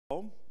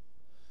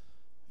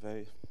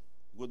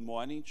good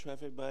morning to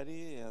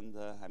everybody, and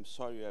I'm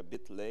sorry you're a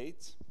bit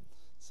late.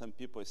 Some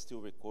people are still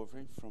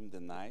recovering from the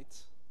night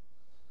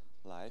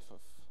life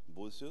of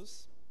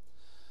Búzios.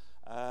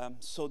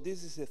 So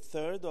this is the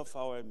third of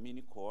our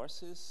mini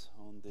courses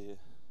on the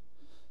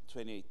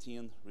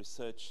 2018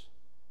 research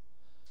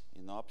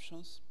in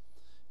options.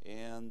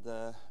 And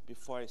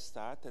before I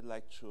start, I'd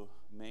like to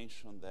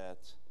mention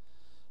that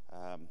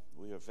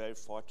we are very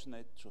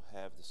fortunate to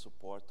have the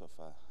support of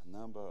a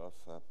number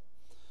of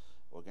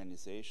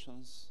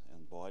organizations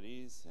and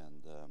bodies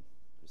and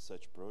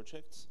research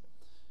projects.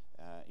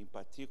 In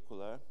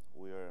particular,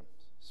 we are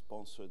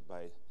sponsored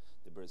by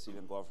the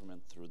Brazilian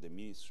government through the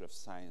Ministry of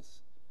Science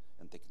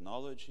and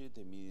Technology,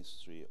 the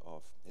Ministry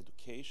of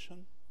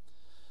Education.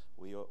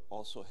 We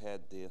also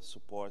had the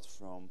support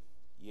from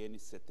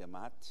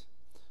INCTMAT,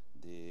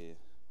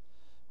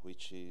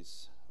 which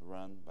is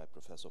run by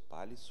Professor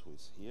Pallis, who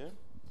is here.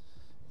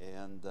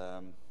 And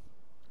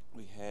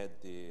we had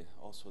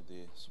also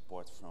the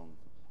support from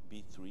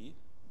B3,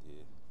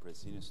 the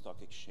Brazilian Stock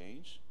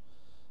Exchange.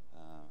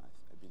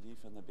 I believe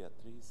Ana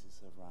Beatriz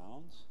is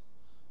around.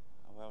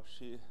 Well,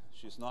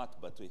 she's not,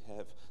 but we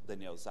have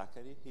Daniel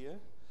Zachary here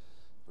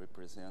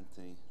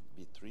representing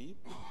B3.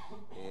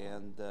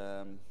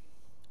 And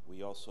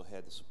we also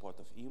had the support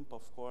of IMPA,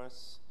 of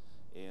course,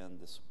 and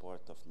the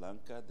support of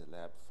LANCA, the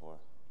Lab for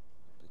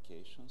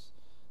Applications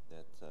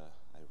that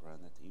I run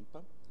at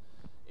IMPA.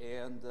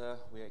 And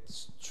we are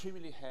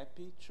extremely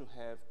happy to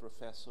have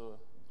Professor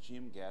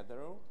Jim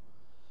Gatheral.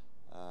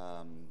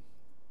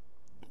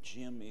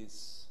 Jim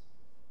is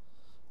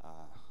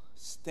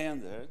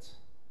standard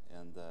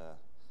and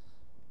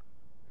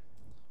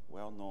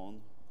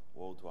well-known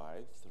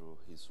worldwide through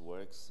his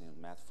works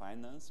in math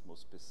finance,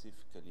 most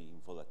specifically in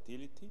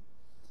volatility.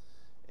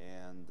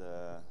 And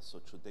so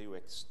today we're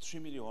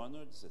extremely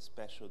honored. It's a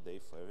special day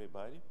for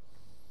everybody.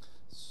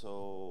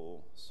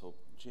 So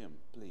Jim,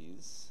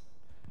 please.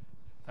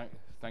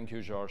 Thank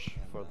you, George,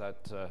 for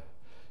that.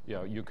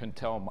 Yeah, you can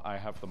tell I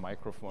have the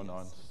microphone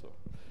on.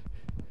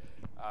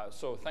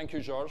 So thank you,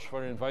 George,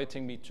 for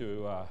inviting me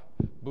to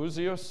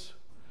Búzios.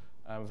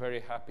 I'm very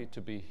happy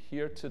to be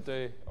here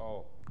today.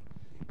 Oh.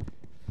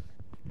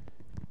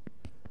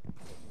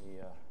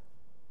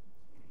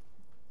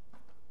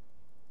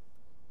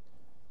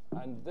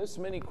 And this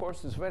mini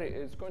course is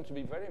going to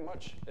be very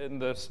much in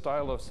the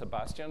style of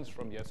Sebastian's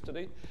from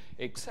yesterday,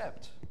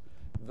 except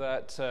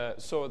that,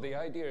 so the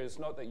idea is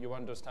not that you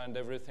understand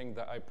everything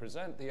that I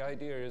present. The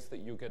idea is that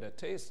you get a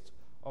taste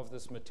of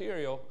this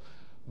material,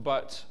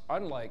 but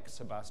unlike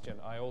Sebastian,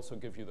 I also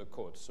give you the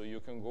code. So you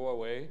can go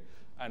away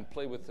and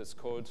play with this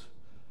code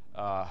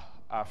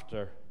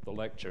after the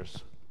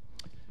lectures.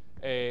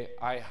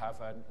 I have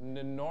an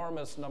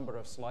enormous number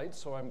of slides,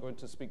 so I'm going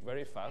to speak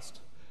very fast.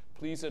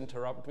 Please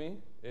interrupt me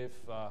if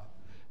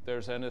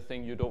there's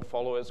anything you don't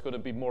follow. It's going to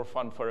be more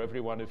fun for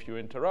everyone if you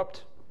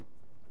interrupt.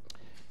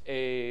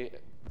 Two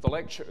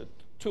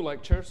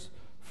lectures.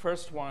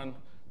 First one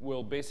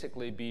will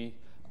basically be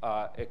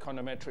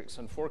econometrics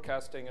and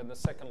forecasting, and the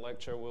second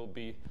lecture will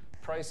be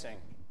pricing.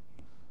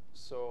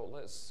 So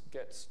let's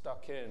get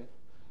stuck in.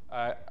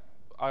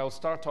 I'll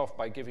start off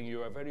by giving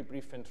you a very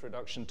brief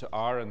introduction to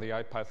R and the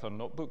IPython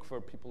notebook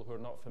for people who are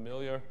not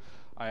familiar.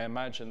 I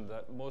imagine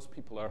that most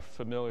people are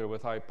familiar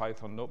with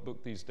IPython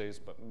notebook these days,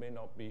 but may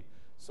not be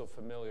so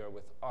familiar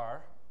with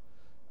R.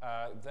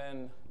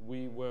 Then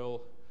we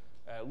will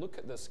look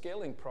at the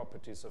scaling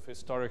properties of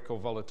historical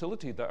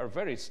volatility that are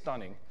very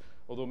stunning,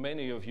 although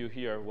many of you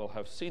here will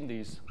have seen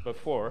these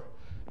before.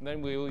 And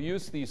then we will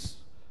use these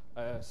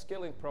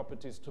scaling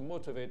properties to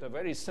motivate a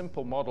very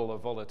simple model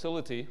of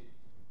volatility.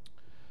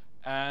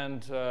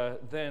 And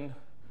then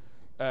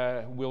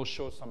we'll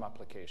show some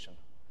application.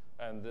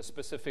 And the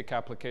specific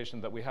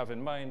application that we have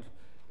in mind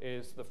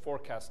is the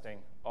forecasting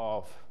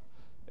of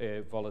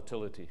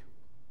volatility.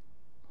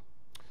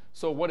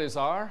 So what is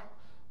R?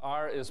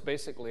 R is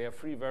basically a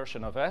free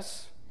version of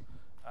S,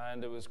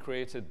 and it was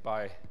created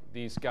by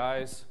these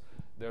guys.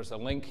 There's a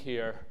link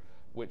here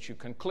which you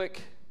can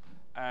click,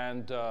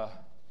 and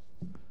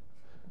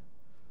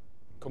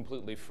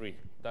completely free.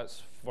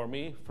 That's for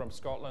me from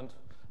Scotland,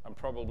 and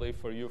probably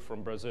for you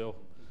from Brazil.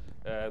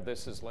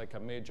 This is like a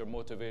major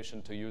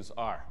motivation to use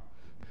R.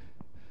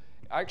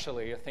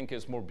 Actually, I think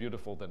it's more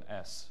beautiful than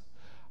S.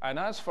 And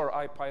as for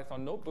IPython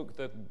Notebook,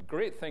 the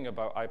great thing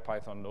about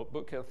IPython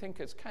Notebook, I think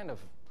it's kind of,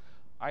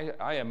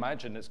 I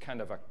imagine it's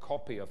kind of a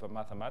copy of a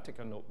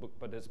Mathematica notebook,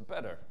 but it's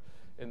better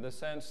in the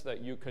sense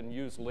that you can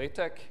use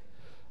LaTeX,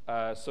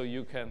 so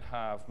you can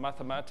have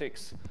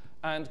mathematics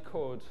and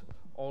code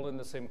all in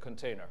the same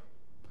container.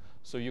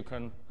 So you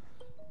can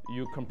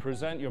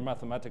present your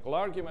mathematical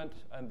argument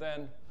and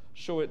then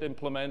show it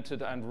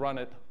implemented and run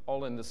it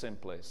all in the same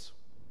place.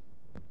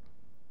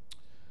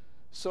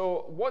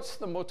 So what's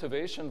the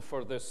motivation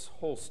for this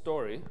whole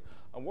story?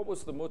 And what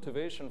was the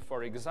motivation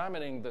for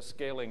examining the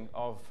scaling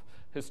of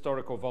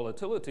historical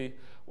volatility?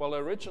 Well,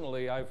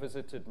 originally I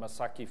visited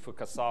Masaki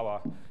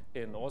Fukasawa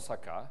in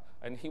Osaka,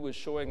 and he was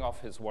showing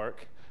off his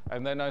work.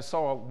 And then I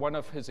saw one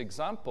of his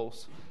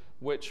examples,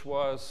 which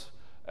was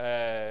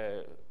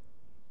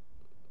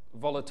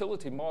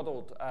volatility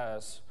modeled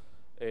as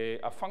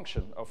a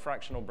function of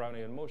fractional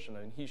Brownian motion.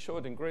 And he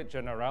showed in great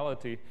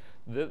generality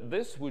that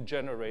this would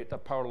generate a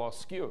power law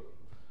skew.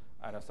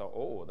 And I thought,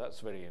 oh,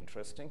 that's very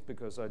interesting,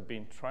 because I'd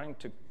been trying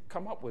to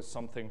come up with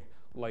something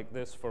like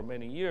this for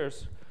many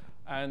years.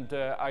 And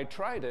I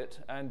tried it,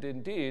 and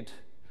indeed,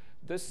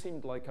 this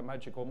seemed like a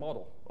magical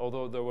model.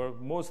 Although there were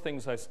most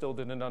things I still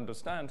didn't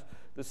understand,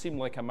 this seemed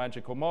like a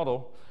magical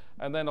model.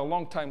 And then a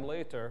long time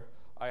later,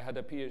 I had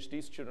a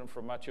PhD student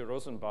from Mathieu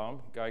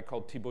Rosenbaum, a guy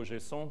called Thibaut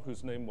Gesson,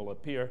 whose name will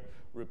appear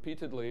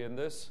repeatedly in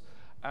this.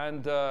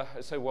 And I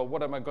said, well,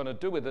 what am I going to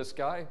do with this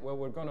guy? Well,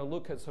 we're going to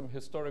look at some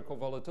historical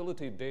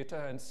volatility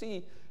data and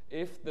see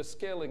if the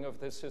scaling of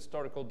this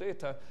historical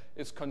data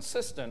is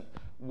consistent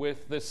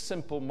with this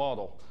simple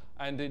model.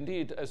 And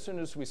indeed, as soon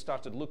as we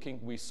started looking,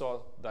 we saw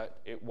that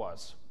it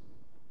was.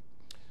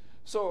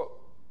 So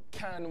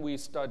can we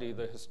study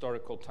the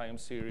historical time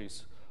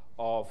series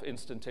of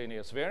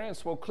instantaneous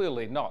variance? Well,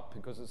 clearly not,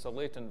 because it's a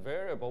latent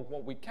variable.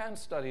 What we can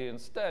study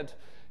instead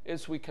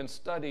is we can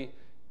study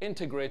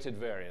integrated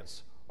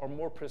variance, or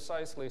more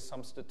precisely,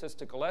 some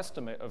statistical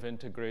estimate of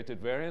integrated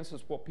variance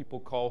is what people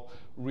call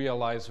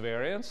realized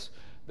variance.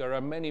 There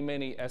are many,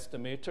 many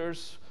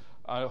estimators.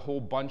 A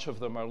whole bunch of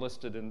them are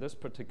listed in this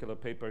particular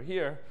paper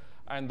here.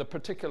 And the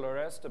particular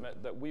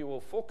estimate that we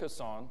will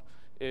focus on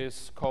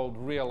is called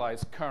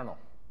realized kernel.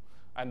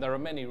 And there are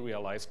many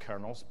realized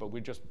kernels, but we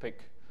just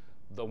pick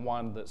the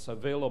one that's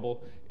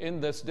available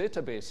in this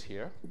database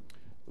here.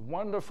 A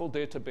wonderful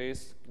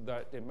database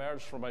that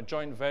emerged from a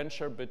joint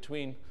venture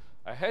between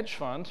a hedge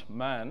fund,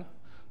 Man,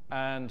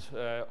 and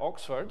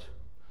Oxford.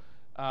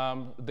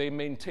 They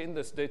maintain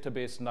this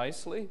database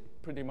nicely,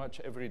 pretty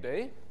much every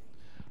day.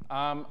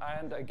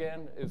 And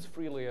again, it's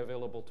freely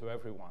available to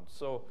everyone.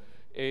 So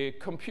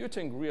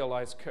computing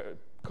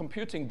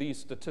these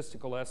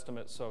statistical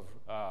estimates of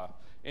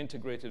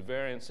integrated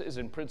variance is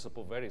in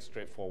principle very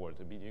straightforward.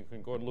 I mean, you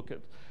can go and look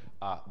at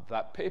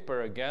that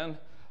paper again,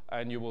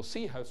 and you will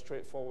see how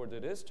straightforward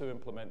it is to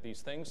implement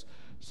these things.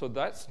 So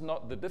that's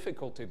not the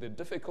difficulty. The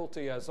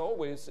difficulty, as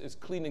always, is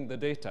cleaning the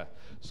data.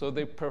 So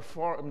they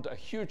performed a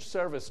huge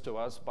service to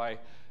us by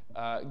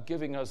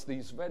giving us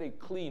these very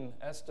clean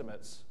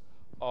estimates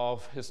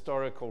of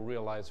historical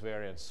realized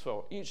variance.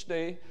 So each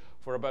day,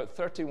 for about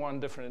 31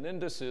 different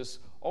indices,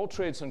 all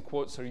trades and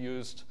quotes are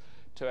used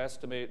to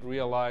estimate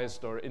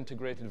realized or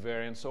integrated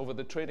variance over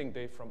the trading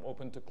day from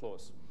open to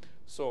close.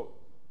 So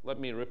let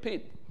me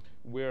repeat.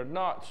 We're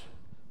not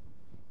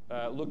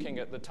looking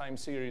at the time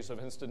series of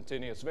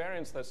instantaneous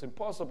variance. That's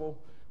impossible.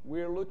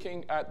 We're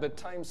looking at the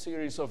time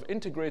series of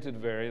integrated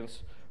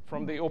variance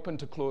from the open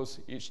to close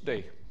each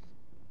day.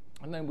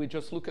 And then we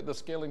just look at the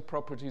scaling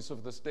properties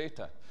of this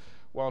data.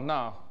 Well,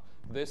 now,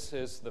 this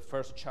is the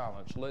first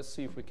challenge. Let's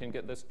see if we can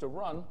get this to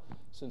run,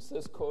 since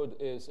this code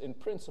is, in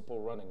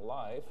principle, running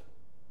live.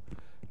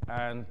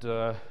 And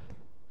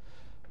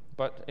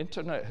but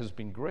internet has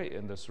been great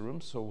in this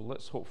room, so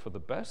let's hope for the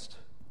best.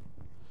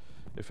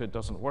 If it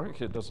doesn't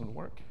work, it doesn't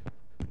work.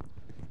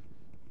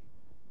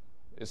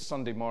 It's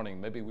Sunday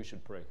morning. Maybe we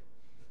should pray.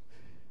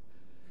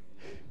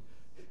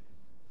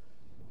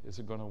 Is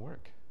it going to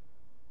work?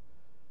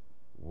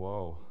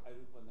 Whoa. Are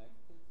you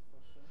connected, for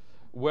sure?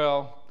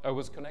 Well, I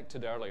was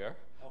connected earlier.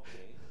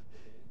 Okay,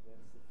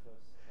 that's the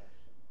first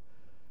question.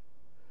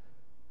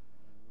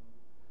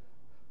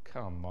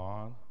 Come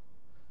on.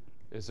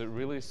 Is it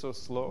really so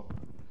slow?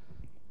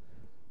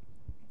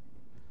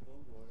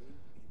 Don't worry,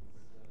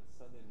 it's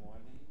Sunday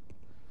morning.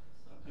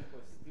 Some people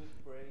are still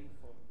praying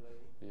for play.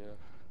 Yeah.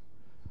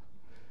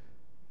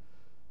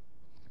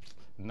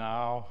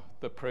 Now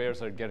the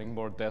prayers are getting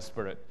more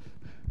desperate.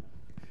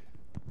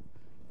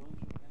 Don't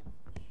you have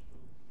to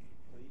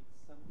click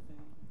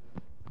something?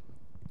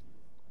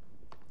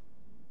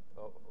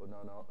 Oh,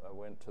 no, I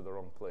went to the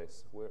wrong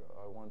place. Where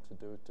I want to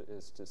do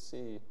is to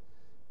see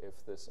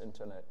if this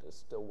internet is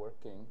still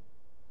working.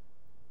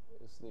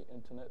 Is the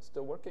internet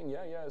still working?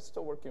 Yeah, it's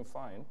still working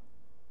fine.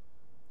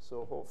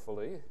 So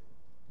hopefully.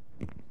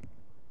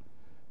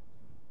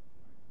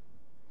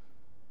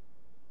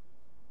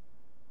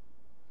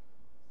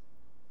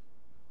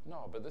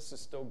 No, but this is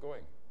still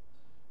going.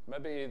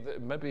 Maybe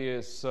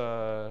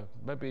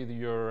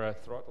you're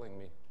throttling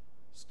me,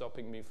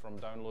 stopping me from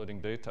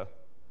downloading data.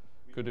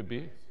 Could it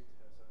be?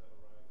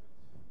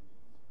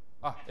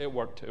 Ah, it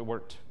worked.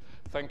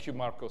 Thank you,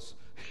 Marcos.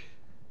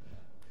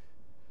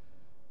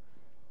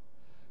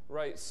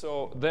 Right,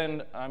 so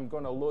then I'm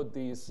going to load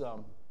these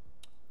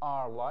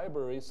R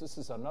libraries. This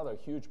is another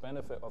huge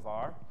benefit of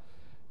R.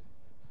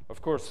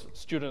 Of course,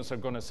 students are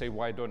going to say,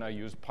 why don't I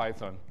use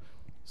Python?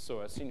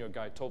 So a senior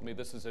guy told me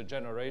this is a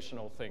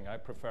generational thing. I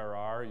prefer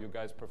R. You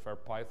guys prefer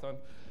Python.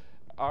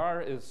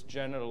 R is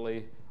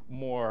generally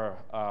more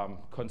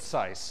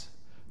concise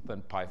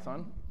than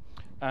Python.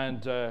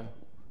 And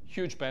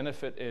huge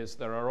benefit is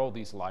there are all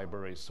these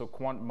libraries. So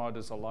QuantMod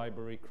is a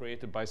library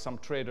created by some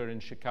trader in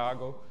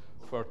Chicago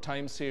for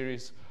time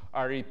series.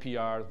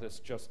 REPR, this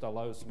just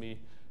allows me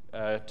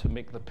to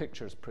make the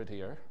pictures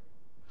prettier.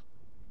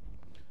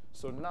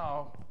 So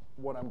now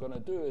what I'm going to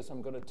do is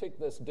I'm going to take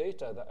this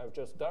data that I've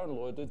just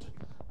downloaded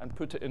and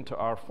put it into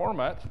our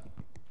format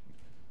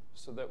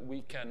so that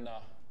we can,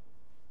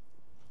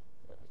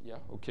 yeah,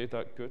 okay,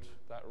 that's good.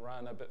 That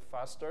ran a bit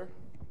faster.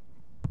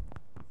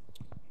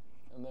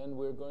 And then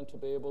we're going to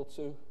be able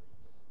to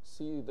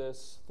see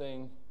this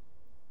thing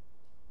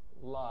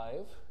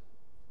live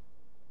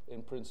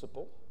in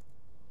principle.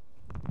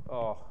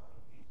 Oh,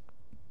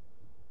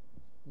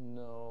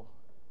 no.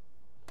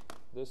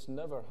 This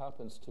never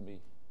happens to me.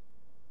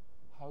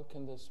 How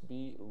can this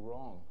be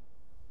wrong?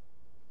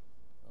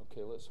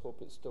 Okay, let's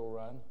hope it still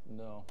ran.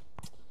 No.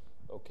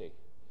 Okay,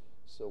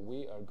 so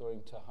we are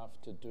going to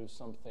have to do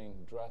something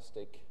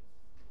drastic.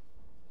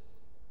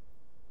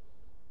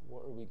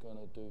 What are we going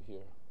to do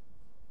here?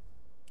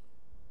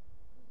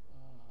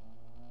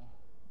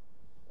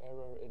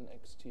 Error in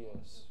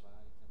XTS.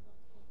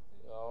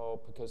 Oh,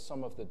 because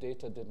some of the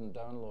data didn't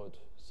download,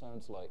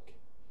 sounds like.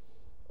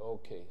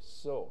 Okay,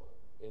 so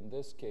in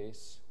this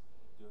case,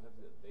 do you have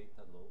the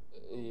data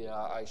locally? Yeah,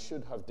 I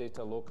should have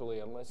data locally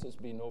unless it's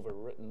been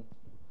overwritten.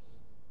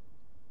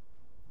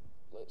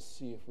 Let's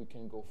see if we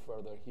can go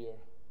further here.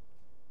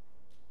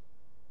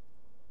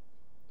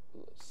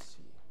 Let's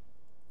see.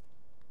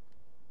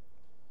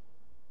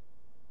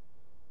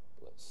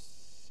 Let's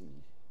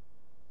see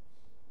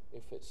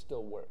if it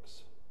still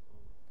works.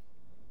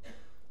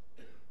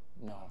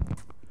 No.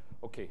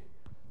 Okay.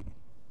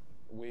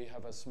 We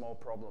have a small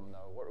problem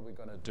now. What are we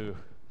going to do?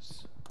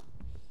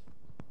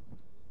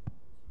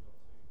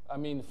 I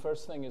mean,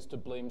 first thing is to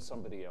blame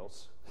somebody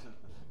else.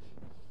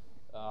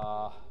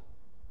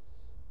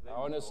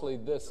 Honestly,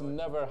 this George,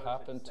 never George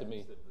happened to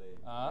me.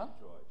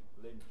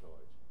 Blame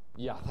George.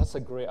 Yeah, that's a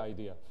great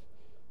idea.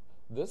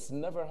 This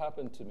never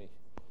happened to me.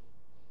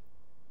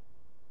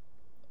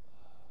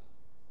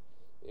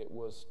 It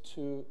was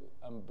too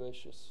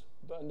ambitious.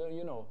 But no,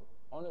 you know,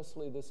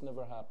 honestly, this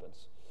never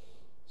happens.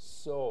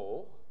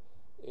 So,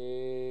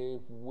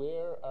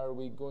 where are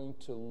we going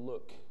to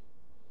look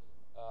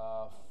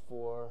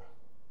for?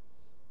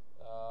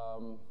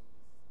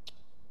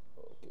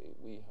 Okay,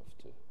 we have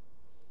to.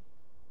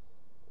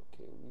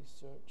 Okay,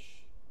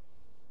 research.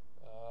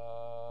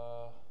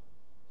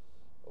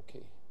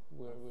 Okay,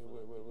 where?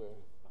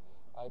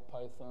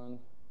 IPython.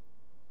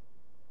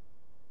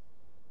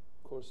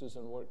 Courses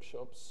and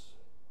workshops.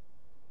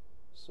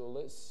 So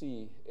let's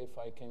see if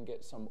I can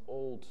get some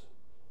old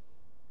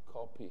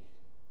copy.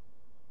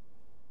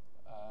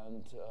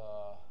 And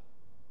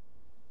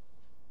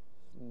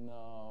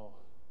no.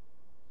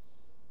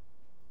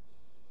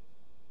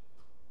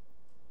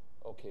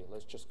 Okay,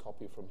 let's just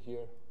copy from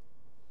here.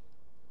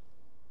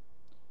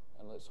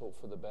 And let's hope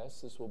for the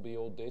best. This will be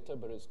old data,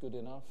 but it's good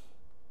enough.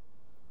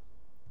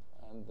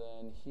 And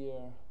then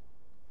here,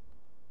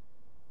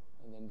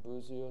 and then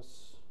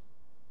Búzios.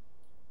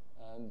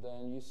 And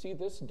then you see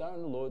this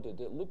downloaded.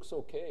 It looks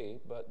okay,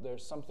 but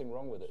there's something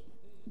wrong with it.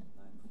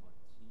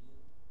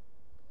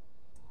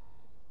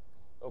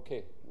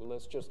 Okay, well,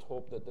 let's just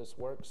hope that this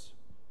works.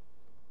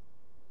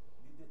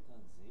 Did it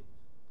unzip?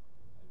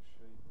 Are you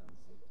sure it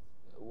unzipped?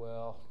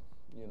 Well,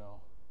 you know.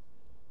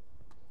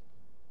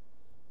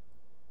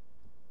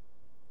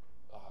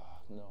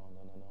 No.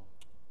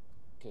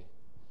 Okay.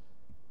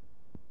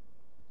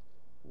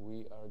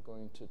 We are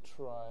going to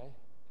try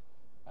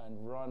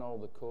and run all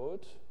the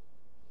code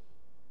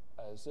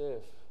as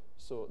if,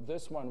 so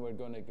this one we're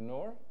going to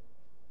ignore,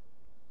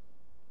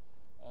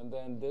 and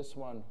then this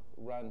one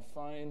ran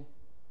fine,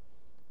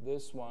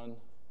 this one,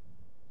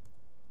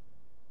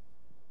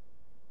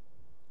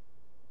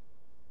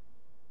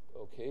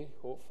 okay,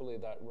 hopefully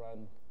that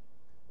ran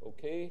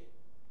okay,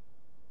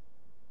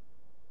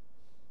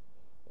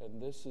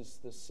 and this is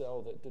the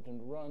cell that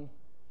didn't run,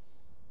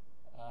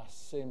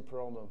 same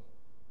problem.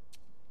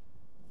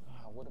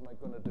 What am I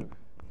going to do?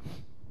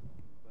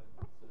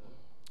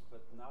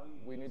 But now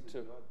we need to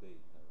your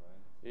data, right?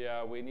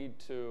 Yeah, we need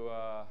to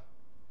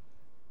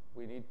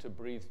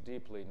breathe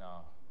deeply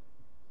now.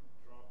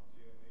 Drop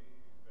DNA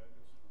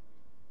values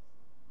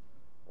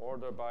from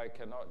Order by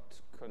cannot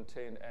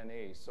contain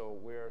NA, so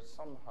we're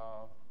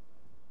somehow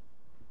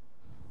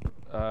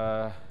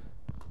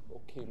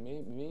okay,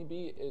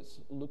 maybe it's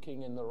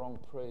looking in the wrong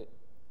Okay,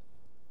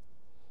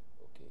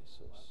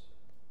 so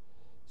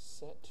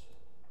set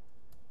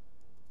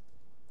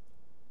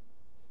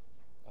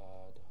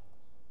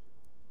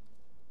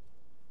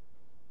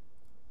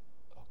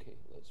okay,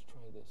 let's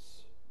try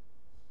this.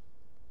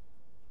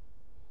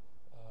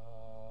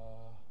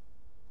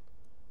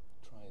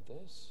 Try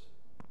this.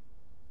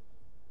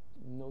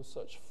 No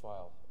such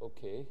file.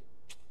 Okay.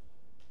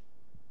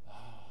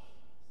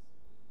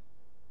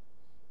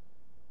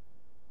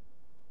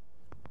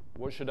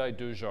 What should I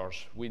do,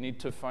 George? We need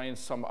to find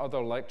some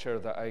other lecture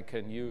that I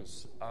can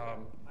use. I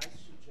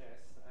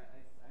suggest,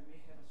 I may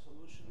have a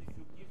solution. If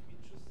you give me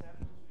 2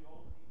 seconds, we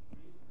all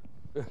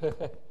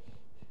breathe.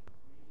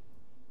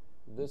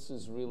 This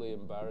is really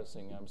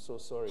embarrassing. I'm so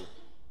sorry.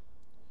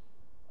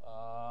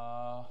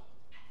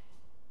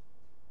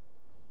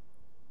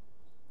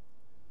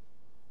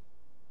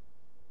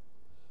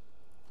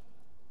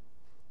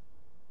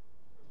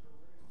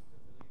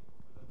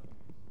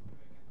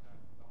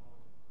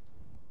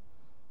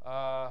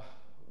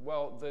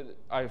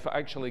 I've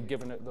actually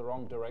given it the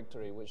wrong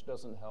directory, which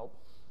doesn't help.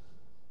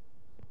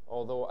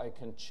 Although I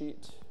can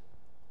cheat.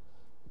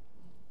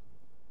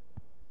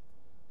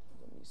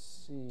 Let me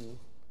see.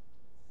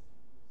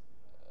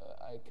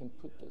 I can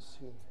put this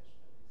here.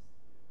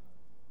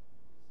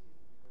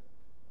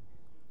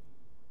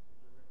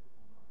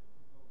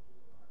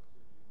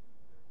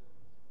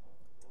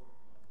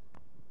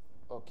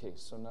 Okay,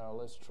 so now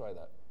let's try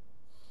that.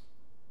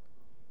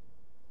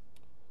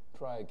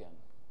 Try again.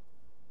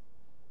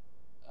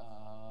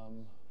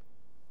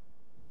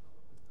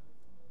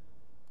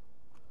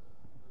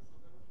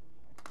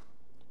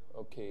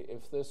 Okay,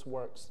 if this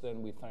works,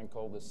 then we thank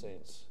all the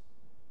saints.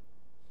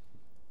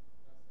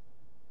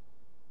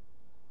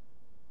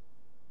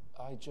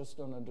 I just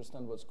don't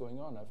understand what's going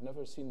on. I've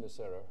never seen this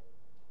error.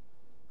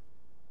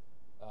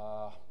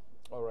 All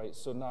right,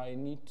 so now I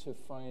need to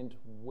find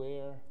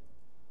where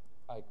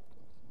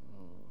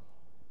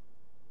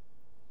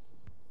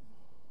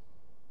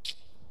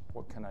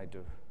what can I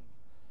do?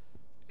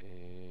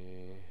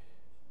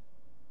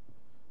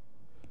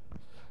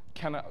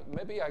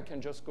 Maybe I can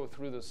just go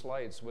through the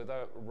slides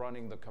without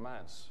running the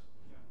commands.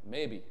 Yeah.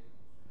 Maybe.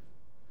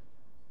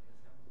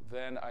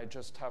 Then I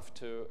just have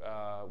to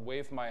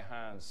wave my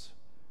hands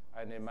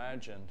and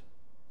imagine.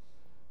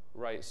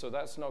 Right, so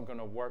that's not going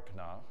to work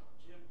now.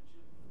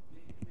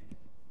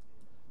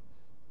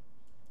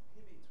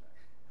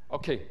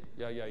 Okay,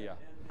 yeah. And you have to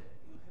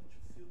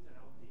filter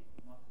out the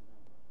not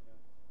number,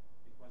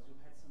 because you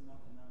had some not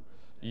number.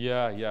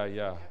 Yeah. You have to rid of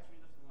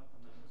the not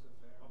numbers.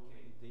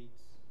 Okay.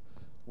 Dates.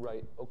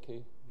 Right,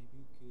 okay. Maybe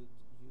you could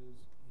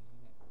use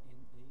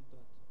na.rm.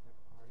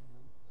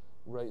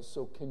 Right,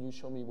 so can you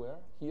show me where?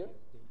 Here?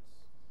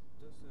 Dates.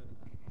 Just a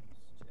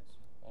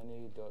suggestion.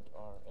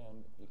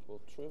 na.rm equal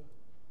true?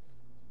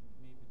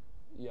 Maybe.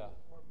 Yeah.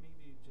 Or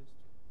maybe just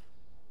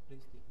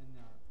place the rm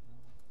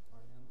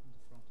in the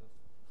front of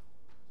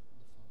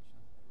the function.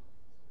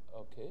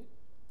 Okay.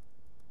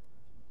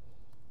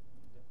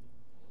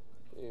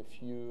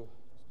 If you...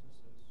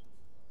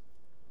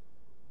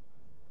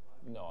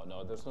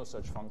 No, there's no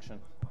such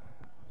function.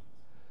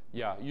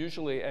 Yeah,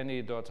 usually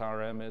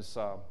na.rm is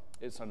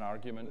it's an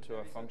argument to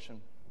a function.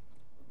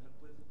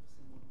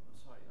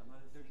 Sorry,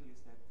 another thing is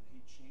that he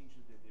changed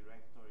the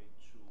directory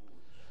to...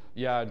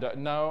 Yeah,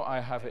 now I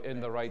have it in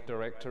the right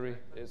directory.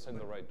 It's in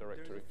the right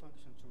directory. There's a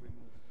function to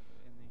remove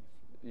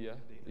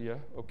any... Yeah,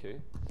 okay.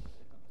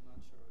 I'm not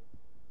sure.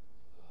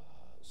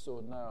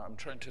 So now I'm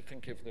trying to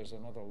think if there's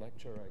another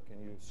lecture I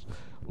can use.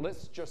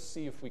 Let's just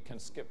see if we can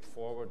skip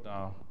forward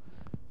now,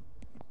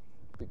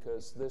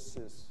 because this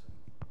is...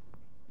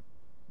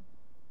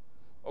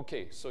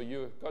 Okay, so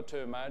you've got to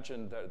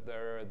imagine that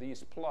there are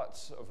these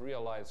plots of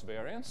realized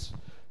variance,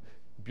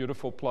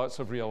 beautiful plots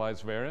of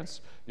realized variance.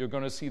 You're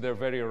going to see they're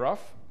very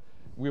rough.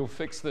 We'll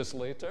fix this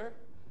later.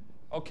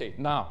 Okay,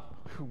 now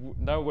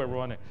we're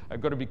running. I've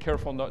got to be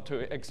careful not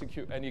to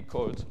execute any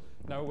code.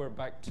 Now we're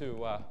back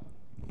to...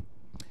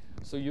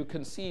 so you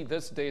can see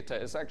this data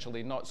is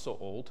actually not so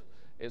old.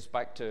 It's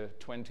back to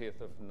 20th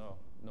of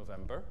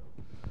November.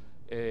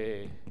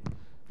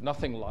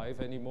 Nothing live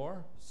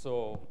anymore.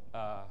 So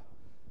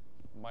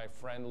my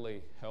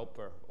friendly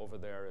helper over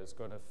there is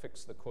going to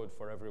fix the code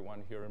for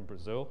everyone here in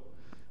Brazil.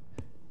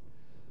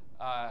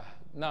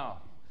 Now,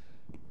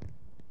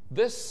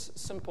 this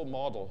simple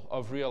model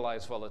of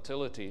realized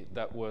volatility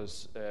that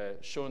was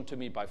shown to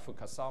me by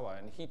Fukasawa,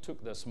 and he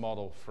took this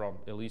model from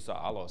Elisa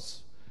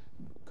Alos,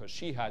 because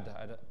she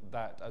had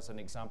that as an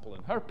example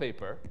in her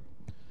paper.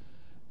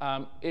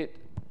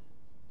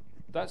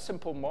 That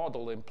simple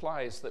model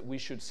implies that we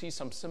should see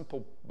some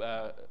simple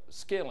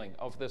scaling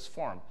of this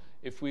form.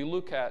 If we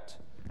look at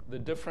the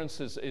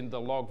differences in the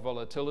log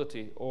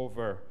volatility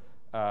over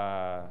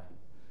an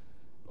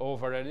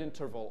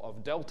interval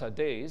of delta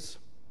days,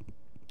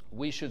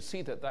 we should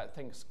see that that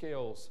thing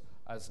scales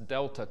as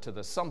delta to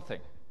the something.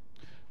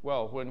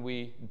 Well, when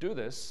we do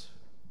this,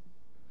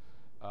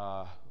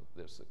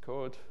 there's the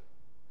code.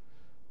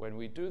 When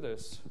we do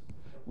this,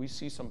 we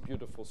see some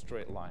beautiful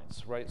straight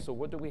lines, right? So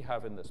what do we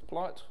have in this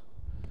plot?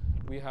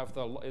 We have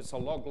it's a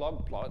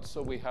log-log plot,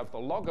 so we have the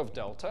log of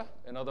delta,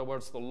 in other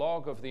words, the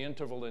log of the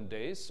interval in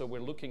days. So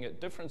we're looking at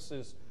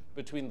differences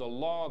between the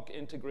log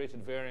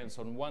integrated variance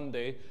on one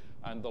day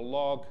and the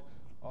log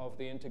of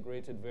the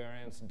integrated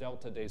variance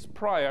delta days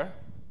prior.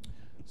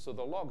 So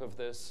the log of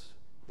this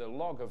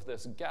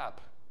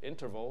gap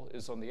interval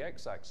is on the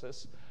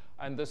x-axis,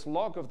 and this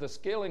log of the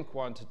scaling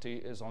quantity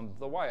is on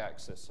the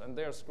y-axis. And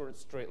there's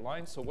straight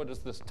lines. So what does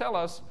this tell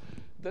us?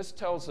 This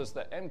tells us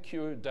that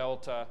MQ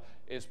delta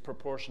is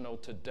proportional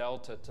to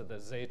delta to the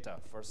zeta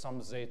for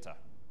some zeta.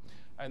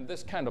 And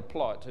this kind of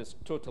plot is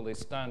totally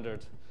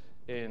standard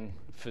in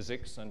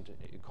physics and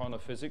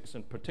econophysics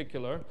in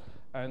particular.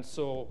 And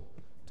so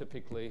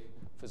typically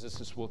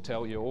physicists will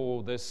tell you,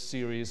 oh, this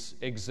series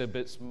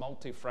exhibits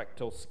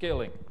multifractal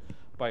scaling,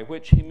 by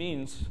which he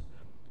means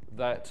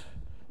that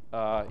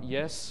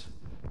yes,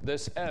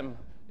 this m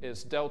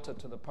is delta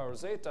to the power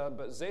zeta,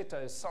 but zeta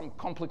is some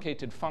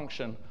complicated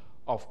function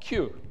of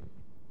q.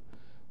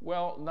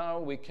 Well, now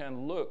we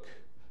can look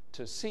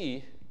to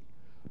see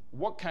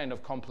what kind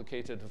of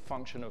complicated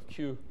function of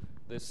Q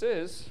this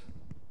is.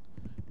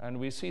 And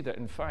we see that,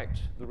 in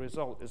fact, the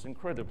result is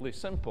incredibly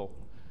simple.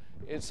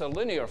 It's a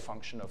linear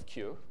function of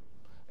Q.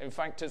 In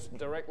fact, it's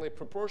directly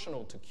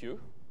proportional to Q.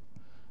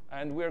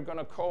 And we're going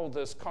to call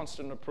this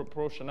constant of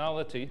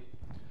proportionality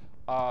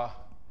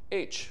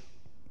H.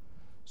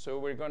 So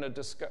we're going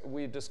to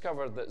we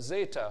discovered that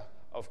zeta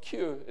of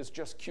Q is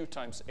just Q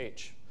times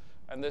H.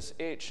 And this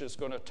H is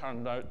going to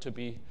turn out to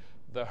be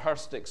the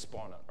Hurst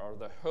exponent, or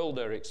the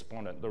Hölder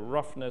exponent, the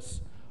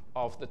roughness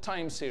of the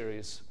time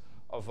series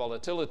of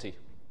volatility.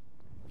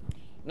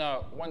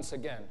 Now, once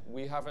again,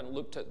 we haven't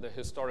looked at the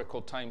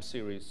historical time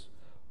series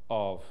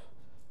of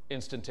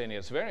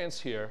instantaneous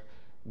variance here.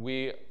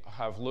 We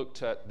have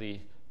looked at the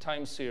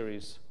time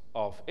series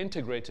of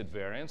integrated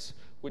variance,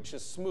 which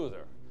is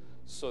smoother.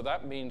 So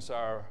that means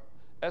our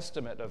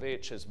estimate of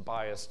H is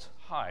biased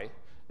high,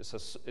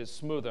 is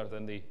smoother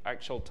than the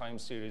actual time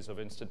series of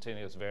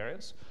instantaneous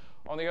variance.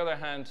 On the other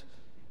hand,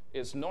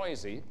 it's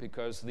noisy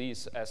because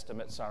these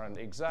estimates aren't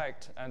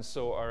exact, and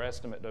so our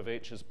estimate of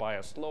H is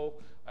biased low,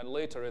 and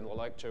later in the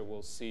lecture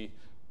we'll see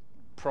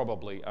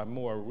probably a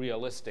more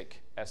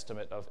realistic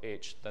estimate of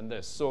H than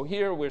this. So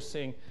here we're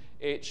seeing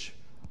H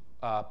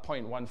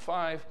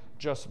 0.15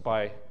 just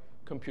by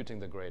computing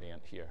the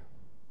gradient here.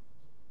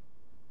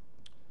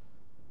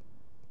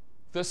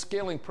 The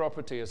scaling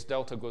property as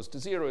delta goes to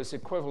 0 is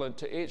equivalent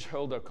to H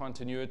Hölder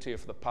continuity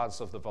of the paths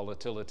of the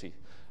volatility.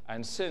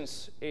 And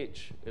since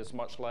H is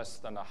much less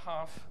than a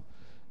half,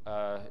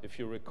 if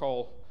you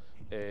recall,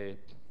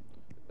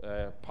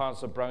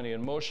 paths of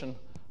Brownian motion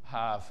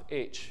have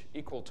H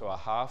equal to a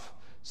half.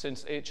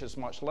 Since H is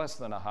much less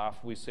than a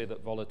half, we say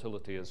that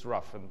volatility is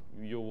rough. And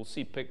you will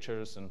see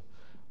pictures and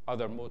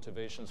other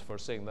motivations for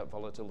saying that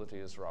volatility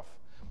is rough.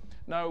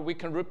 Now, we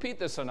can repeat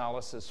this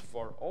analysis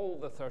for all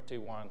the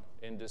 31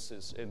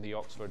 indices in the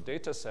Oxford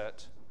data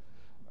set.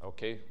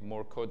 Okay,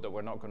 more code that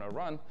we're not going to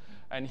run.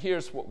 And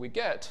here's what we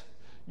get.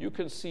 You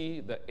can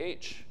see that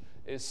H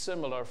is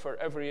similar for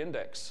every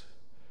index,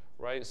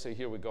 right? So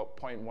here we got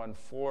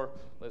 0.14.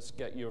 Let's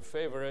get your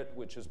favorite,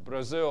 which is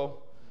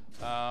Brazil.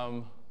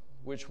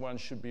 Which one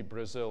should be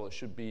Brazil? It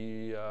should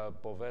be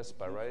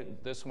Bovespa,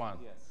 right? This one.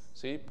 Yes.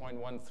 See,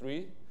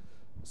 0.13.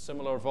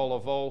 Similar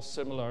vol-of-vol,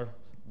 similar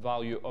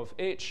value of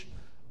H.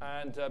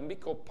 And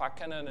Mikko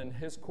Pakkanen and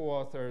his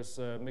co-authors,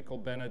 Mikko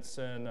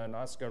Bennetson and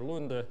Oskar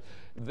Lunde,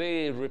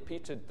 they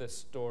repeated this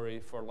story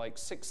for like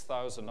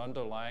 6,000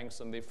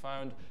 underlyings, and they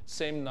found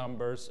same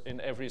numbers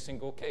in every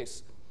single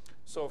case.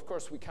 So, of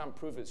course, we can't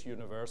prove it's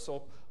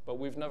universal, but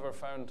we've never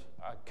found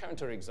a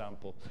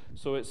counterexample.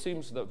 So it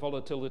seems that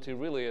volatility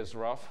really is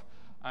rough,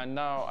 and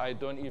now I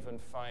don't even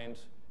find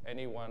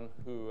anyone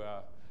who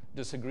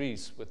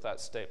disagrees with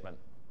that statement.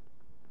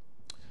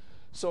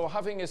 So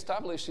having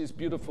established these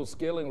beautiful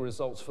scaling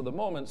results for the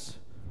moments,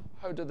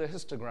 how do the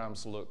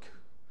histograms look?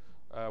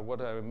 What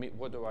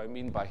do I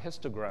mean by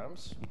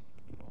histograms?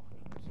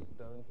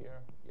 Down here,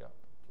 yeah,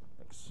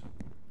 thanks.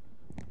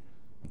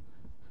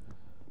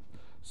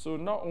 So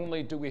not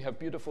only do we have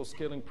beautiful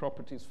scaling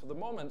properties for the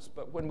moments,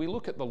 but when we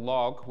look at the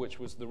log, which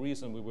was the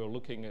reason we were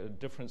looking at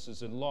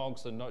differences in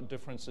logs and not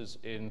differences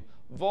in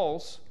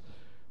vols,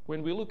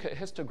 when we look at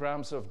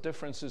histograms of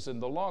differences in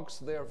the logs,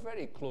 they are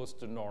very close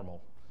to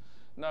normal.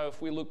 Now,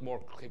 if we look more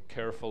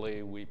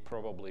carefully, we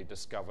probably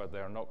discover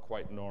they're not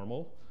quite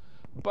normal,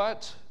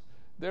 but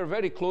they're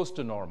very close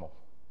to normal.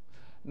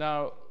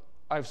 Now,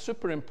 I've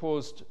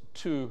superimposed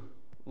two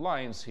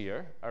lines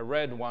here, a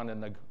red one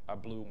and a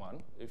blue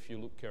one, if you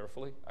look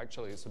carefully.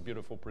 Actually, it's a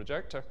beautiful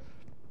projector.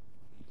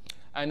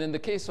 And in the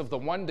case of the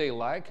one-day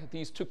lag,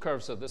 these two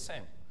curves are the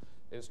same.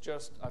 It's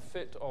just a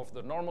fit of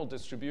the normal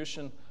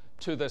distribution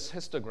to this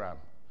histogram.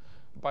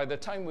 By the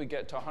time we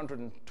get to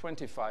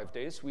 125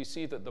 days, we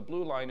see that the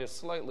blue line is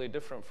slightly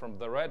different from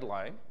the red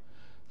line.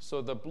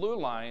 So the blue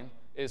line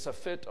is a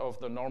fit of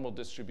the normal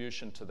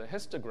distribution to the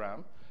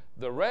histogram.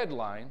 The red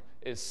line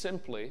is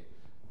simply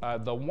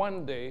the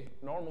one-day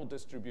normal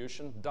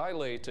distribution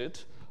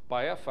dilated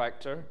by a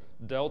factor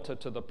delta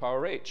to the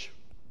power h.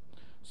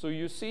 So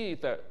you see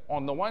that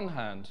on the one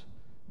hand,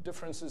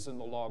 differences in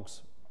the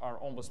logs are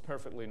almost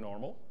perfectly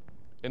normal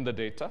in the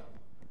data.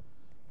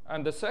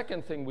 And the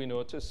second thing we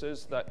notice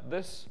is that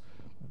this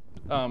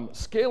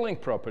scaling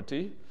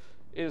property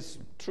is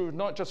true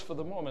not just for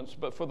the moments,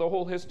 but for the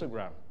whole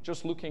histogram.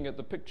 Just looking at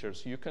the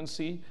pictures, you can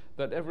see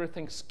that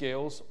everything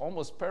scales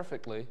almost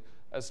perfectly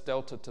as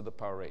delta to the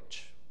power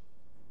h.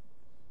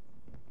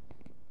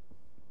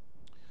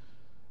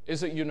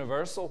 Is it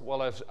universal?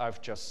 Well,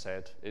 I've just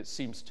said it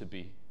seems to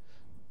be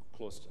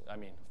close to, I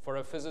mean, for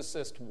a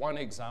physicist, one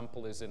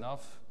example is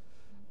enough.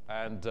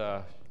 And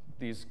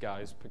these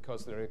guys,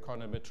 because they're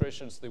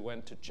econometricians, they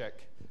went to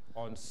check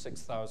on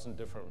 6,000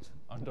 different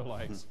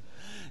underlyings.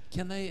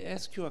 Can I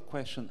ask you a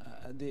question?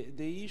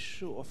 The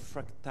issue of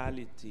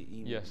fractality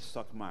in Yes.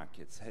 stock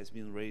markets has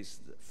been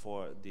raised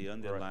for the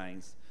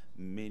underlyings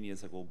many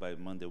years ago by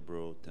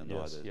Mandelbrot and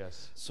others.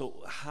 Yes.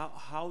 So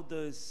how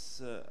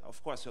does,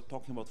 of course, you're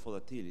talking about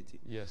volatility,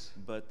 Yes.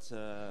 but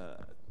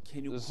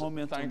Can you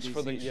comment thanks on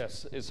for this issue?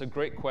 yes, it's a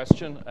great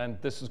question, and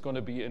this is going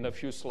to be in a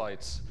few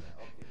slides.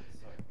 Okay,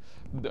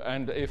 sorry.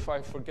 And if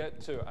I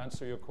forget to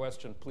answer your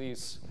question,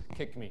 please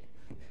kick me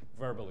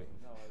verbally.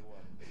 No,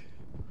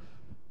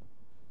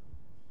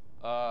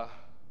 I won't.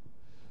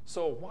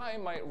 So why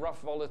might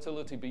rough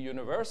volatility be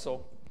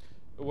universal?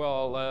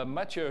 Well,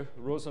 Mathieu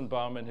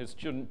Rosenbaum and his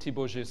student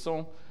Thibaut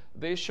Gesson,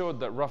 they showed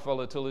that rough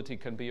volatility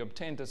can be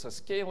obtained as a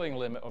scaling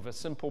limit of a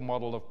simple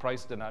model of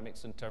price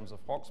dynamics in terms of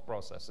Hawkes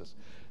processes.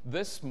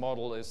 This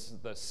model is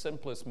the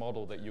simplest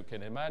model that you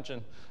can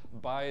imagine.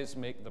 Buys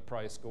make the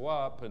price go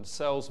up, and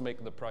sells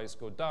make the price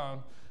go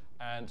down.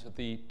 And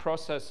the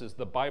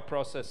buy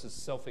process is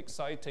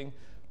self-exciting.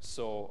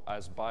 So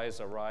as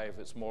buys arrive,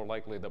 it's more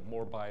likely that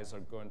more buys are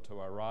going to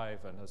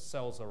arrive, and as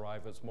sells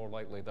arrive, it's more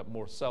likely that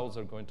more sells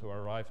are going to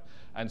arrive,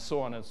 and so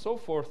on and so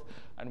forth.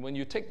 And when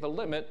you take the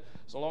limit,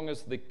 so long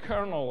as the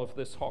kernel of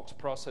this Hawkes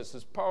process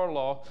is power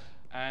law,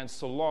 and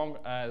so long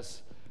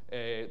as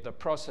the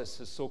process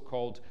is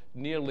so-called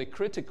nearly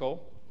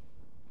critical,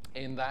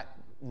 in that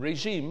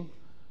regime,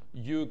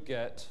 you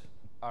get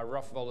a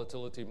rough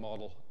volatility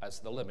model as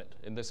the limit.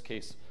 In this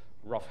case,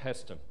 rough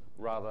Heston,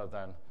 rather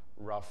than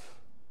rough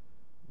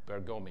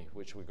Bergomi,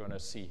 which we're going to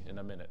see in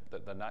a minute,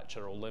 that the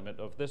natural limit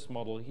of this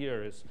model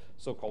here is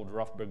so-called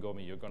rough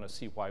Bergomi. You're going to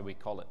see why we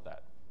call it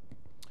that.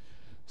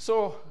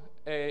 So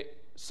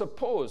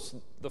suppose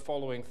the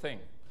following thing.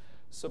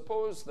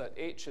 Suppose that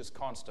H is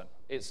constant.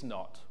 It's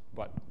not,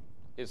 but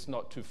it's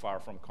not too far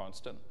from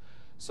constant.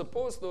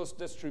 Suppose those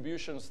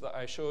distributions that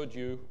I showed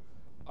you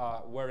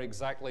were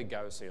exactly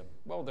Gaussian.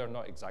 Well, they're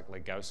not exactly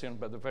Gaussian,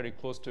 but they're very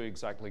close to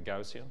exactly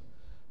Gaussian.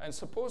 And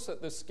suppose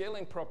that the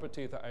scaling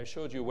property that I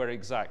showed you were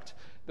exact.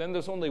 Then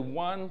there's only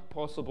one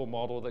possible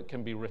model that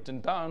can be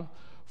written down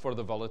for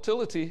the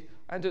volatility,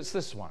 and it's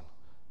this one.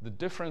 The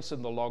difference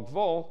in the log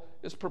vol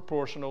is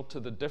proportional to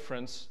the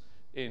difference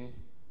in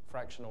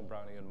fractional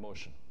Brownian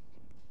motion.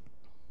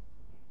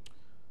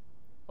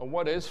 And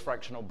what is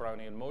fractional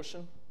Brownian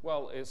motion?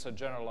 Well, it's a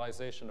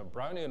generalization of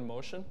Brownian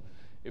motion.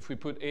 If we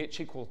put h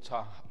equal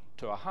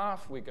to a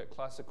half, we get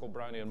classical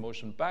Brownian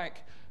motion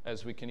back.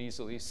 As we can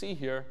easily see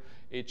here,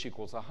 h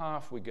equals a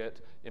half. We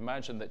get,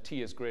 imagine that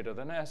t is greater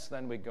than s,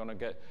 then we're going to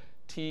get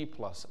t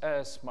plus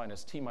s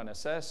minus t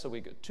minus s. So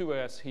we get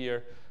 2s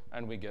here,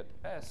 and we get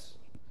s.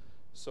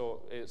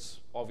 So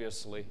it's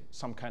obviously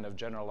some kind of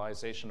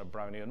generalization of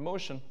Brownian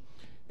motion.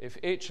 If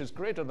h is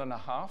greater than a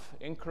half,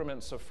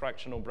 increments of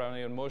fractional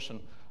Brownian motion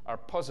are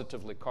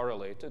positively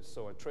correlated.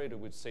 So a trader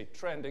would say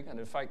trending, and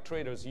in fact,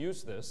 traders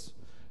use this.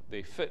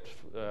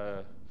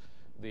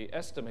 They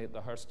estimate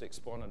the Hurst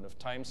exponent of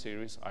time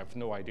series. I have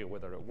no idea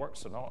whether it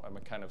works or not. I'm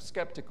a kind of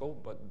skeptical,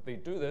 but they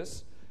do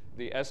this.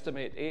 They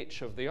estimate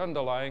h of the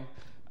underlying,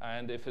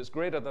 and if it's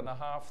greater than a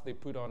half, they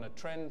put on a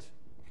trend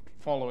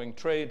following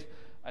trade,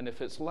 and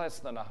if it's less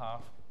than a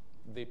half,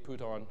 they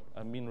put on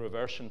a mean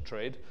reversion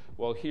trade.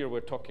 Well, here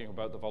we're talking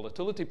about the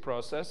volatility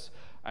process,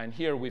 and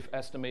here we've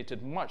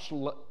estimated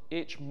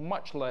h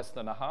much less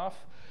than a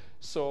half.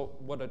 So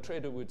what a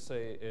trader would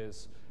say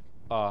is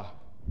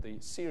the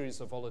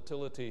series of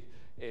volatility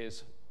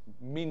is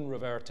mean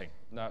reverting.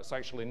 Now, it's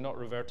actually not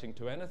reverting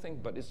to anything,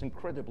 but it's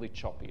incredibly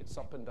choppy. It's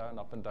up and down,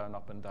 up and down,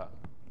 up and down.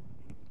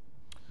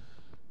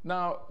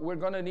 Now, we're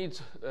going to need,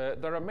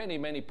 there are many,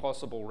 many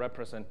possible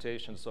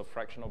representations of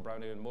fractional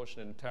Brownian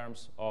motion in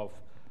terms of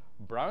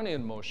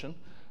Brownian motion,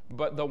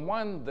 but the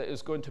one that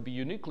is going to be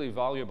uniquely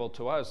valuable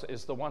to us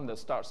is the one that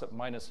starts at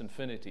minus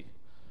infinity.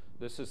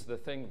 This is the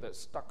thing that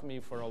stuck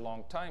me for a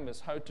long time, is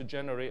how to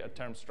generate a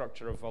term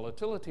structure of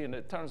volatility, and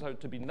it turns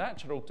out to be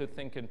natural to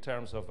think in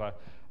terms of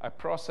a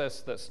process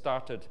that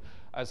started,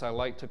 as I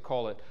like to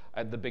call it,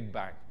 at the Big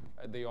Bang,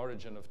 at the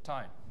origin of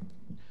time.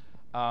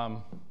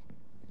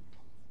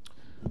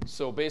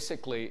 So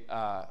basically,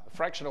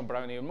 fractional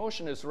Brownian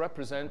motion is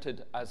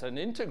represented as an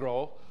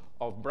integral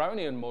of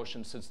Brownian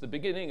motion since the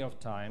beginning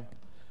of time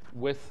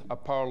with a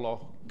power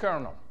law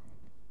kernel.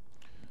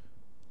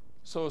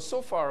 So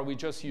far, we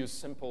just used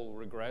simple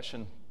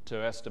regression to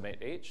estimate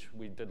h.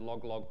 We did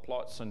log-log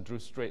plots and drew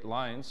straight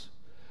lines.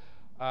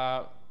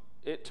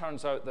 It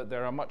turns out that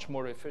there are much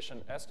more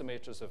efficient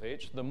estimators of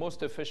h. The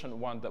most efficient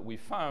one that we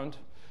found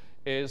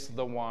is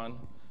the one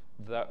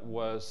that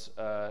was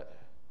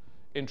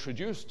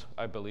introduced,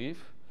 I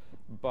believe,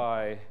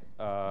 by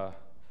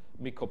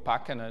Mikko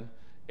Pakkanen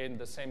in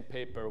the same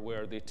paper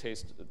where they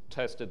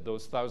tested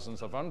those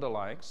thousands of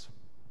underlyings.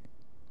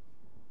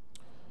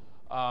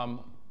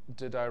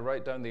 Did I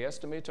write down the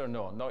estimator?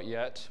 No, not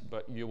yet,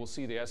 but you will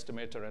see the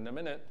estimator in a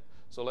minute.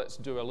 So let's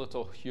do a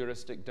little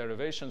heuristic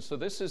derivation. So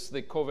this is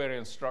the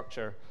covariance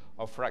structure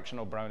of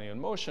fractional Brownian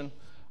motion.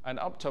 And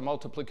up to a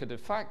multiplicative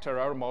factor,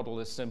 our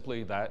model is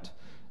simply that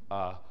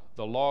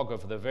the log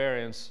of the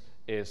variance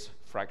is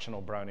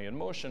fractional Brownian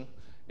motion.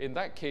 In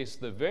that case,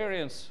 the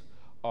variance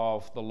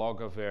of the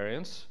log of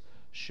variance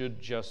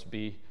should just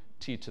be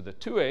t to the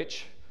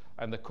 2h,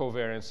 and the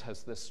covariance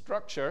has this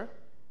structure.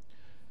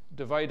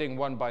 Dividing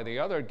one by the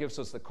other gives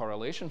us the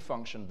correlation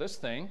function, this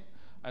thing,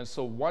 and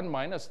so 1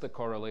 minus the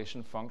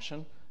correlation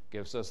function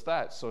gives us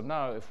that. So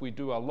now if we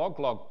do a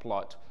log-log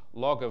plot,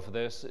 log of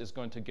this is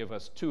going to give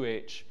us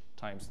 2h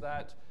times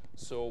that.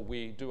 So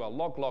we do a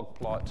log-log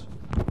plot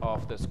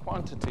of this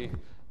quantity,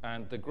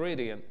 and the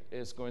gradient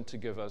is going to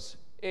give us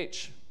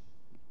h.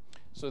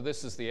 So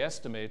this is the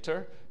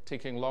estimator.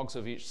 Taking logs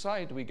of each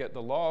side, we get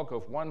the log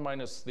of 1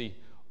 minus the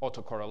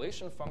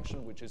autocorrelation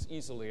function, which is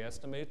easily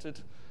estimated.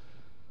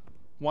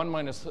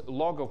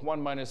 Log of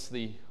 1 minus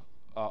the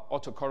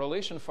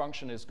autocorrelation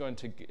function is going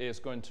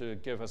to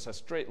give us a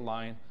straight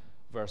line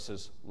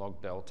versus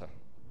log delta.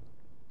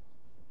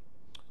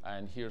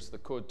 And here's the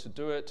code to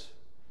do it.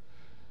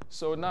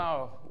 So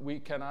now we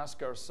can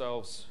ask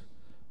ourselves,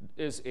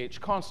 is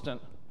h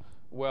constant?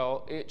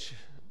 Well,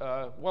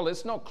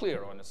 it's not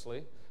clear,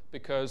 honestly,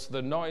 because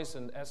the noise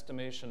in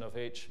estimation of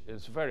h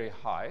is very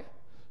high.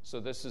 So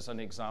this is an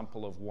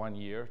example of 1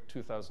 year,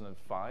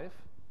 2005.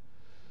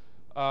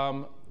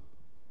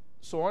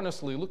 So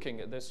honestly, looking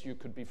at this, you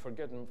could be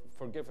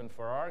forgiven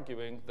for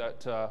arguing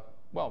that,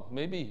 well,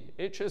 maybe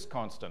h is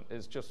constant.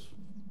 It's just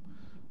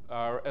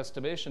our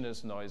estimation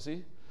is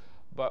noisy.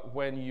 But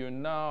when you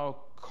now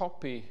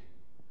copy,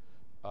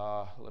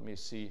 let me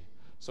see.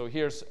 So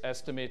here's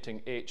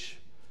estimating h.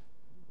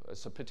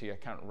 It's a pity I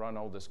can't run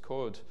all this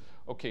code.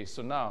 OK,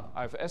 so now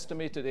I've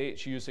estimated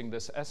h using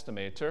this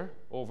estimator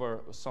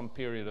over some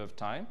period of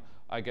time.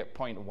 I get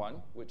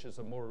 0.1, which is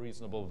a more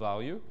reasonable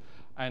value.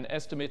 And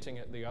estimating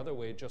it the other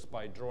way just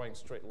by drawing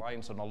straight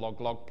lines on a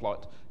log-log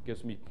plot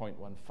gives me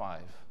 0.15.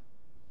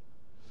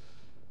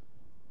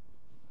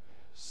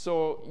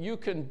 So you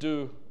can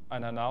do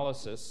an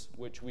analysis,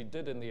 which we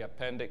did in the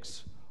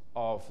appendix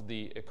of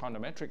the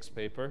econometrics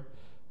paper,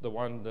 the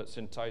one that's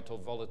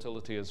entitled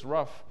Volatility is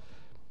Rough,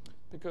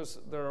 because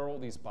there are all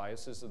these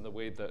biases in the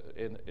way that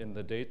in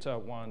the data.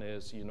 One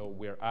is,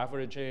 we're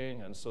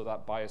averaging, and so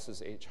that bias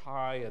is h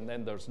high, and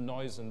then there's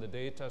noise in the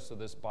data, so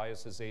this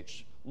bias is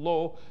h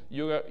low.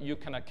 You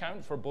can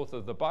account for both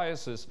of the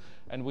biases,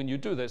 and when you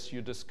do this,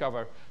 you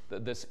discover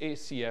that this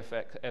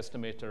ACF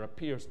estimator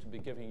appears to be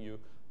giving you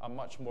a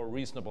much more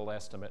reasonable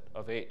estimate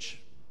of h.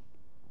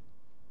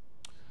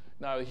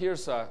 Now,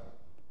 here's a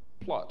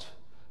plot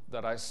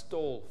that I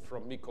stole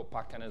from Mikko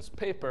Pakanen's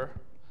paper,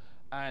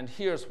 and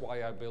here's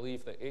why I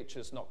believe that h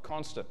is not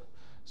constant.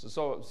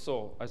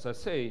 So as I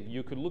say,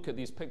 you could look at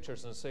these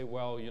pictures and say,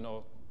 well,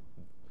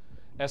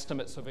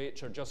 estimates of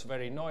h are just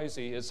very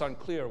noisy. It's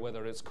unclear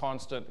whether it's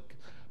constant.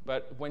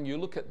 But when you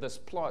look at this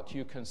plot,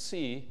 you can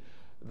see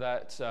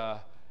that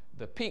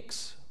the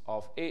peaks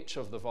of h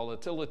of the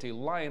volatility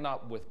line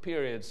up with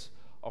periods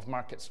of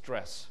market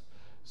stress.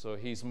 So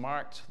he's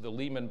marked the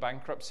Lehman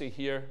bankruptcy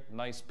here,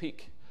 nice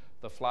peak.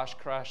 The flash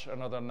crash,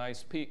 another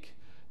nice peak.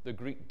 The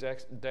Greek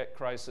debt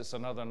crisis,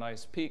 another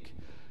nice peak.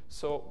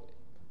 So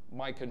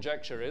my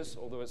conjecture is,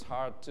 although it's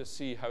hard to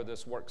see how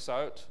this works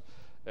out,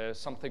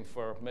 something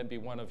for maybe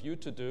one of you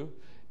to do,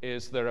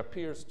 is there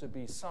appears to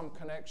be some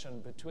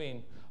connection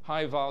between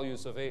high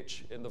values of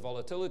h in the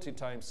volatility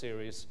time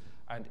series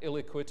and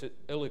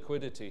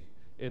illiquidity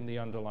in the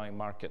underlying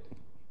market.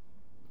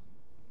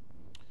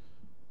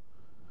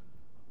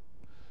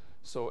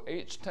 So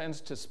h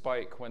tends to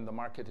spike when the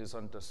market is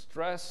under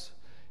stress.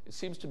 It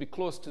seems to be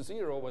close to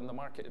 0 when the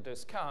market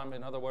is calm.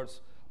 In other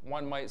words,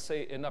 one might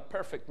say in a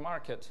perfect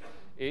market,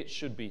 h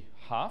should be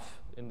half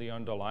in the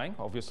underlying,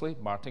 obviously,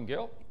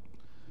 martingale,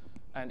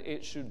 and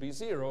h should be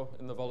 0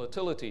 in the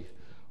volatility.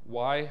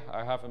 Why?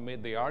 I haven't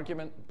made the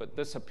argument, but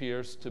this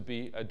appears to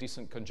be a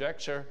decent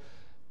conjecture.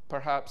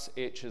 Perhaps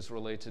h is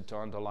related to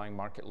underlying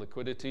market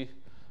liquidity,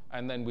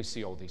 and then we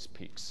see all these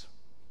peaks.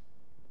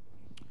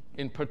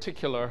 In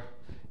particular,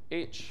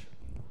 h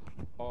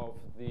of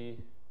the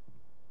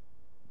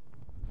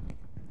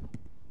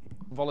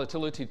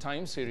volatility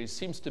time series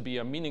seems to be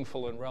a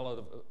meaningful and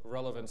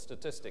relevant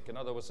statistic. In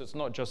other words, it's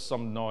not just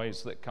some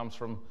noise that comes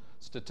from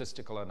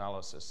statistical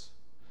analysis.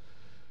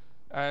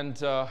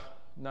 And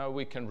now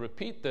we can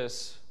repeat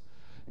this.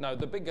 Now,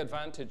 the big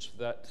advantage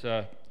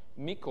that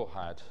Mikko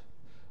had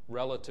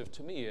relative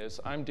to me is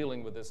I'm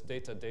dealing with this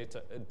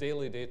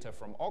daily data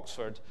from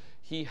Oxford.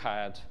 He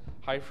had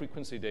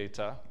high-frequency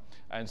data,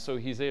 and so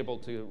he's able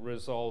to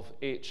resolve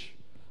h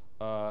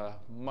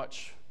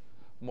much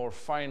more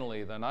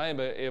finely than I'm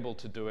able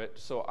to do it.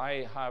 So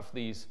I have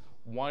these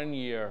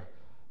 1-year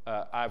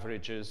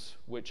averages,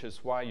 which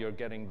is why you're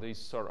getting these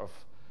sort of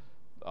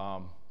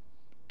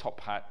top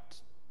hat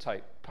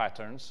type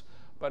patterns.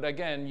 But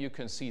again, you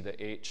can see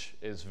that h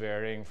is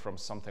varying from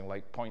something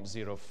like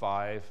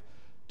 0.05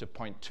 to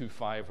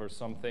 0.25 or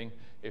something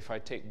if I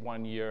take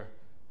 1-year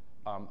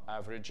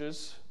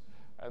averages.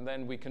 And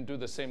then we can do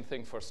the same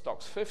thing for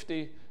Stocks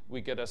 50.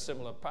 We get a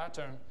similar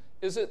pattern.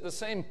 Is it the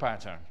same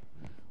pattern?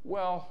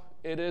 Well,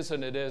 it is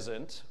and it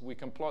isn't. We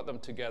can plot them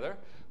together.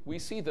 We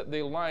see that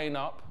they line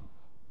up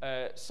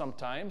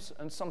sometimes,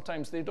 and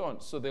sometimes they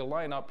don't. So they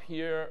line up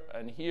here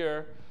and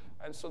here.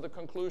 And so the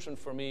conclusion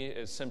for me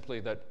is simply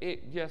that,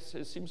 yes,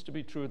 it seems to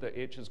be true that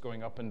h is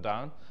going up and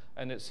down,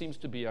 and it seems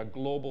to be a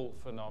global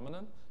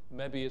phenomenon.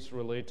 Maybe it's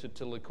related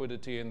to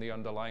liquidity in the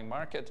underlying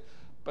market.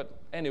 But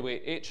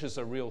anyway, h is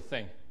a real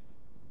thing.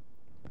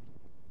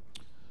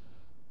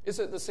 Is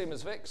it the same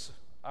as VIX?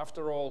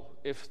 After all,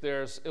 if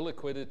there's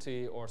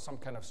illiquidity or some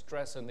kind of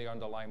stress in the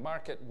underlying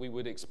market, we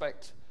would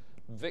expect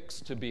VIX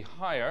to be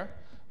higher.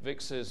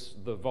 VIX is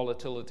the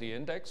volatility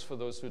index, for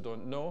those who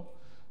don't know.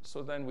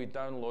 So then we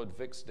download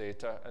VIX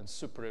data and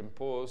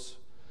superimpose.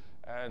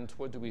 And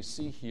what do we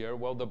see here?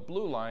 Well, the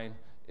blue line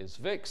is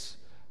VIX.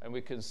 And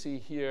we can see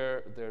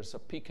here there's a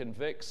peak in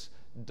VIX.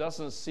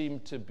 Doesn't seem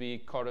to be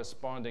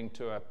corresponding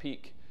to a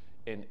peak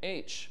in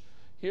H.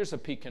 Here's a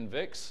peak in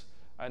VIX.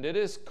 And it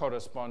is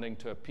corresponding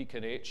to a peak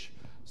in H.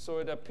 So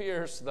it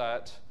appears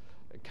that,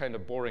 a kind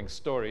of boring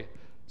story,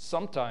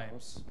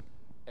 sometimes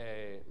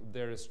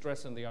there is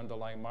stress in the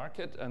underlying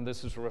market, and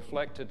this is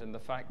reflected in the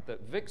fact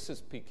that VIX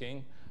is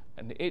peaking,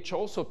 and H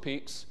also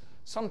peaks.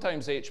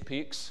 Sometimes H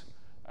peaks,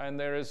 and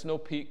there is no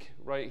peak.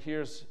 Right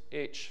here's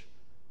H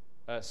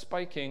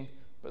spiking,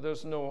 but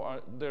there's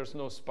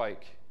no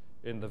spike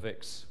in the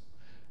VIX.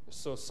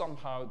 So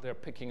somehow they're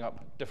picking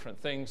up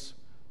different things,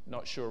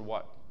 not sure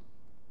what.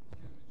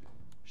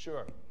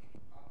 Sure.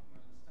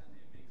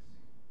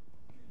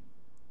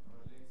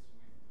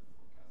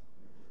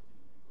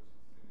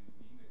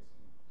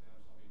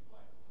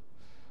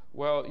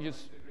 Well,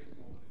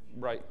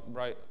 right.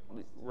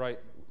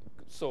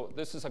 So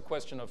this is a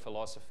question of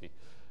philosophy.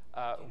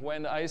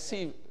 When I see...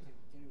 Can you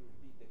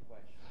repeat the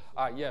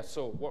question? Yeah,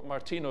 so what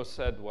Martino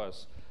said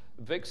was,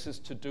 VIX is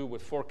to do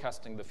with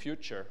forecasting the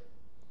future,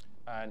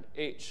 and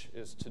H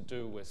is to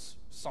do with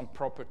some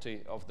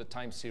property of the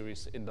time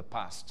series in the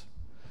past.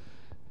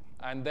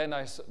 And then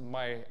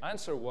my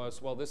answer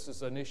was, well, this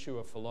is an issue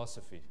of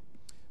philosophy.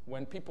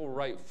 When people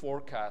write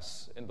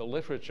forecasts in the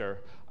literature,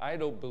 I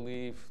don't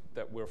believe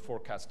that we're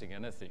forecasting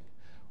anything.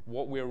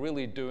 What we're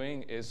really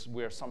doing is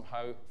we're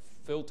somehow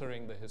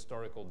filtering the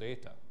historical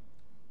data.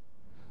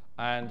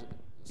 And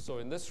so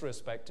in this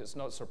respect, it's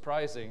not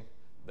surprising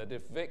that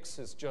if VIX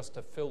is just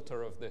a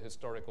filter of the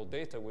historical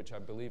data, which I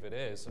believe it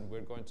is, and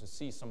we're going to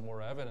see some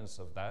more evidence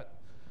of that,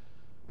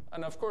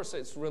 and of course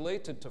it's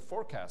related to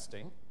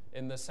forecasting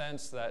in the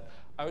sense that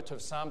out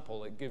of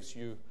sample, it gives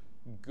you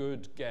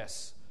good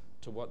guess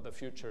to what the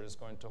future is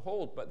going to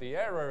hold. But the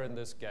error in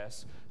this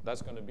guess,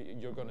 that's going to be,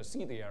 you're going to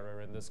see the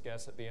error in this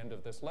guess at the end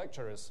of this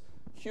lecture, is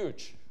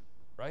huge,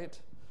 right?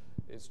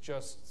 It's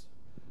just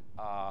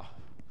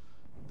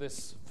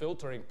this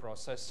filtering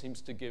process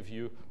seems to give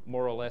you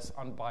more or less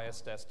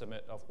unbiased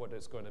estimate of what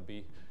it's going to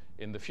be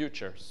in the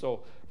future.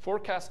 So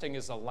forecasting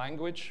is a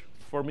language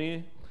for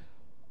me.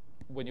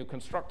 When you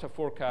construct a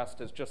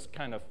forecast, it's just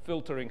kind of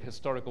filtering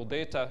historical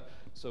data.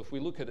 So if we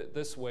look at it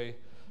this way,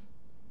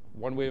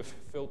 one way of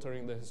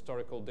filtering the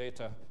historical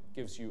data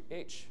gives you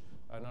H,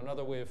 and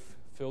another way of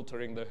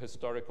filtering the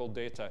historical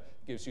data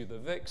gives you the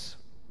VIX.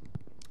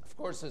 Of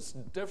course, it's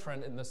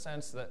different in the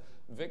sense that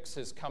VIX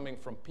is coming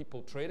from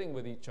people trading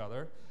with each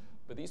other,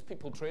 but these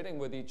people trading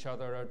with each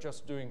other are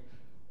just doing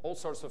all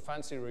sorts of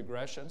fancy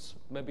regressions,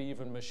 maybe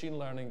even machine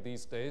learning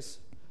these days,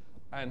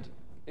 and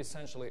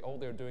essentially all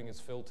they're doing is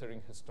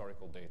filtering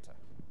historical data.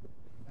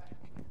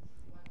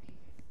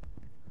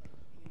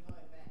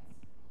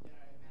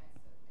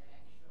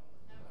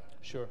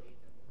 Sure,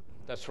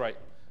 that's right.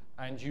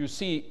 And you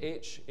see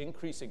H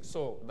increasing.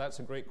 So that's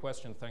a great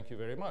question. Thank you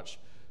very much.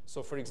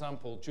 So for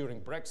example, during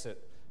Brexit,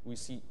 we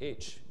see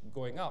H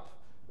going up.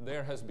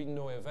 There has been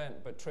no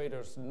event, but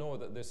traders know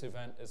that this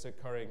event is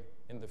occurring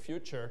in the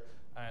future,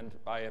 and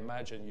I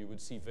imagine you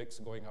would see VIX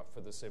going up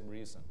for the same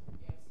reason.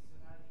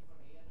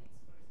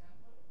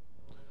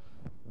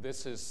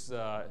 This is,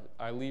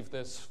 I leave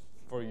this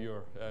for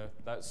your,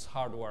 that's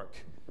hard work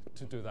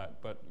to do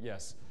that, but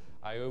yes.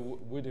 I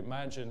would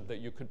imagine that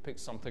you could pick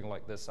something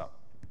like this up.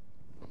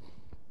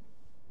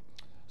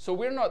 So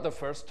we're not the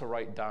first to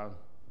write down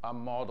a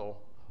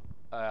model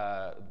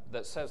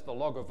that says the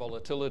log of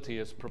volatility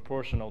is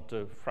proportional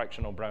to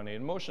fractional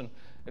Brownian motion.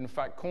 In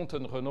fact, Comte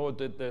and Renault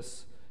did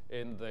this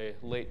in the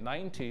late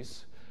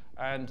 90s,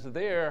 and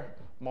their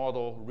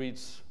model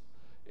reads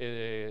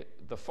the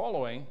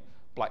following.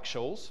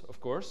 Black-Scholes,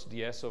 of course,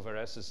 ds over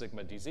s is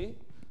sigma dz.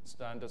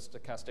 Standard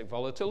stochastic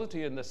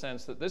volatility in the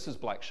sense that this is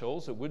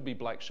Black-Scholes. It would be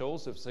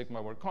Black-Scholes if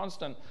sigma were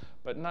constant,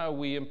 but now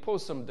we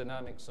impose some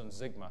dynamics on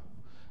sigma.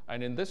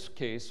 And in this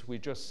case, we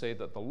just say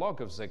that the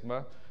log of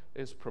sigma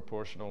is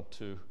proportional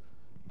to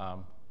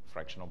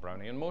fractional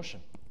Brownian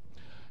motion.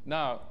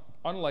 Now,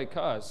 unlike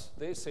us,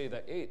 they say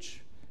that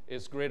H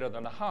is greater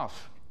than a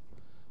half.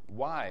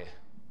 Why?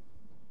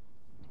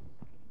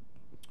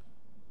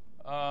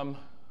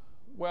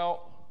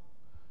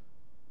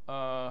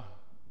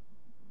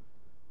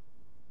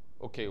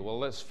 Okay, well,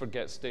 let's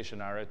forget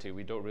stationarity.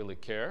 We don't really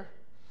care.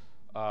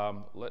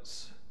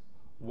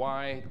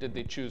 Why did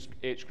they choose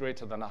H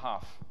greater than a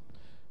half?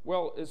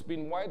 Well, it's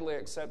been widely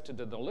accepted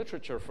in the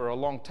literature for a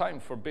long time,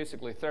 for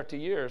basically 30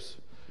 years,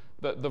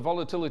 that the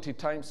volatility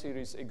time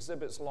series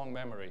exhibits long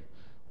memory.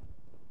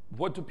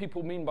 What do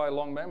people mean by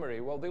long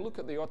memory? Well, they look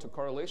at the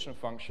autocorrelation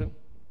function,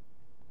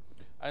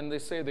 and they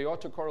say the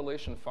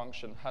autocorrelation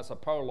function has a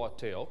power law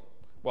tail.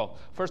 Well,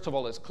 first of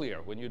all, it's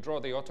clear. When you draw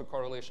the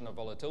autocorrelation of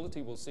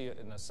volatility, we'll see it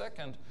in a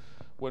second.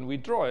 When we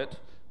draw it,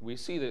 we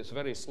see that it's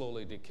very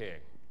slowly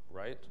decaying,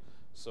 right?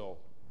 So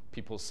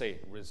people say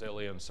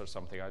resilience or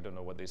something. I don't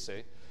know what they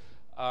say.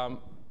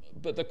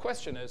 But the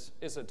question is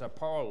it a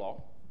power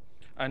law?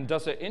 And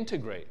does it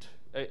integrate?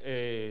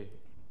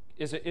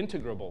 Is it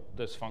integrable,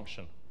 this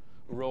function,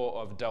 rho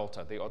of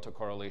delta, the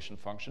autocorrelation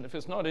function? If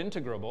it's not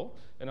integrable,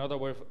 in other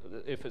words,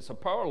 if it's a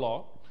power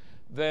law,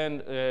 then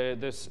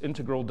this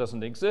integral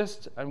doesn't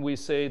exist, and we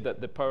say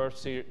that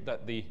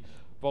the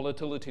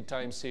volatility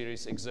time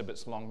series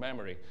exhibits long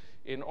memory.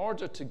 In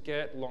order to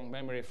get long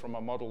memory from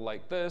a model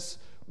like this,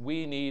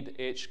 we need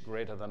h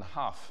greater than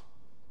half.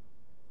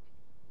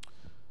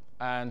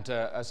 And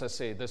as I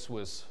say, this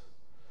was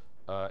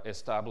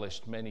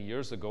established many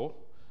years ago.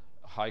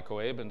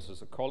 Heiko Ebens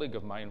is a colleague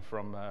of mine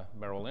from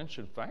Merrill Lynch,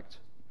 in fact.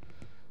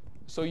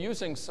 So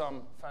using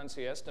some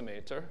fancy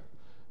estimator,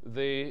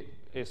 they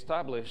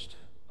established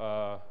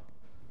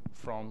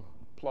from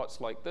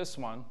plots like this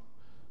one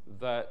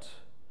that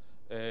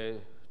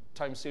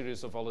time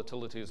series of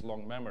volatility is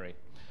long memory.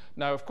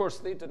 Now, of course,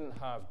 they didn't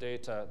have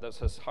data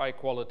that's as high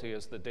quality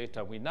as the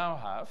data we now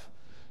have.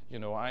 You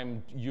know,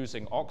 I'm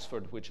using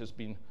Oxford, which has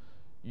been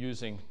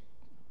using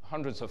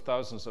hundreds of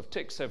thousands of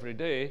ticks every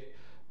day,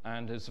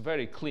 and is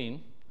very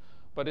clean.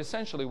 But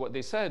essentially what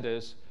they said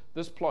is,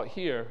 this plot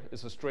here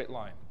is a straight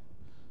line.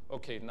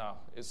 Okay, now,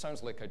 it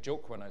sounds like a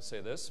joke when I say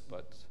this,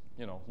 but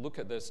you know, look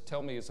at this,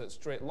 tell me, is it a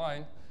straight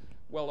line?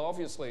 Well,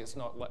 obviously it's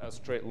not a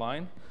straight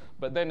line,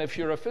 but then if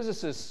you're a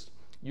physicist,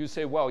 you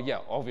say, well, yeah,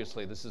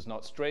 obviously this is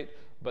not straight,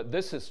 but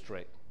this is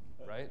straight,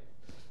 right?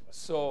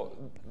 So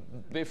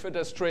they fit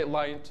a straight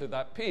line to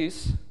that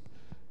piece.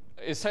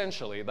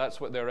 Essentially, that's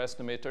what their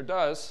estimator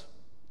does,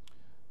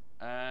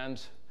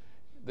 and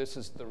this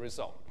is the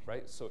result,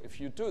 right? So if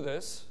you do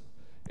this,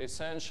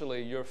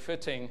 essentially you're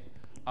fitting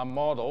a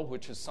model,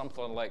 which is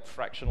something like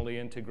fractionally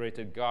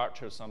integrated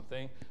GARCH or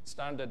something,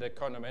 standard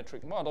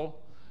econometric model,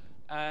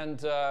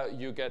 and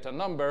you get a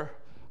number,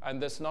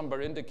 and this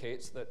number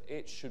indicates that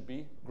h should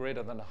be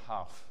greater than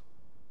half.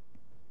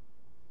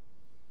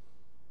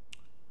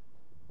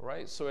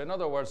 Right? So in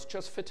other words,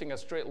 just fitting a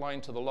straight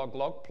line to the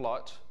log-log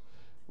plot,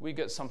 we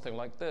get something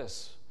like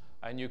this.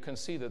 And you can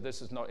see that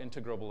this is not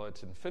integrable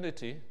at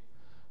infinity.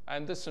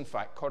 And this, in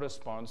fact,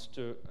 corresponds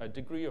to a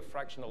degree of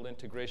fractional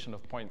integration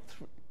of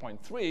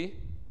 0.3,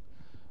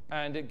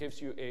 and it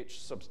gives you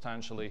h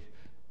substantially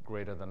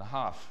greater than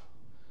half.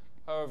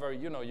 However,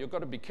 you know, you've got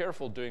to be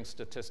careful doing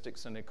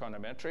statistics and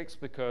econometrics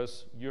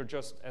because you're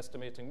just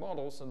estimating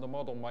models, and the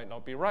model might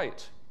not be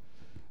right.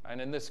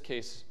 And in this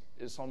case,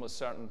 it's almost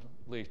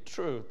certainly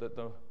true that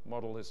the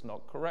model is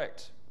not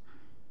correct.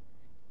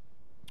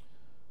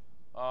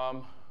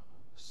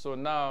 So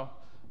now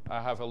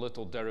I have a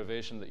little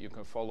derivation that you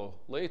can follow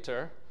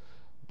later,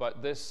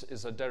 but this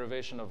is a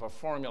derivation of a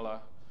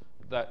formula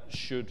that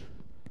should,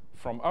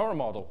 from our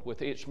model,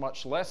 with h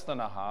much less than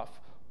a half,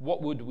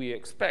 what would we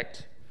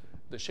expect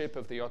the shape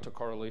of the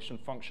autocorrelation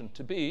function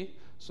to be?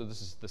 So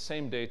this is the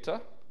same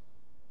data,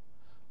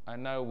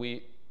 and now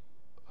we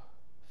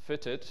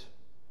fit it,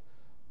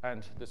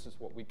 and this is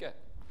what we get.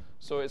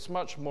 So it's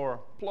much more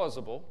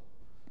plausible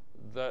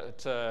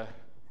that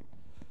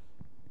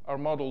our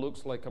model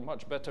looks like a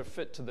much better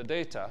fit to the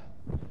data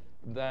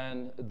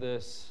than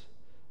this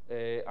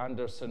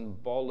Anderson,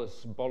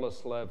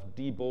 Boleslav,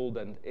 Diebold,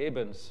 and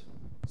Ebens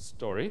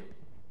story.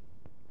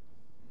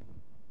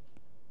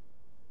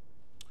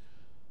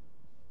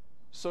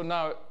 So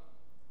now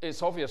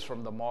it's obvious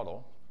from the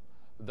model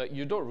that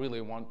you don't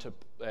really want to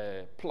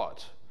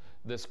plot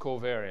this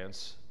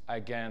covariance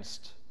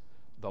against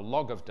the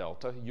log of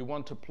delta. You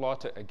want to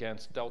plot it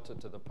against delta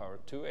to the power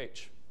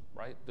 2h,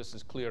 right? This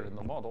is clear in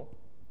the model.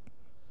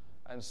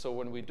 And so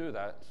when we do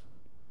that,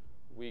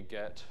 we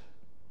get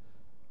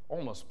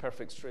almost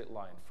perfect straight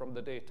line from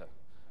the data.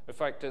 In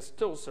fact, it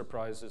still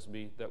surprises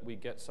me that we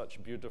get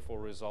such beautiful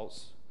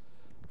results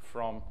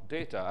from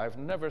data. I've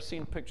never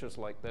seen pictures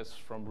like this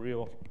from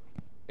real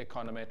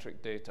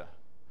econometric data.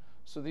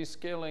 So these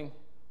scaling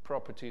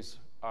properties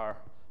are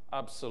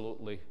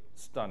absolutely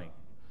stunning.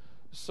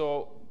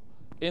 So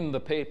in the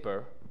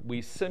paper,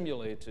 we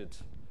simulated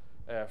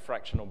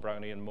fractional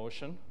Brownian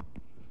motion,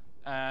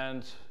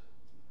 and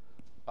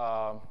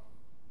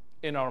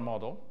in our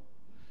model,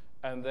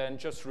 and then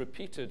just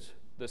repeated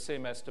the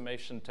same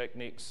estimation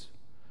techniques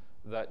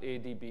that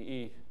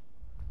ADBE,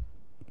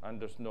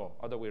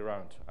 other way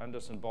around,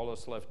 Anderson,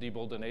 Boleslav,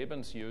 Diebold, and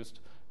Ebens used,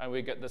 and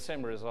we get the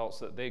same results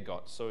that they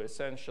got. So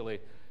essentially,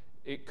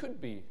 it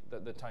could be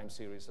that the time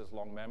series has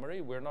long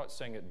memory. We're not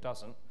saying it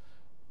doesn't.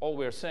 All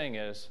we're saying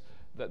is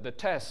that the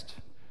test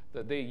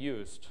that they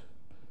used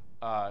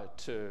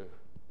to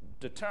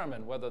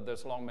determine whether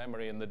there's long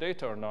memory in the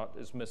data or not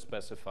is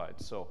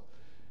misspecified. So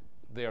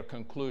their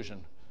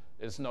conclusion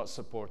is not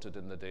supported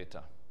in the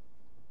data.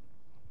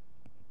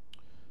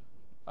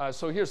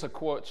 So here's a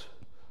quote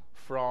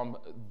from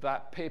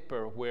that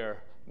paper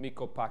where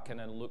Mikko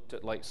Pakkanen looked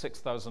at like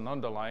 6,000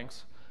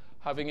 underlyings.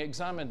 Having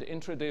examined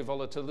intraday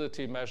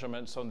volatility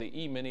measurements on the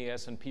E-mini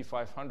S&P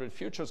 500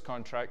 futures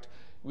contract,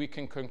 we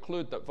can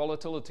conclude that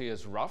volatility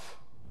is rough,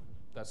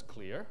 that's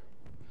clear,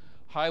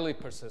 highly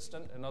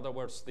persistent. In other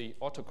words, the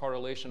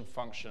autocorrelation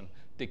function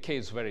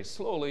decays very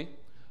slowly,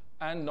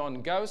 and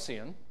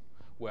non-Gaussian,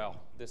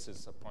 well, this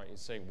is a point he's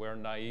saying we're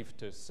naive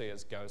to say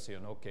it's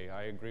Gaussian. Okay,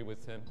 I agree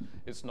with him.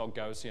 It's not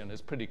Gaussian.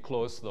 It's pretty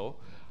close, though.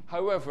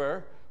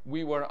 However,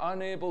 we were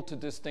unable to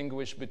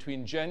distinguish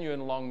between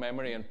genuine long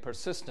memory and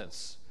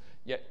persistence,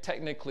 yet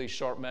technically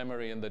short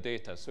memory in the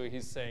data. So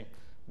he's saying,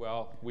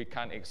 well, we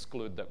can't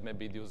exclude that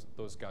maybe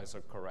those guys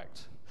are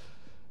correct.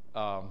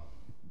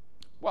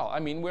 Well, I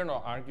mean, we're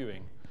not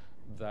arguing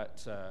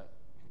that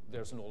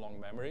there's no long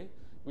memory.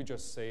 We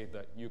just say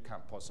that you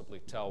can't possibly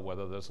tell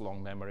whether there's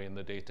long memory in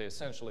the data.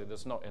 Essentially,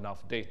 there's not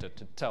enough data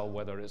to tell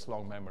whether it's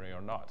long memory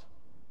or not.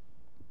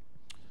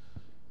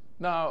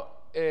 Now,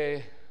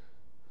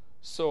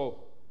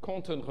 so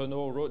Comte and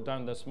Renault wrote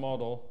down this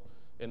model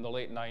in the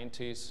late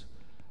 90s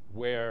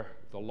where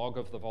the log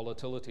of the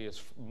volatility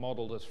is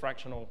modeled as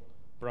fractional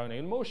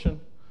Brownian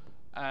motion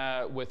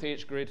with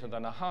h greater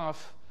than 1/2.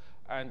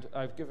 And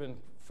I've given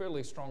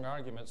fairly strong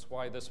arguments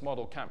why this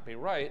model can't be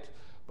right.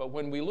 But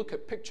when we look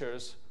at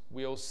pictures,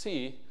 we'll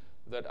see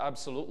that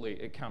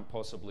absolutely it can't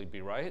possibly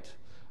be right.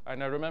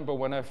 And I remember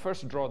when I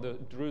first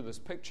drew this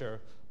picture,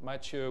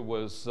 Mathieu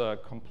was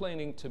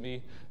complaining to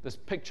me, this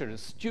picture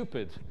is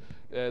stupid.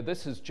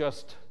 This is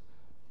just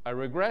a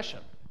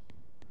regression.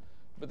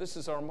 But this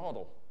is our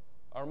model.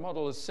 Our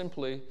model is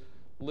simply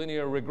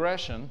linear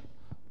regression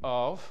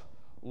of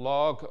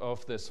log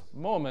of this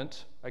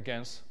moment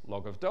against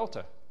log of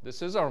delta.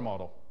 This is our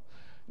model.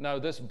 Now,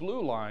 this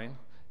blue line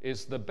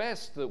is the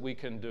best that we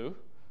can do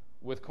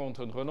with Comte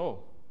and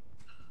Renault.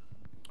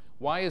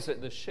 Why is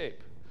it this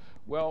shape?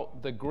 Well,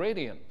 the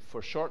gradient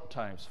for short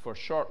times, for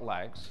short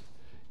lags,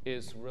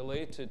 is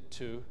related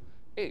to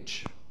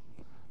h.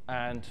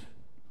 And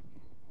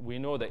we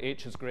know that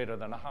h is greater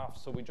than 1/2,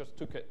 so we just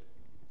took it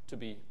to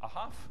be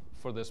 1/2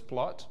 for this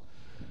plot.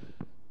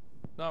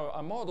 Now,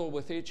 a model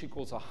with h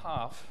equals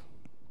 1/2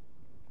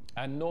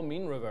 and no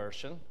mean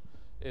reversion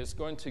is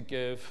going to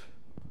give,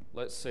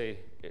 let's say,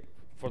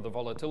 for the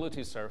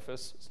volatility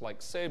surface, it's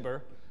like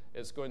Sabre,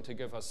 it's going to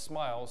give us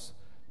smiles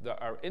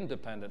that are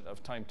independent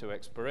of time to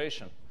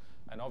expiration.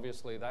 And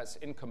obviously, that's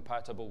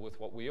incompatible with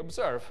what we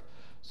observe.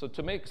 So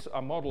to make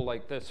a model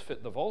like this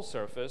fit the vol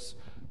surface,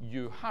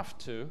 you have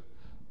to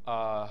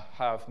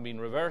have mean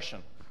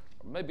reversion.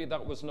 Maybe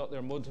that was not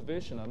their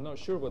motivation. I'm not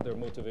sure what their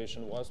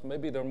motivation was.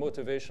 Maybe their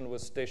motivation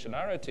was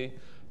stationarity.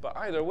 But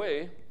either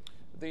way,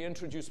 they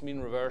introduced mean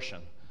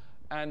reversion.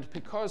 And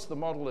because the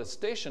model is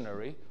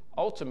stationary,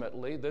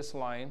 ultimately, this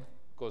line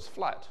goes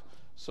flat.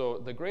 So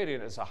the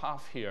gradient is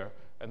 1/2 here,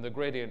 and the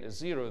gradient is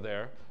 0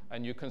 there.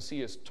 And you can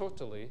see it's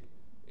totally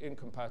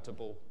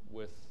incompatible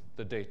with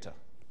the data.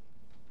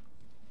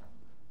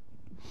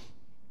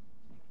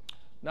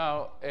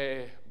 Now,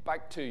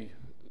 back to,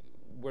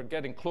 we're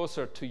getting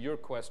closer to your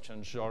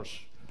question,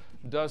 Georges.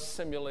 Does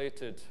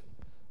simulated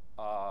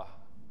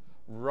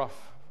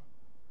rough,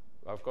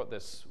 I've got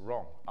this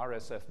wrong,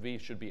 RSFV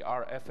should be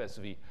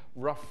RFSV,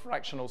 rough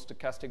fractional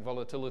stochastic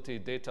volatility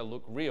data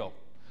look real?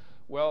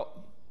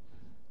 Well,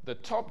 the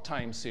top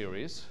time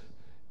series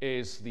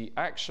is the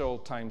actual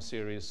time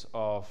series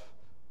of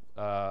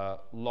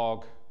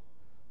log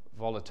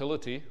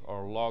volatility,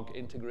 or log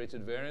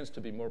integrated variance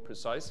to be more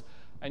precise.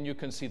 And you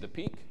can see the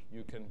peak.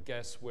 You can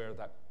guess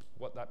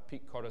what that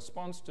peak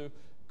corresponds to.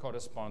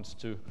 Corresponds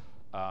to,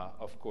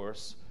 of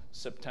course,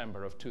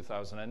 September of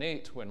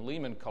 2008 when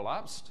Lehman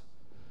collapsed.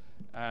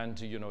 And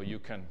you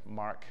can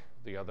mark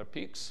the other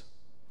peaks.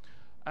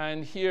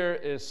 And here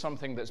is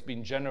something that's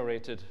been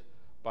generated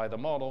by the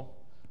model.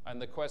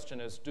 And the question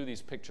is, do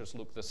these pictures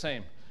look the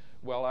same?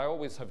 Well, I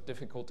always have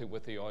difficulty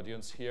with the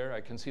audience here. I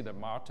can see that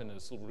Martin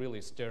is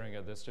really staring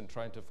at this and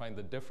trying to find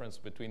the difference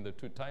between the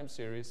two time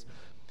series.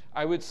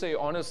 I would say,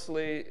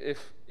 honestly,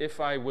 if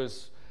I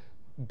was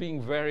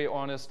being very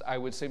honest, I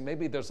would say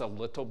maybe there's a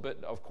little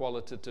bit of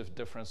qualitative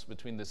difference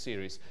between the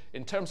series.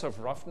 In terms of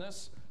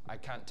roughness, I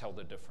can't tell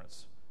the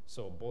difference.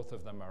 So both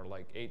of them are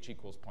like h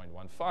equals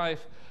 0.15.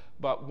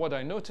 But what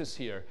I notice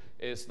here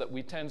is that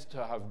we tend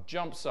to have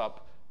jumps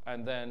up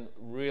and then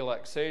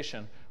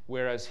relaxation,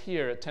 whereas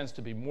here it tends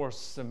to be more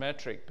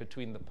symmetric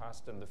between the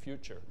past and the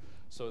future.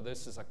 So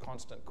this is a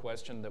constant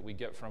question that we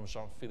get from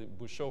Jean-Philippe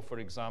Bouchot, for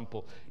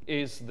example.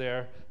 Is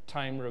there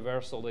time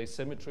reversal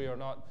asymmetry or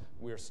not?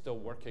 We're still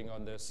working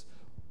on this.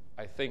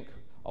 I think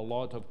a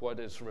lot of what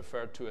is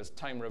referred to as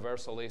time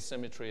reversal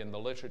asymmetry in the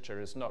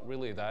literature is not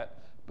really that,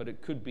 but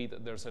it could be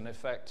that there's an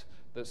effect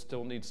that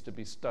still needs to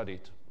be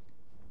studied.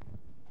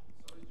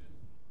 Sorry, Jim.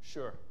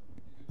 Sure.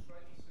 You could try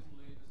to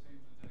simulate the same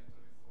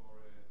trajectory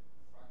for a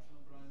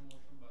fractional Brownian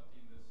motion, but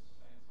in the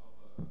sense of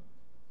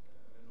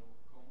Renault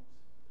Comte,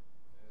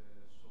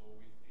 so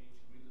with h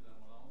greater than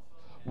 1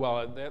 alpha.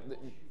 Well,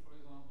 For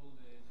example,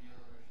 the mean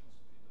reversion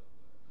speed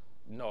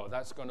of the... no,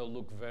 that's going to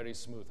look very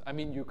smooth. I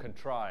mean, you can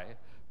try,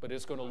 but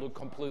it's going to look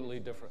completely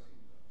different.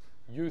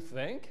 You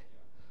think?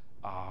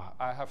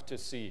 I have to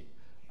see.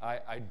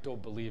 I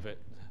don't believe it.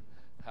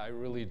 I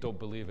really don't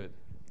believe it.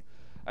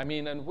 I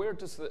mean, and where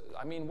does the?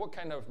 I mean, what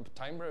kind of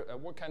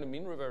what kind of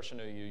mean reversion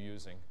are you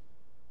using?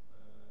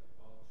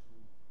 About 2.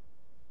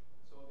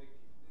 So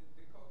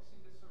the Cox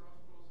in the Seraf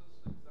process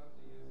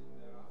exactly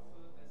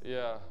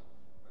Yeah.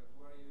 But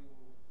where you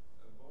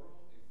borrow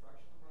a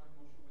fractional Brownian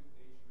motion with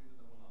h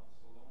greater than 1/2,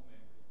 so long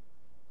memory.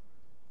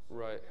 So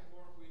Right. you can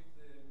work with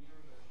the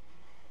mirror version,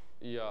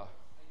 Yeah.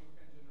 and you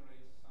can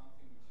generate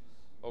something which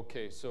is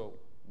Okay, so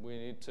we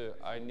need to.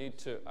 I need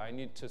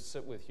to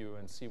sit with you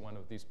and see one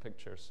of these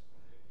pictures.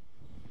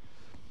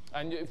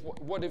 And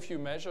what if you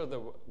measure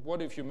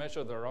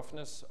the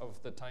roughness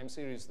of the time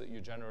series that you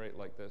generate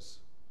like this?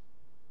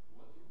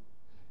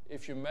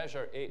 If you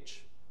measure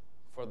h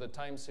for the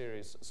time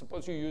series,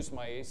 suppose you use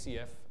my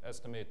ACF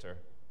estimator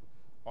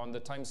on the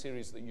time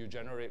series that you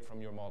generate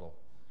from your model,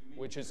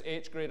 which is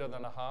h greater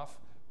than 1/2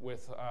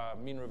 with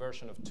mean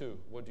reversion of 2.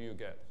 What do you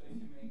get? So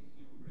if you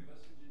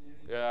reverse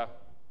engineering, Yeah.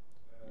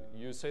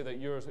 You say that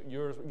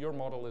your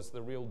model is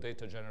the real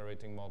data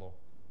generating model.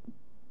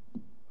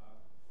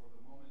 for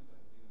the moment I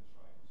didn't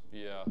try. So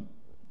Yeah.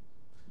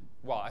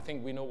 Well, I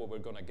think we know what we're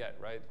going to get,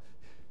 right?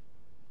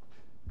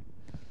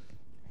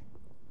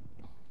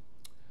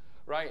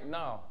 Right,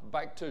 now,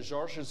 back to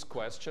Georges'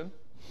 question.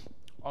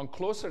 On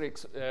closer,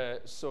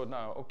 so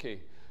now,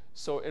 okay.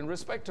 So in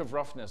respect of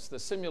roughness, the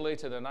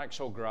simulated and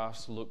actual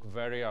graphs look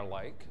very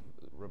alike.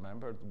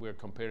 Remember, we're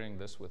comparing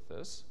this with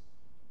this.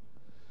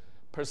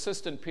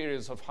 Persistent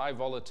periods of high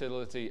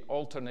volatility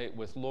alternate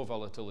with low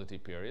volatility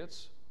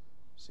periods.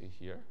 See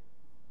here.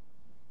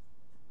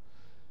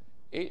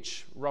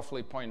 H,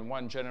 roughly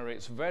 0.1,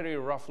 generates very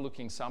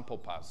rough-looking sample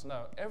paths.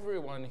 Now,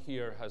 everyone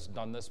here has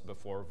done this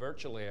before,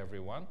 virtually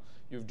everyone.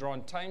 You've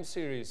drawn time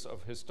series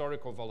of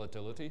historical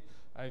volatility,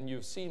 and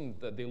you've seen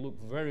that they look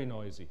very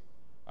noisy.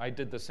 I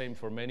did the same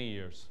for many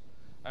years.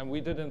 And we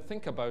didn't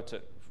think about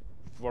it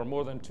for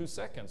more than 2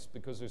 seconds,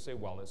 because we say,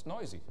 well, it's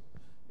noisy.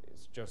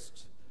 It's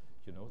just,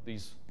 you know,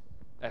 these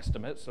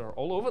estimates are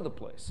all over the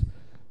place.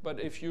 But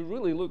if you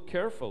really look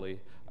carefully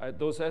at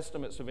those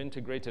estimates of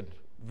integrated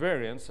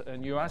variance,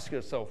 and you ask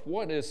yourself,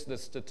 what is the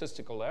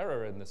statistical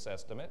error in this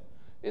estimate?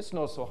 It's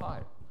not so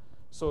high.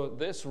 So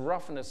this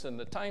roughness in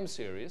the time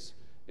series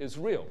is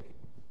real.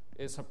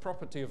 It's a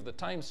property of the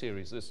time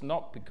series. It's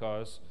not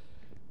because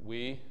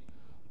we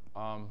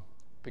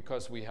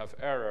have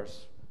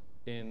errors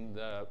in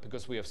the,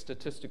 because we have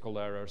statistical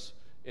errors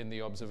in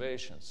the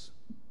observations.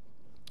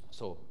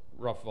 So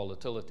rough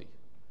volatility.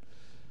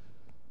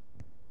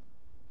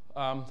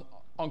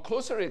 On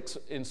closer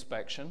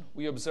inspection,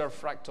 we observe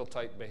fractal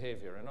type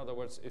behavior. In other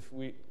words, if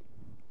we,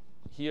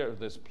 here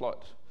this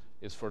plot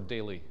is for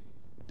daily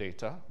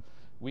data.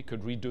 We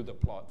could redo the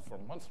plot for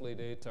monthly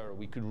data, or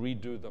we could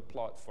redo the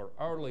plot for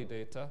hourly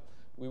data.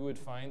 We would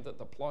find that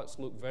the plots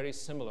look very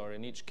similar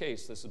in each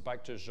case. This is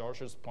back to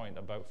Georges' point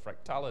about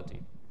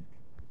fractality.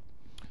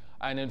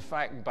 And in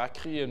fact,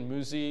 Bacri and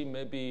Musi,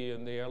 maybe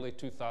in the early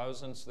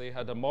 2000s, they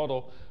had a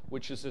model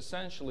which is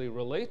essentially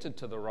related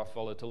to the rough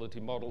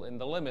volatility model in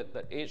the limit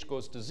that h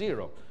goes to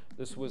 0.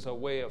 This was a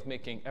way of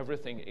making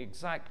everything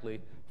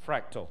exactly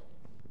fractal.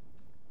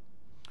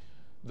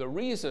 The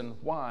reason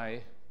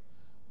why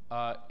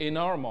in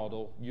our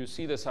model you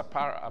see this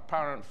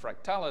apparent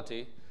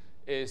fractality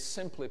is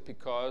simply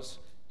because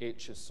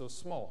h is so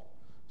small.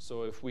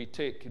 So if we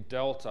take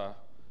delta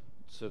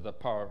to the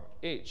power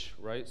h,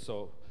 right?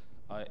 So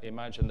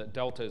imagine that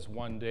delta is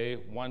 1 day.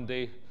 1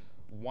 day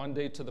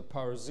to the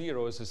power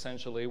 0 is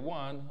essentially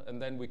 1,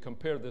 and then we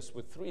compare this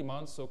with 3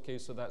 months. Okay,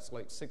 so that's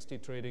like 60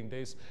 trading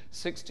days.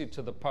 60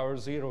 to the power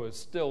 0 is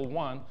still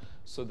 1,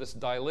 so this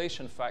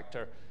dilation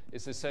factor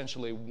is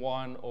essentially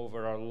 1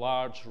 over a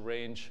large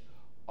range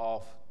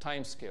of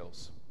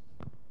timescales.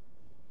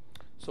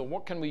 So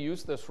what can we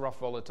use this rough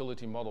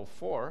volatility model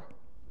for?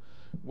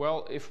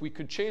 Well, if we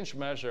could change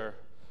measure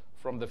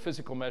from the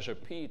physical measure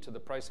P to the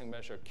pricing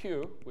measure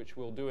Q, which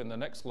we'll do in the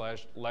next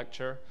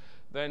lecture,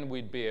 then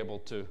we'd be able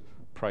to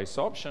price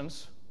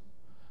options.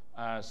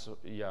 As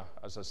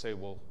I say,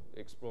 we'll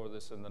explore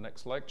this in the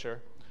next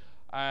lecture.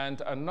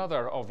 And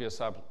another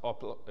obvious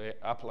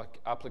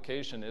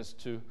application is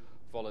to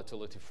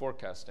volatility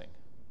forecasting.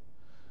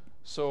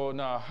 So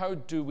now, how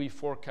do we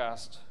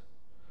forecast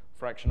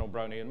fractional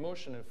Brownian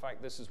motion? In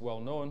fact, this is well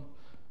known.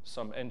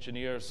 Some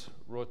engineers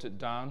wrote it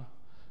down.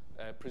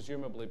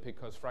 Presumably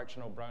because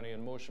fractional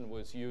Brownian motion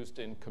was used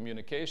in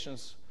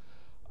communications,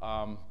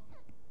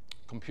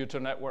 computer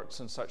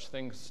networks and such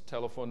things,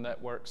 telephone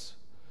networks.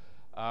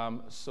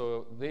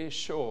 So they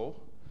show,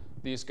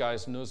 these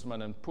guys,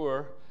 Nussmann and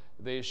Poor,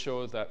 they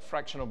show that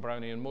fractional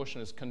Brownian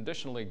motion is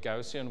conditionally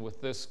Gaussian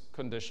with this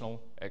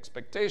conditional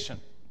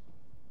expectation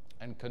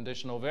and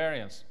conditional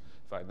variance.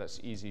 In fact, that's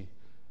easy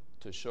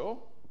to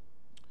show.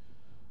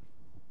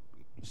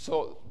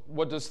 So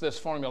what does this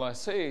formula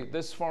say?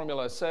 This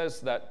formula says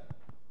that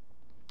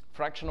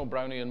fractional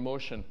Brownian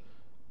motion,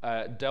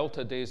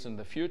 delta days in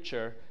the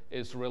future,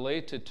 is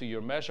related to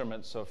your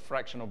measurements of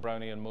fractional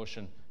Brownian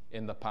motion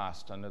in the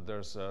past. And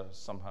there's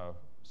somehow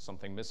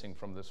something missing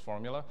from this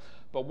formula.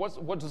 But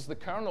what does the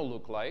kernel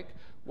look like?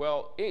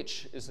 Well,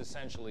 h is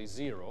essentially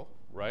 0,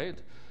 right?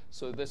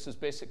 So this is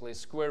basically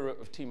square root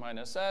of t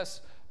minus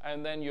s,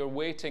 and then you're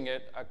weighting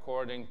it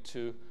according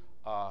to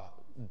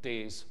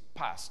days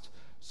past.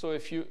 So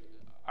if you,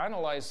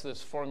 analyze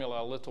this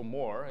formula a little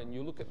more, and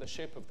you look at the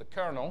shape of the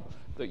kernel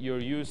that you're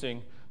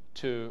using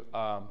to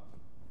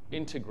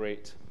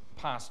integrate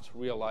past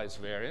realized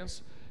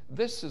variance,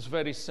 this is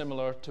very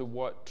similar to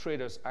what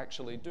traders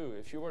actually do.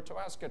 If you were to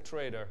ask a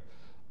trader,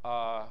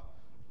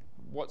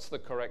 what's the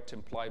correct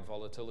implied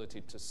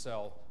volatility to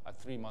sell a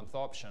 3-month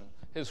option,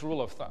 his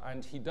rule of thumb,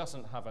 and he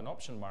doesn't have an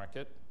option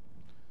market,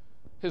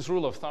 his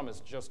rule of thumb is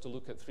just to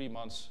look at 3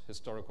 months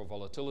historical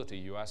volatility.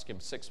 You ask him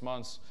 6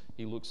 months,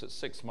 he looks at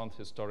 6-month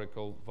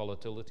historical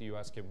volatility. You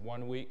ask him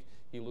 1 week,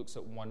 he looks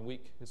at 1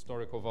 week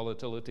historical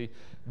volatility.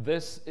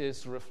 This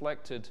is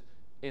reflected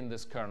in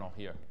this kernel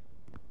here.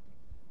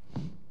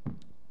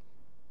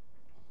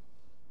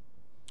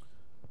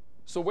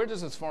 So where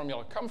does this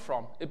formula come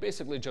from? It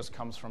basically just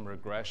comes from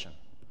regression.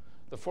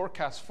 The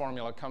forecast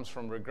formula comes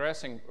from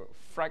regressing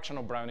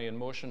fractional Brownian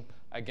motion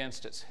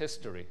against its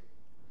history.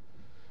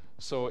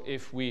 So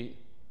if we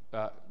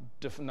now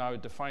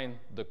define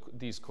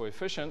these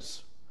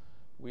coefficients,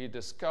 we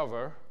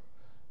discover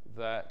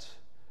that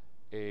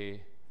with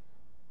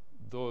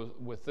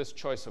this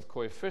choice of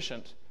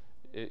coefficient,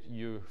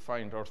 you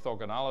find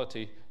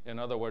orthogonality. In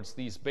other words,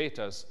 these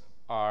betas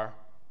are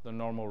the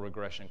normal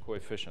regression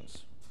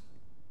coefficients.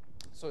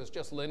 So it's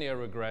just linear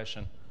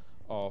regression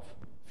of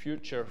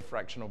future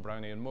fractional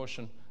Brownian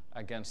motion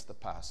against the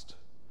past.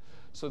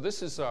 So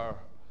this is our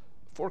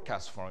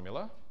forecast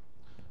formula.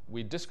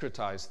 We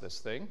discretize this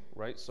thing,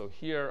 right? So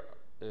here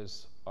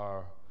is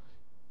our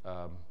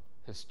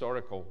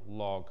historical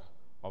log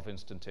of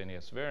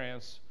instantaneous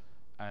variance,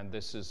 and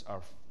this is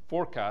our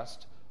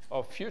forecast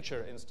of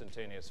future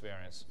instantaneous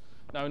variance.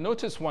 Now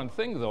notice one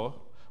thing though.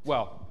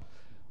 Well,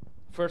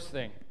 first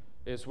thing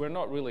is we're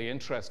not really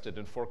interested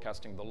in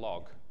forecasting the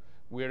log.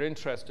 We're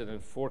interested in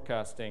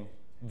forecasting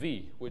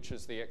v, which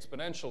is the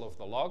exponential of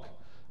the log.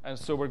 And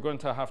so we're going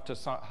to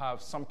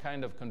have some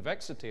kind of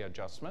convexity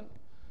adjustment,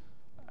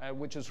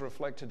 which is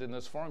reflected in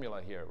this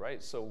formula here,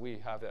 right? So we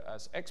have it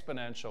as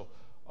exponential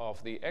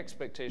of the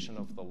expectation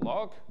of the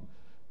log,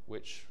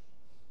 which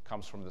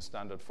comes from the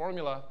standard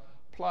formula,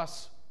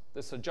 plus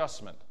this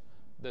adjustment.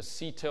 This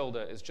c tilde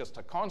is just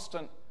a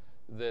constant.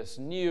 This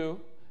nu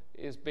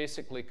is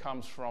basically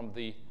comes from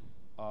the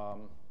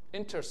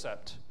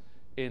intercept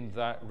in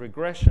that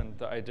regression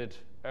that I did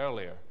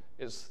earlier.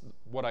 Is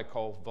what I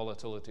call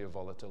volatility of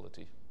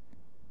volatility.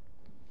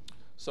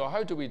 So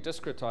how do we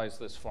discretize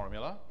this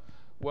formula?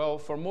 Well,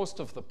 for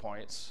most of the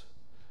points,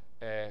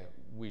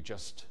 we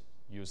just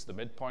use the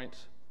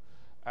midpoint,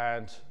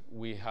 and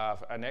we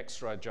have an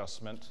extra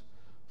adjustment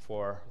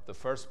for the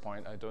first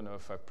point. I don't know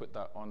if I put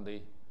that on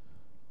the,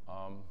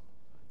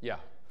 yeah.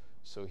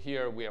 So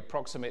here we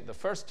approximate the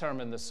first term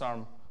in the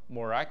sum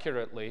more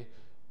accurately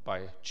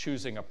by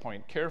choosing a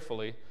point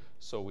carefully.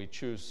 So we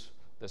choose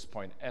this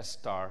point S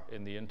star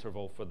in the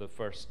interval for the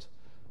first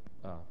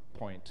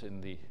point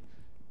in the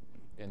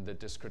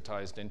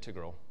discretized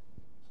integral.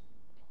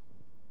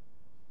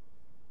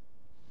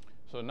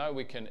 So now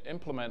we can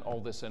implement all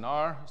this in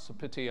R. It's a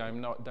pity I'm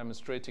not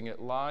demonstrating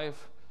it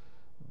live.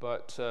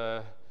 But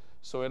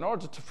so in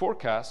order to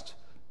forecast,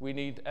 we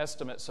need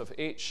estimates of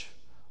H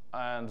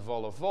and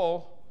vol of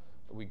vol.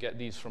 We get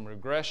these from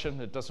regression.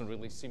 It doesn't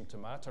really seem to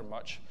matter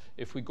much.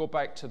 If we go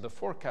back to the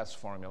forecast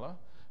formula,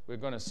 we're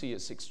going to see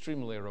it's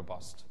extremely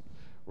robust,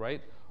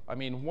 right? I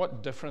mean,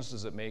 what difference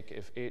does it make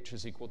if H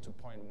is equal to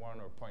 0.1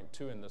 or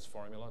 0.2 in this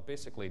formula?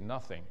 Basically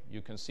nothing.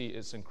 You can see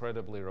it's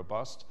incredibly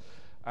robust.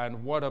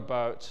 And what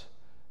about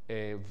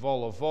a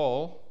vol of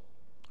vol?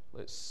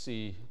 Let's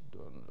see,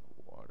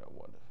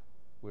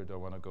 where do I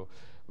want to go?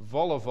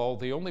 Vol of vol,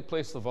 the only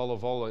place the vol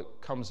of vol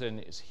comes in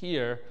is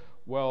here.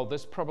 Well,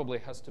 this probably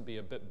has to be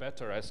a bit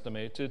better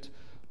estimated,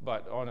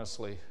 but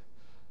honestly,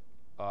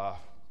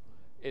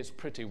 it's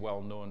pretty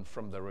well known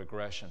from the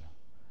regression.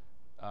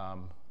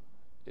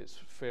 It's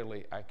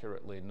fairly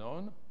accurately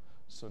known.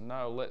 So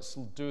now let's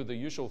do the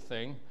usual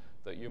thing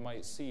that you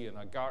might see in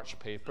a Garch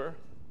paper.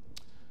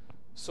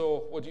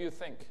 So what do you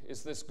think?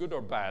 Is this good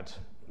or bad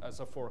as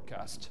a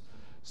forecast?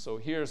 So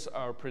here's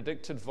our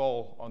predicted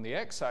vol on the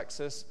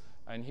x-axis,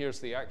 and here's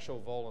the actual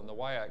vol on the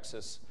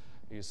y-axis.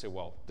 You say,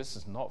 well, this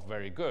is not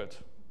very good.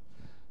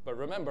 But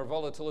remember,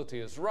 volatility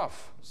is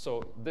rough.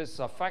 So this is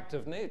a fact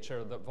of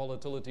nature that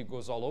volatility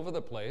goes all over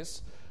the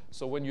place.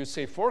 So when you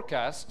say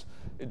forecast,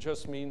 it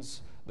just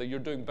means that you're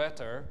doing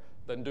better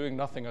than doing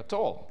nothing at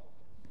all.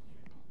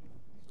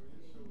 So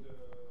you show the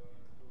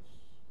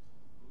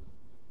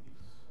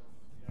peaks of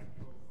the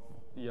actual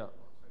vol. Yeah.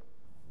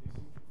 They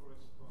seem to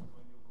correspond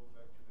when you go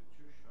back to the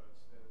two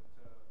charts that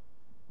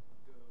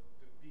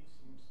the peak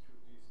seems to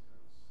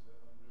distance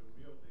on the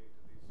real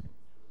data. They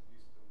seem to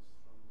distance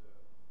from the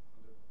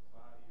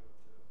body of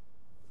the.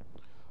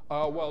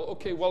 Well,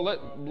 okay. Well,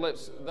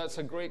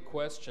 that's a great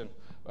question.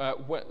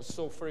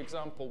 So, for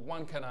example,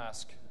 one can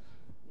ask.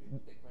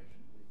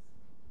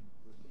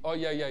 Oh,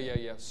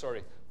 yeah.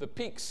 Sorry. The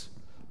peaks,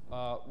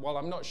 well,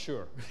 I'm not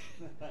sure.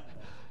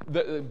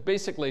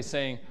 Basically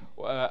saying,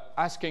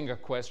 asking a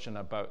question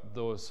about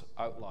those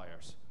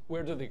outliers.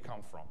 Where do they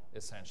come from,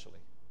 essentially,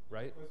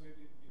 right? Because if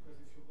you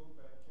go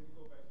back, can you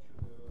go back to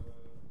the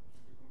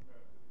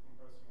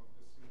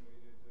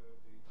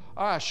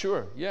Ah,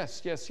 sure.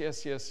 Yes, yes,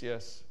 yes, yes,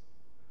 yes.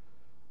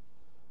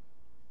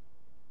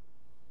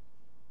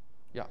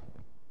 Yeah.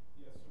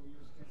 Yeah, so you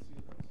can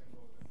see, for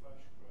example, the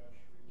flash crash,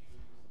 which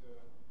is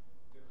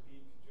the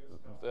peak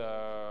just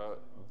after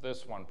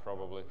This one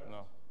probably.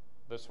 No.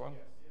 This one?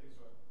 Yes, this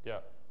one. Yeah.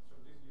 So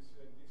you see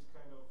that this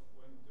kind of,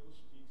 when those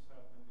peaks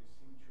happen, they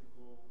seem to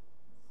go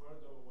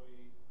further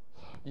away.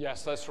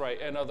 Yes, that's right.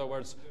 In other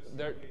words,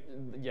 there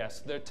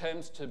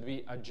tends to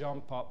be a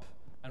jump up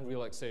and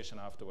relaxation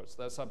afterwards.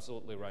 That's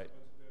absolutely right.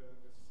 But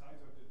the size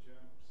of the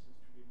jump seems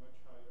to be much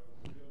higher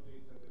on the real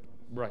data than on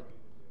the Right.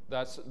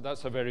 simulated data.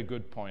 That's a very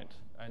good point.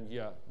 And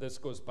yeah, this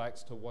goes back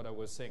to what I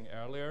was saying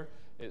earlier.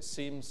 It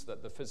seems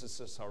that the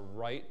physicists are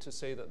right to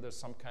say that there's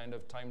some kind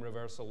of time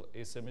reversal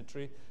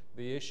asymmetry.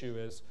 The issue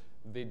is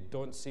they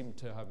don't seem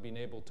to have been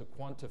able to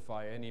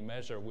quantify any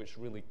measure which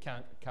really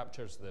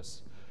captures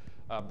this.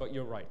 But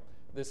you're right.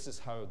 This is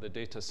how the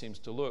data seems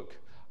to look.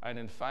 And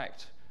in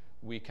fact,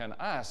 we can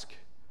ask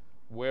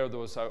where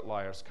those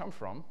outliers come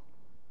from.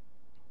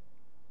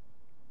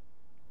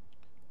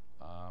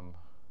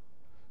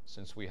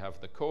 Since we have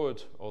the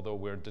code, although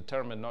we're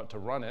determined not to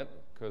run it,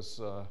 because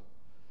I have a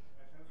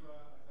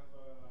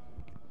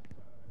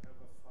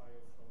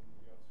file from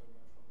the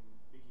experiment from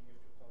beginning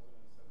of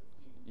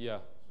 2017. yeah.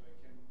 So I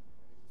can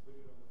put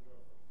it on the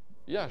draft.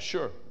 Yeah,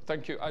 sure.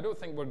 Thank you. I don't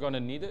think we're going to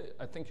need it.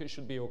 I think it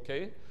should be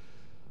okay.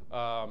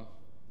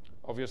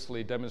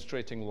 Obviously,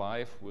 demonstrating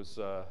live was,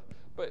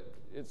 but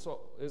it's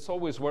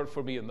always worked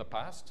for me in the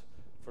past.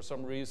 For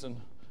some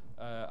reason,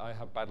 I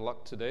have bad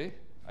luck today.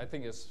 I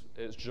think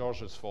it's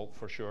George's fault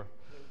for sure.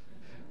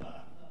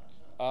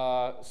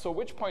 So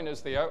which point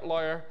is the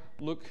outlier?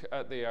 Look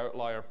at the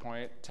outlier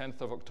point,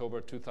 10th of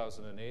October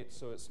 2008.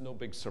 So it's no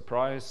big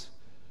surprise.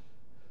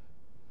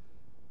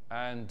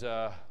 And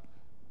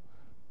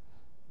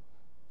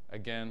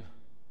again,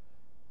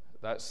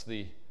 that's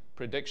the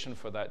prediction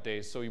for that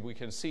day. So we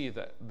can see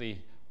that the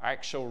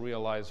actual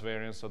realized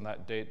variance on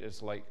that date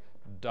is like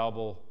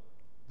double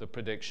the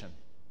prediction.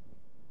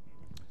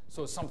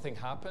 So something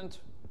happened,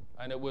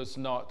 and it was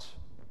not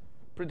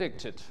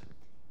predicted.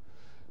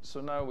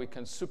 So now we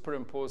can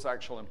superimpose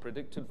actual and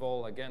predicted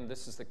vol. Again,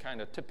 this is the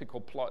kind of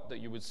typical plot that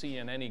you would see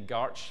in any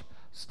Garch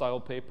style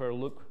paper.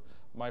 Look,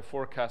 my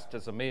forecast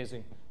is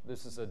amazing.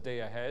 This is a day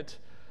ahead.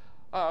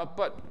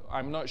 But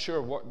I'm not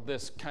sure what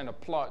this kind of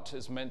plot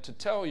is meant to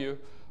tell you.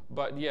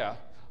 But yeah,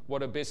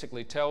 what it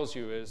basically tells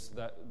you is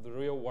that the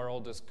real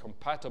world is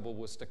compatible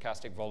with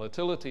stochastic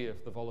volatility.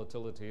 If the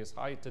volatility is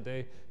high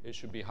today, it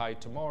should be high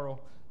tomorrow,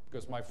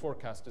 because my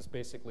forecast is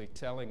basically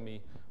telling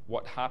me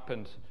what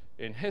happened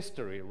in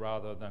history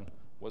rather than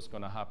what's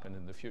going to happen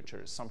in the future.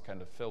 It's some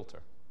kind of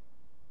filter.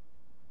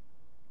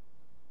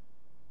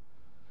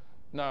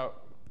 Now,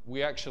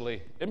 we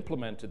actually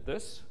implemented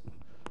this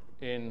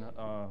in,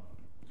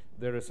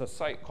 there is a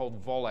site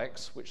called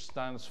Volex, which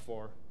stands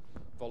for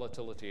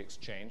Volatility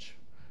Exchange.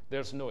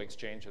 There's no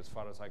exchange as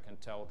far as I can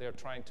tell. They're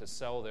trying to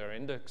sell their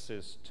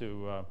indexes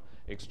to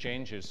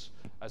exchanges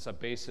as a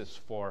basis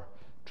for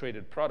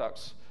traded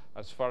products.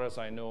 As far as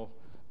I know,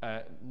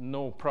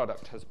 no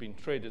product has been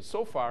traded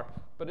so far,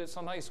 but it's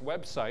a nice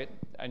website,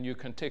 and you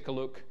can take a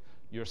look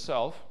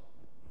yourself.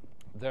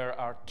 There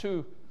are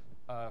two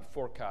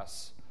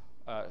forecasts.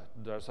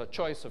 There's a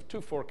choice of two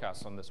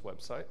forecasts on this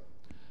website.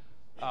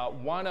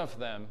 One of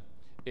them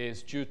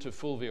is due to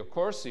Fulvio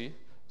Corsi,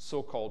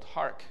 so-called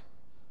HARC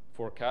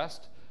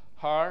forecast.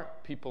 HAR,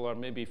 people are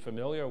maybe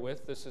familiar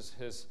with. This is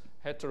his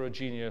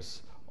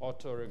heterogeneous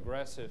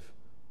autoregressive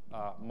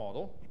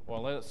model.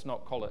 Well, let's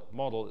not call it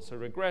model. It's a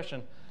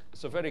regression.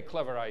 It's a very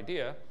clever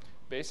idea.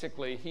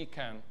 Basically, he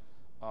can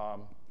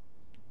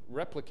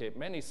replicate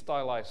many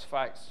stylized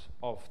facts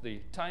of the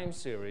time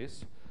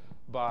series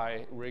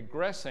by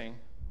regressing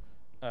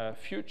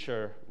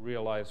future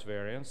realized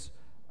variance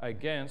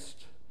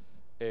against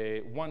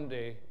a 1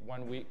 day,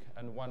 1 week,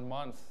 and 1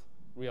 month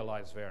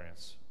realized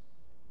variance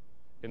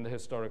in the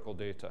historical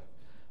data.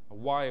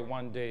 Why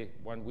 1 day,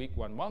 1 week,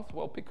 1 month?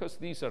 Well, because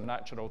these are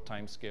natural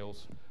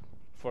timescales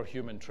for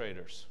human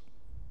traders.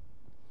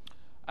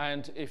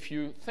 And if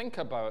you think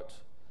about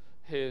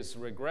his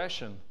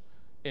regression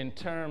in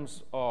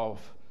terms of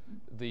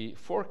the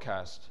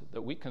forecast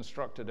that we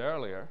constructed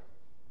earlier,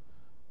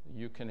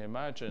 you can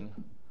imagine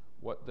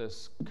what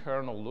this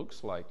kernel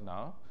looks like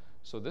now.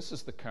 So this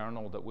is the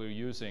kernel that we're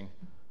using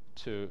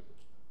to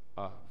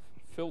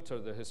filter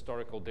the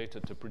historical data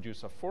to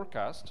produce a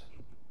forecast.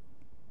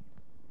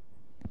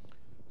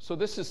 So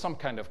this is some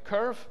kind of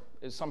curve.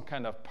 It's some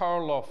kind of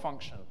power law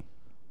function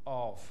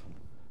of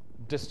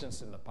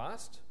distance in the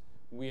past.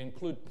 We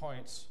include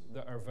points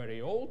that are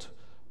very old,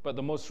 but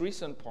the most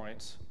recent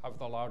points have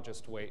the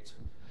largest weight.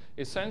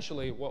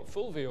 Essentially, what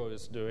Fulvio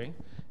is doing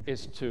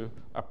is to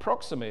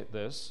approximate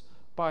this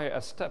by a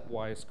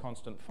stepwise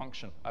constant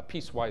function, a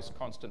piecewise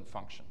constant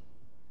function.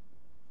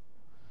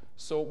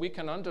 So we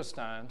can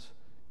understand,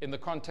 in the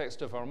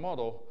context of our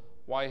model,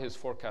 why his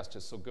forecast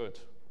is so good.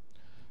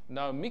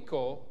 Now,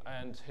 Mikko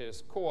and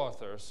his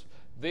co-authors,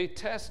 they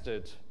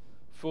tested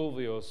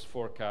Fulvio's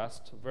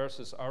forecast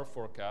versus our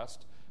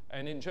forecast,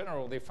 And in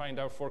general, they find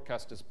our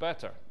forecast is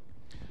better.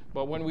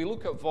 But when we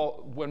look at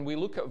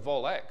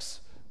vol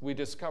X, we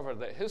discover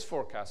that his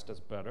forecast is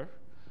better.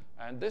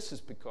 And this is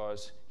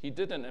because he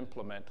didn't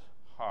implement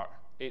HAR.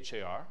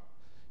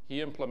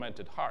 He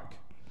implemented HARC,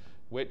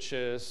 which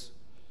is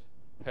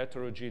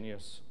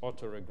heterogeneous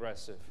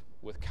autoregressive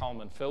with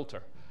Kalman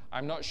filter.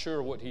 I'm not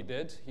sure what he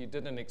did. He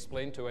didn't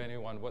explain to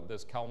anyone what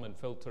this Kalman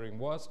filtering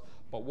was,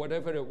 but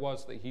whatever it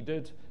was that he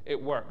did,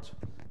 it worked.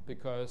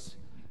 Because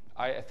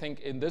I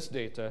think in this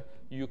data,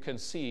 you can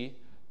see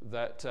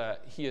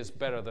that he is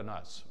better than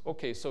us.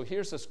 Okay, so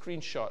here's a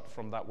screenshot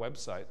from that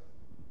website.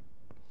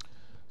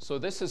 So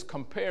this is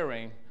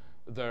comparing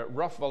the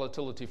rough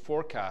volatility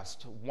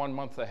forecast 1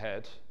 month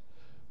ahead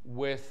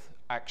with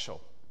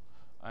actual.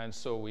 And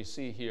so we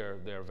see here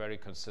they're very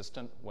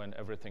consistent when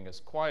everything is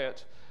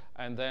quiet.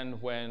 And then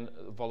when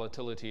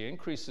volatility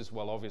increases,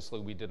 well, obviously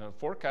we didn't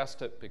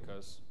forecast it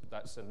because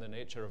that's in the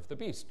nature of the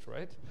beast,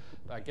 right?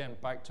 Again,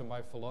 back to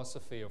my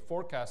philosophy of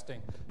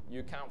forecasting,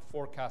 you can't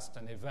forecast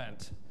an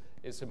event.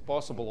 It's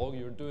impossible. All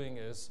you're doing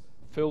is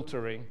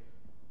filtering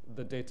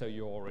the data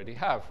you already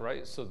have,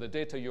 right? So the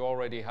data you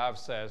already have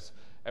says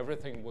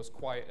everything was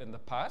quiet in the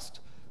past,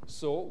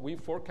 so we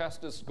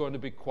forecast it's going to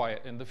be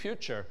quiet in the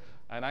future.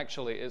 And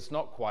actually, it's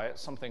not quiet.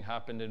 Something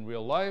happened in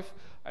real life.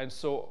 And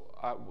so,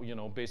 you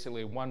know,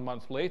 basically 1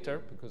 month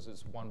later, because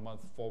it's 1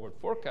 month forward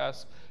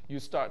forecast, you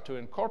start to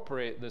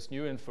incorporate this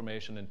new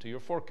information into your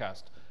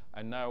forecast.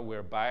 And now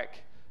we're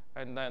back,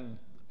 and then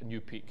a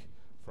new peak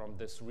from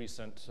this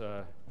recent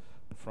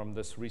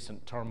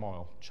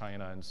turmoil,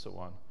 China and so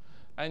on.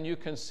 And you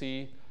can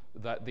see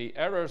that the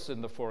errors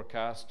in the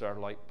forecast are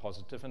like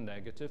positive and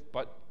negative,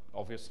 but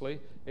obviously,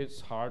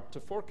 it's hard to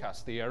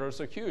forecast. The errors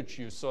are huge.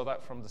 You saw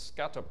that from the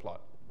scatter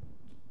plot.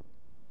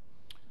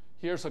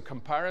 Here's a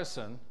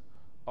comparison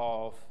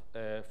of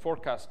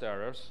forecast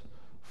errors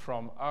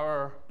from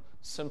our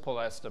simple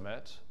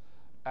estimate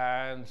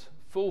and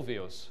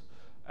Fulvio's.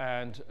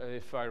 And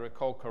if I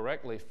recall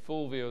correctly,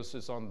 Fulvio's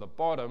is on the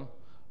bottom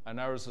and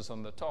ours is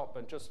on the top.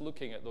 And just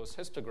looking at those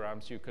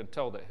histograms, you can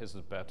tell that his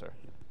is better.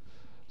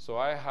 So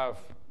I have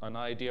an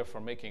idea for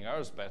making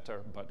ours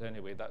better, but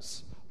anyway,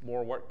 that's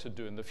more work to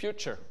do in the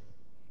future.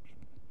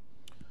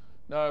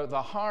 Now,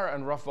 the HAR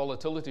and rough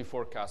volatility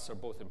forecasts are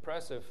both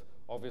impressive,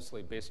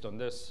 obviously based on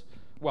this.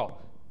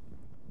 Well,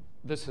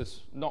 this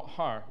is not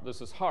HAR,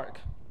 this is HARC.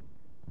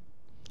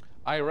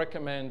 I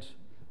recommend,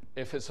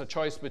 if it's a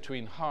choice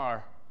between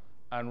HAR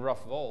and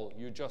rough vol,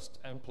 you just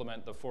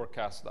implement the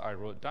forecast that I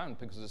wrote down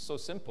because it's so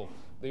simple.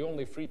 The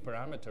only free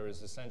parameter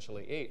is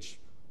essentially H,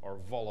 or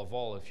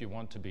vol if you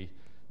want to be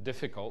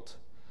difficult.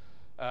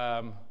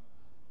 So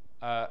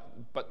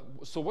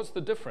what's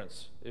the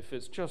difference? If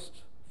it's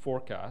just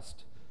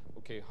forecast,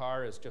 okay,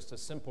 HAR is just a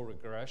simple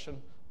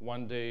regression,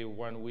 1 day,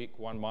 1 week,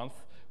 1 month.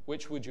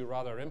 Which would you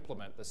rather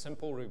implement, the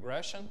simple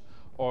regression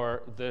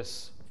or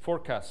this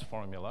forecast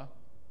formula?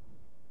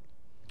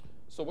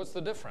 So what's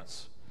the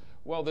difference?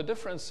 Well, the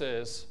difference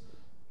is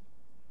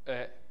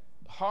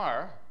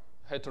HAR,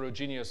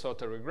 heterogeneous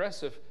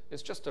autoregressive,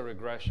 is just a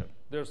regression.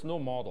 There's no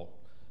model.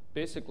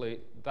 Basically,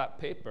 that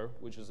paper,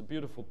 which is a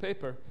beautiful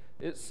paper,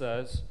 it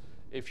says,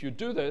 if you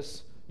do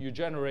this, you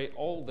generate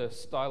all the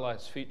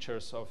stylized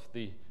features of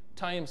the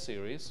time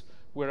series,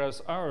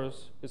 whereas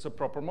ours is a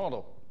proper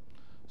model.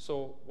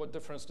 So what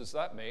difference does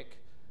that make?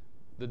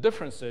 The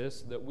difference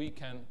is that we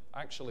can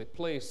actually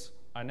place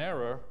an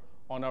error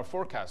on our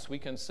forecast. We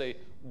can say,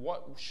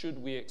 what should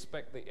we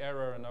expect the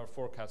error in our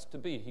forecast to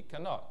be? He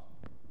cannot.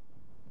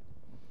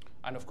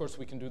 And of course,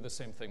 we can do the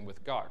same thing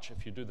with Garch.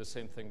 If you do the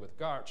same thing with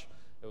Garch,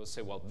 it will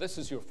say, well, this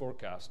is your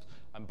forecast.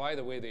 And by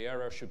the way, the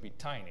error should be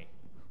tiny,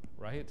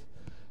 right?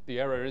 The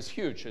error is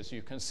huge, as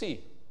you can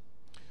see.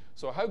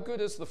 So how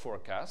good is the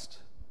forecast?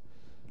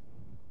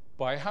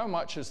 By how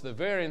much is the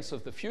variance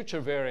of the future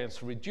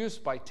variance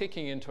reduced by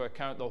taking into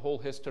account the whole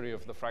history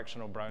of the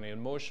fractional Brownian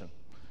motion?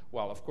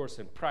 Well, of course,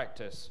 in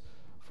practice,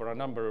 for a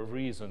number of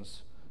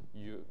reasons,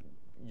 you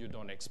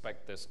don't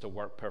expect this to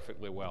work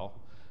perfectly well.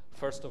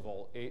 First of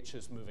all, H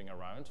is moving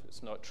around.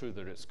 It's not true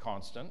that it's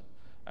constant.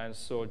 And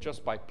so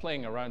just by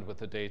playing around with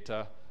the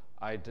data,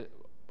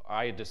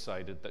 I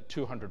decided that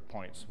 200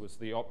 points was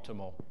the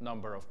optimal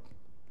number of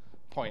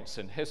points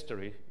in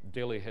history,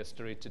 daily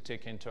history, to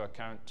take into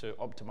account to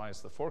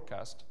optimize the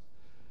forecast.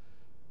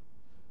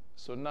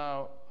 So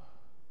now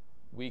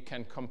we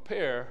can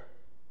compare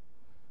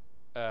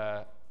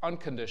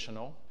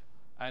unconditional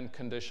and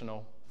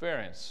conditional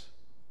variance,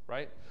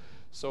 right?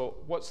 So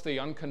what's the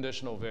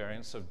unconditional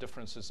variance of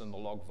differences in the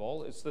log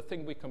vol? It's the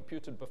thing we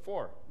computed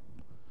before.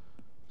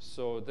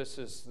 So this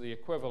is the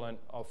equivalent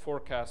of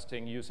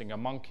forecasting using a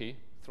monkey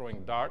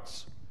throwing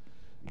darts.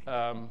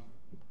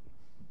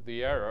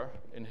 The error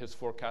in his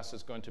forecast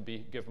is going to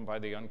be given by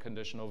the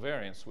unconditional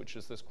variance, which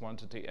is this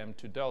quantity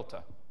m2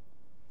 delta.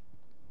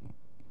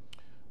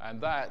 And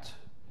that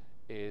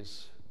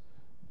is,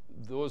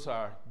 those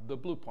are the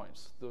blue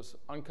points, those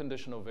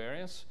unconditional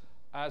variance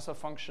as a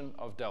function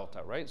of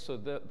delta, right? So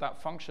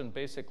that function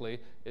basically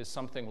is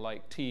something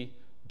like t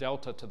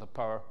delta to the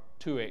power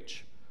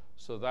 2h.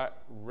 So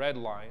that red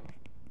line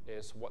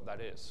is what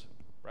that is,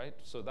 right?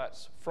 So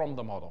that's from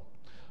the model.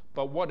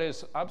 But what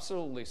is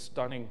absolutely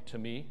stunning to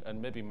me,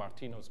 and maybe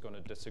Martino's going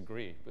to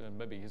disagree, and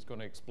maybe he's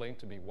going to explain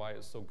to me why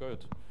it's so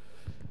good.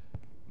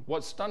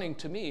 What's stunning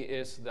to me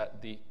is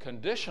that the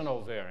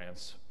conditional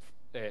variance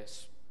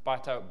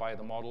spat out by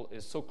the model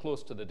is so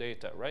close to the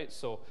data, right?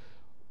 So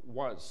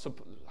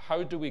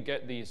how do we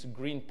get these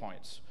green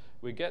points?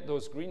 We get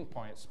those green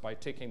points by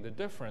taking the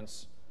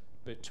difference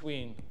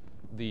between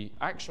the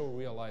actual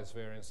realized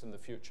variance in the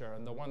future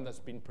and the one that's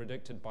been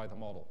predicted by the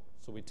model.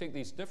 So we take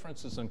these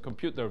differences and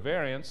compute their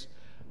variance,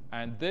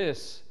 and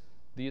these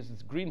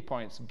green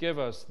points give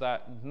us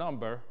that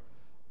number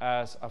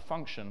as a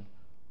function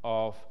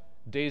of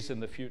days in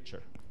the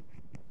future.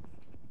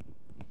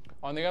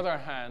 On the other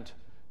hand,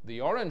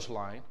 the orange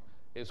line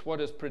is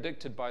what is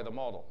predicted by the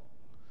model.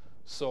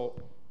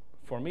 So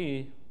for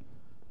me,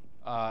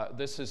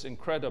 this is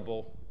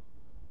incredible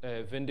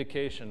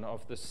vindication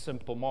of this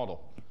simple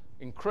model.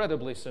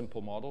 Incredibly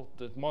simple model.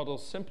 The model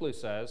simply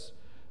says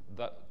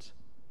that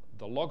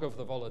the log of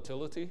the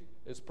volatility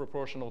is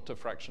proportional to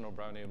fractional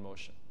Brownian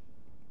motion.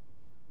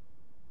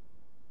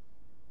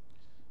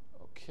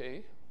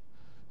 Okay.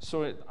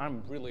 So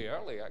I'm really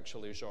early,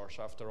 actually, Georges,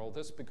 after all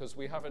this, because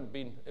we haven't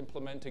been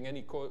implementing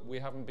any code. We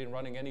haven't been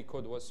running any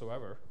code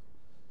whatsoever.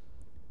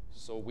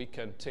 So we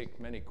can take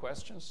many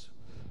questions.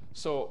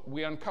 So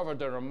we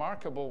uncovered a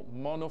remarkable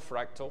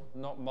monofractal,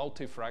 not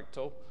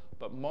multifractal,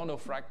 but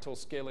monofractal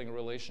scaling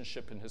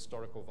relationship in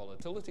historical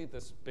volatility.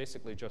 This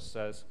basically just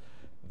says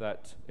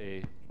that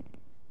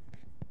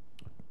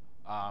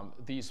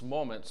these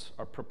moments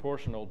are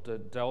proportional to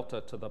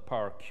delta to the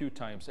power q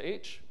times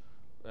h.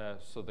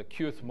 So the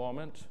qth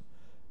moment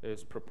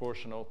is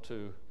proportional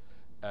to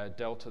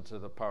delta to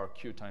the power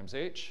q times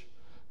h.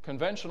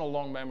 Conventional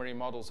long memory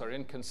models are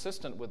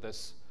inconsistent with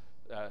this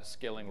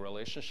scaling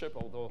relationship,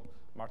 although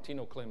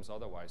Martino claims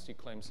otherwise. He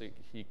claims that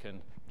he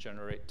can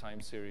generate time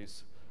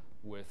series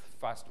with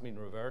fast mean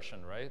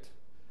reversion, right?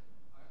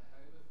 I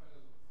have a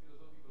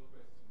philosophical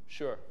question.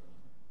 Sure.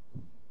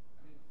 I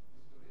mean,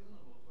 is it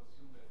reasonable to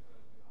assume that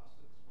the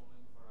asset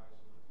exponent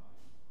varies over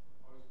time?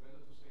 Or is it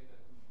better to say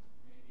that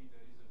maybe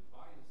there is a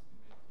biased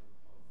method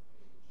of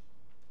age?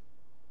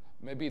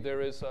 Maybe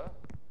there is a...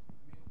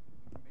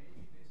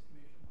 Maybe the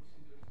estimation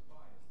procedure is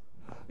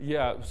biased.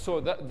 Yeah,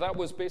 so that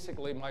was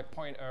basically my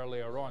point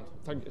earlier on.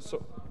 Thank you.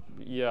 So,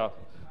 yeah.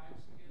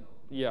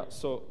 Yeah,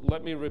 so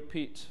let me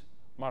repeat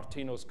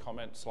Martino's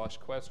comment /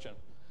 question.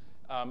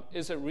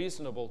 Is it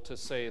reasonable to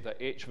say that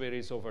h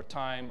varies over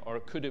time, or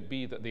could it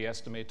be that the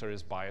estimator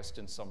is biased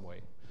in some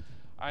way?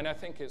 And I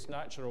think it's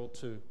natural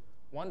to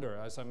wonder,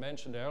 as I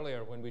mentioned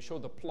earlier, when we show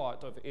the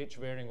plot of h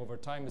varying over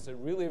time, is it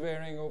really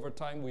varying over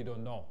time? We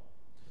don't know.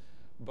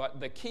 But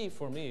the key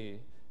for me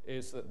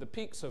is that the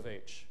peaks of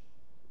h,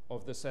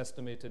 of this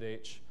estimated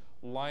h,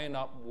 line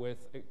up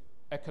with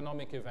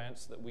economic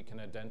events that we can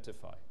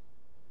identify.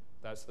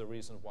 That's the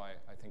reason why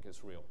I think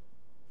it's real.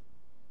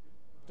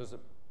 Does it?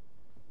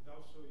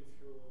 Also, if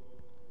you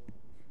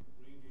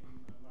bring in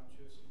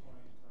Mathieu's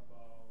point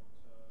about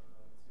the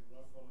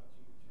rough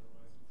volatility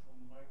arising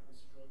from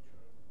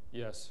microstructure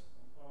Yes.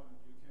 component,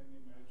 you can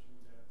imagine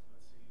that,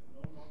 let's say, in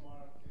normal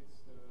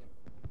markets, the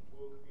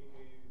book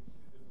behaves,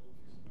 the book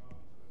is not,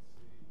 let's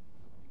say,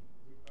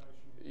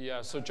 reparational.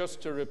 Yeah, so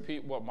just to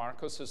repeat what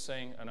Marcos is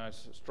saying, and I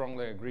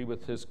strongly agree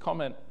with his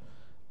comment,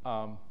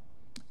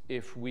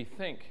 if we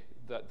think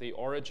that the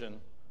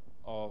origin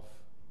of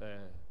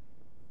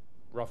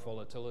rough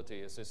volatility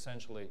is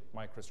essentially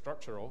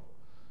microstructural,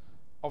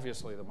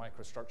 obviously the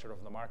microstructure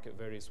of the market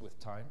varies with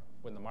time.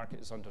 When the market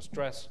is under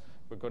stress,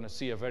 we're going to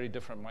see a very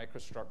different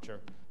microstructure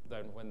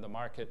than when the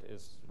market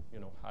is,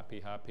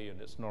 happy in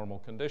its normal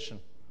condition.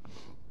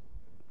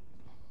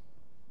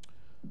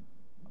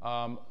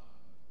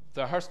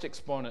 The Hurst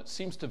exponent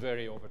seems to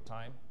vary over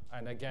time.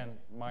 And again,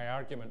 my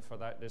argument for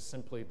that is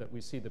simply that we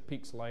see the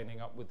peaks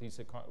lining up with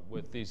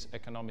these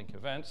economic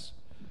events.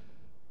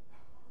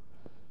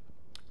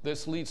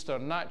 This leads to a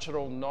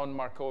natural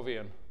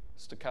non-Markovian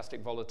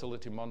stochastic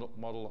volatility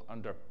model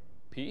under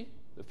P,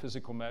 the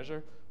physical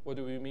measure. What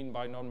do we mean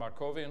by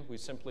non-Markovian? We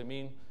simply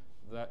mean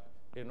that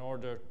in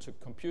order to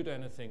compute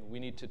anything, we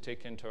need to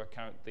take into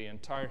account the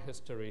entire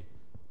history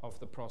of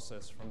the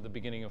process from the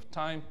beginning of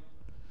time.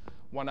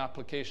 One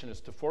application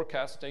is to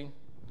forecasting.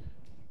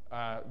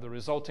 The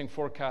resulting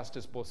forecast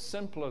is both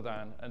simpler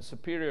than and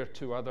superior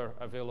to other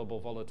available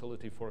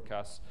volatility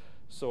forecasts.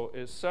 So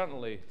it's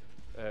certainly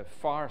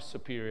far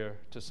superior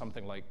to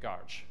something like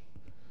Garch.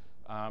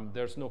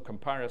 There's no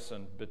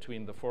comparison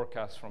between the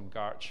forecast from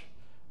Garch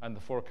and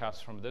the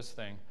forecast from this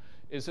thing.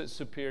 Is it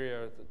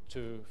superior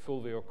to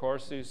Fulvio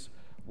Corsi's?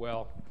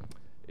 Well,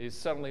 it's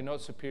certainly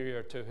not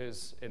superior to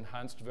his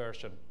enhanced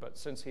version, but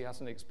since he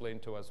hasn't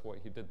explained to us what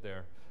he did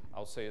there,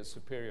 I'll say it's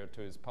superior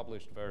to his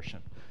published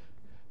version.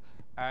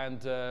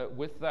 And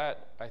with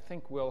that, I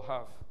think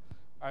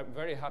I'm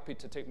very happy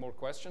to take more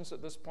questions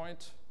at this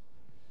point.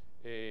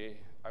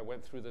 I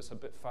went through this a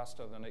bit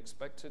faster than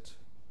expected.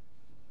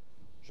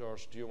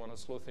 Georges, do you want to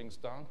slow things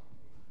down?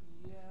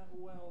 Yeah,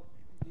 well,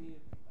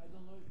 I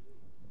don't know,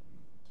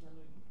 can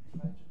we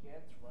try to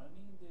get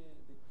running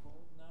the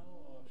code now,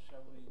 or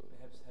shall we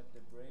perhaps have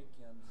the break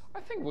and... I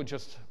think we'll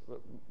just,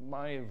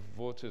 my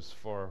vote is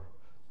for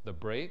the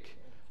break,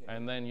 Okay.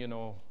 and then, you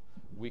know,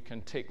 we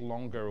can take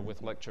longer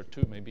with lecture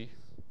 2 maybe.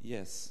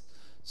 Yes.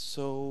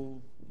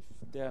 So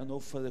if there are no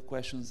further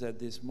questions at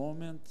this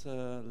moment,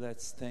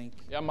 let's thank...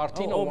 Yeah,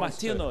 Martino wants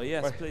to- Martino,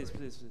 yes, Wait. please.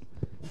 Seems to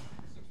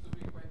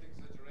be quite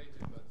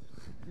exaggerated, but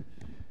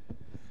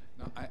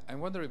No, I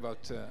wonder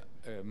about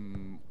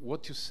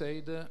what you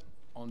said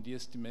on the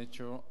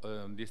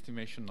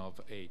estimation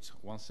of age,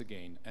 once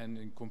again, and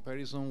in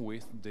comparison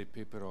with the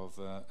paper of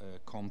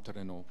Comte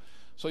Renault.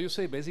 So you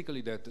say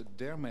basically that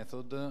their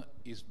method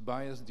is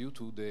biased due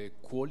to the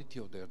quality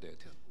of their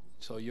data.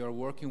 So you are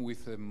working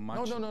with a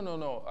much...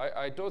 No.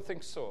 I don't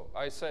think so.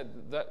 I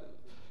said that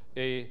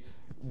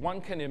one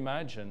can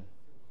imagine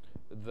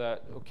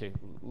that, okay,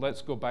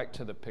 let's go back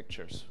to the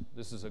pictures.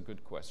 This is a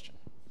good question.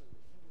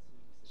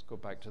 Let's go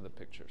back to the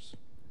pictures.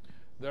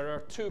 There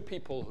are 2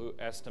 people who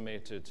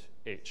estimated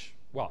H.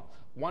 Well,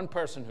 one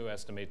person who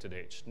estimated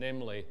H,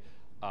 namely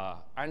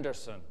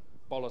Anderson,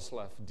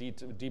 Boleslav,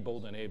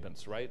 Diebold, and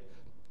Abens, right?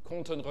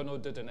 Comte and Renault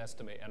didn't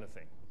estimate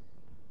anything,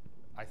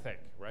 I think,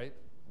 right?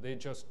 They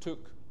just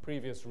took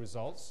previous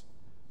results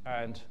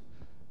and...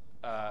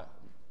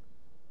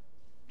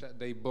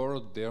 They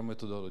borrowed their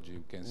methodology,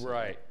 you can say.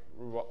 Right.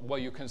 Well,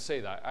 you can say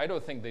that. I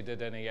don't think they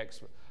did any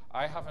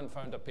I haven't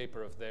found a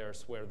paper of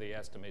theirs where they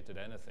estimated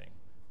anything.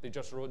 They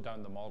just wrote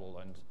down the model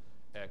and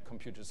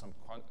computed some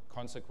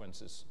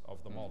consequences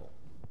of the model.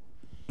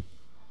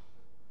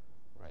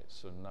 Right,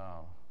 so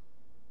now.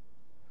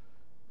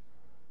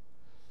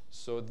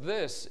 So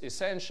this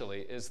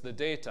essentially is the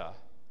data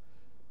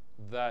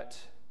that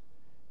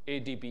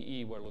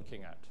ADBE were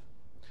looking at.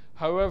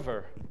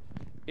 However,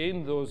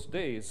 in those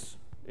days,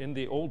 in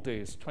the old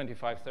days,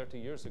 25, 30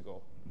 years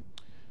ago,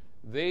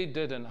 they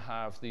didn't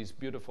have these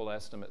beautiful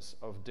estimates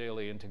of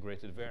daily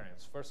integrated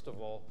variance. First of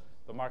all,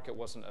 the market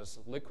wasn't as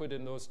liquid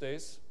in those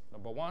days,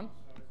 number one.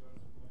 Size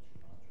was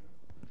much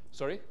larger.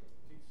 Sorry?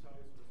 Tick size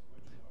was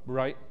much larger.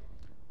 Right.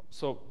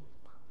 So,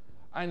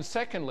 and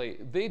secondly,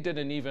 they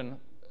didn't even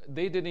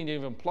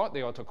plot the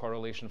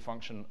autocorrelation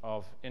function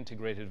of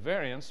integrated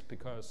variance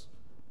because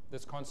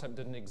this concept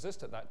didn't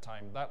exist at that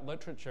time. That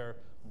literature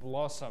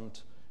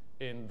blossomed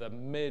in the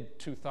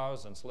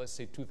mid-2000s, let's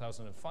say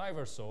 2005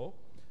 or so.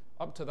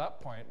 Up to that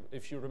point,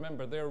 if you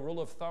remember, their rule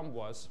of thumb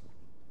was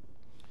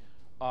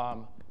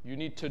you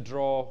need to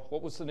draw,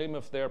 what was the name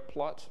of their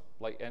plot?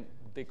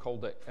 They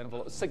called it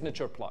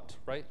signature plot,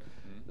 right?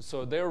 Mm-hmm.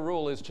 So their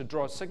rule is to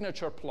draw a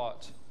signature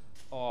plot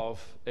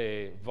of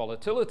a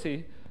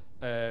volatility,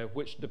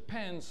 which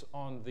depends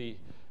on the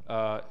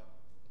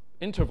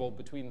interval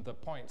between the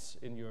points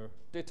in your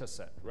data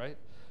set, right?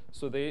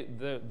 So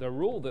the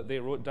rule that they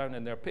wrote down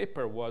in their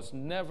paper was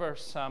never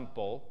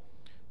sample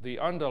the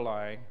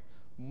underlying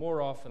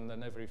more often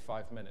than every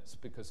 5 minutes,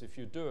 because if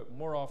you do it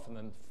more often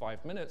than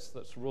 5 minutes,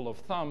 that's rule of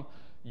thumb,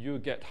 you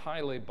get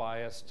highly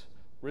biased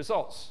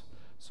results.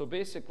 So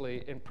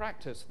basically, in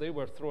practice, they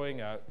were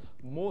throwing out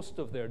most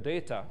of their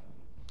data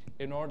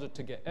in order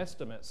to get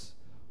estimates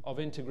of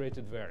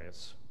integrated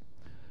variance.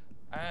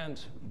 And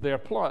their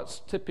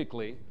plots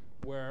typically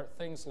were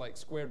things like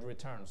squared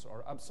returns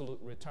or absolute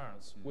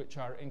returns, which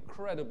are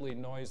incredibly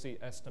noisy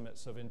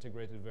estimates of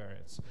integrated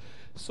variance.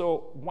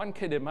 So one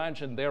can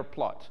imagine their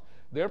plot.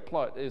 Their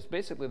plot is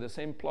basically the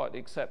same plot,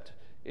 except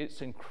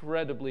it's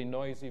incredibly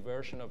noisy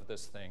version of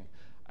this thing.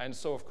 And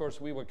so, of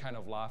course, we were kind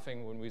of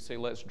laughing when we say,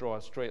 let's draw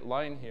a straight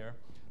line here.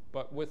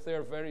 But with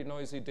their very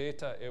noisy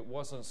data, it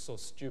wasn't so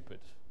stupid,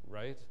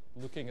 right?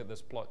 Looking at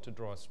this plot to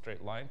draw a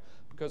straight line,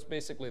 because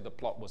basically the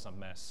plot was a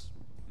mess.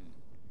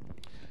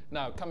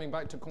 Now, coming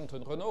back to Comte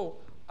and Renault,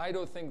 I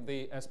don't think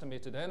they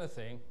estimated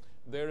anything.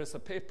 There is a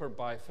paper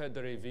by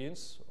Federe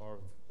Wiens, or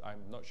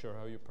I'm not sure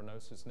how you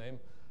pronounce his name,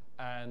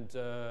 and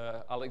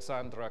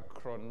Alexandra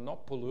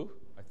Chronopoulou,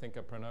 I think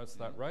I pronounced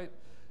that right.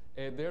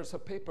 There's a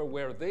paper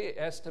where they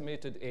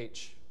estimated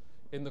H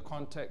in the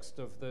context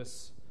of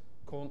this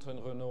Comte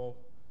and Renault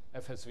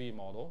FSV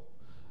model,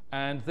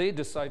 and they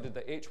decided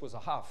that H was a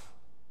half,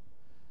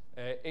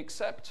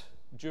 except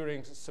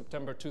during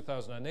September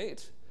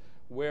 2008,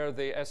 where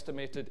they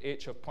estimated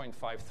H of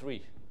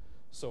 0.53.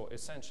 So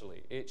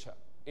essentially, H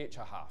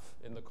a half.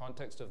 In the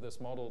context of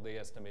this model, they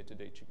estimated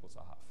H equals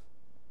a half.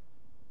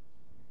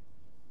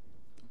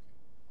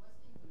 What's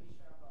the intuition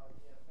about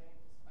the effect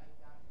spike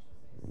down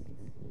in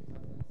 2016, I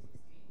think?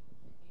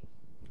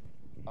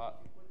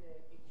 If you put the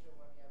picture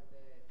when you have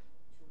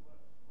the true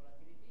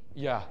volatility,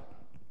 Yeah.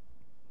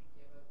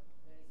 you have a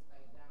very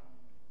spike down.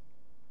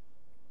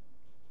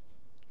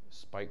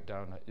 Spike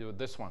down.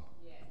 This one.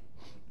 Yeah.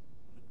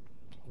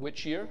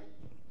 Which year?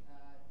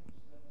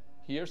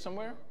 Here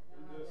somewhere?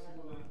 With the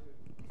simulated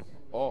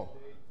Oh.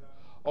 data.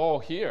 Oh,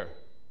 here.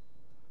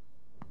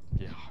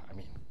 Yeah, I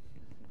mean,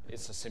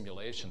 it's a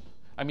simulation.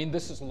 I mean,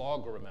 this is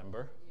log,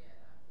 remember?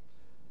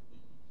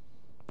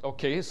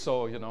 Okay,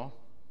 so, you know,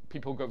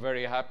 people got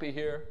very happy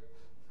here.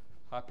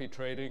 Happy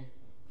trading.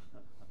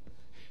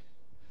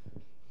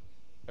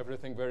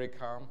 Everything very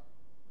calm.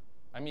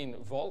 I mean,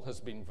 vol has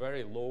been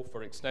very low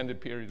for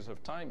extended periods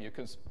of time. You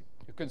can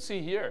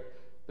see here,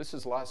 this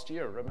is last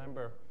year,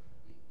 remember?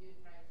 You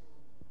try to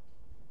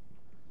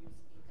use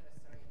interest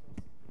rate to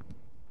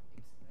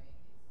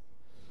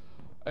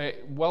explain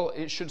this? Well,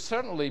 it should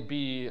certainly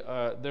be,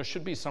 there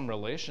should be some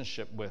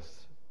relationship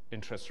with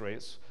interest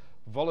rates.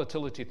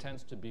 Volatility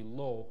tends to be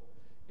low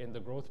in the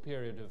growth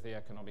period of the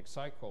economic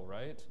cycle,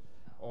 right?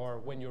 Or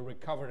when you're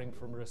recovering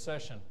from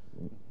recession,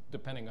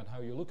 depending on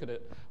how you look at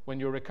it. When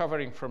you're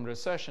recovering from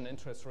recession,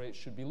 interest rates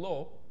should be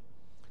low.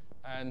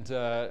 And,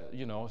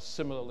 you know,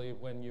 similarly,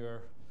 when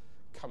you're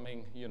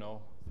coming, you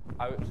know,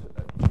 out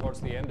towards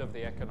the end of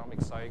the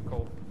economic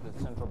cycle, the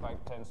central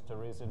bank tends to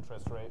raise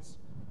interest rates.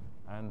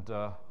 And,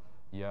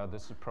 yeah,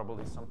 this is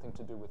probably something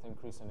to do with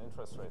increase in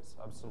interest rates,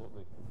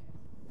 absolutely.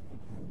 Not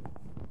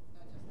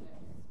just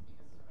that,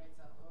 because the rates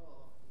are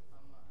low. If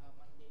I'm one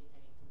day I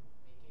need to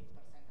make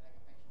 8% like a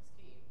pension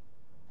scheme,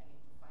 I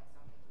need to find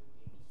something to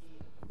give me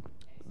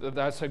here.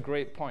 That's a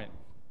great point.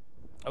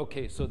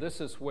 Okay, so this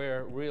is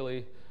where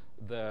really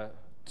the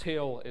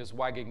tail is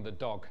wagging the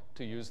dog,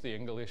 to use the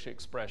English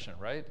expression,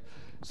 right?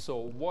 So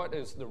what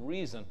is the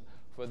reason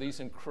for these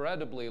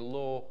incredibly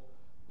low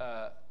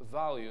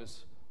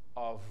values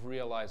of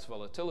realized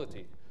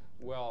volatility?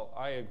 Well,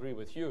 I agree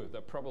with you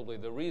that probably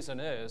the reason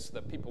is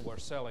that people were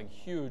selling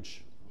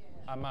huge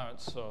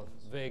amounts of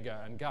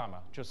Vega and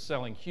Gamma, just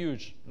selling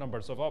huge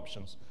numbers of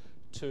options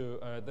to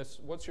this,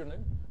 what's your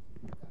name?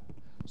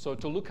 So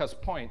to Luca's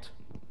point,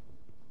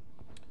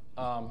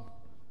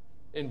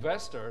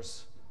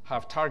 investors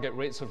have target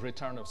rates of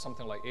return of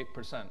something like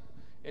 8%.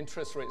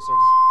 Interest rates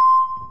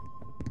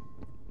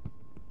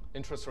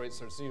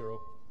are 0.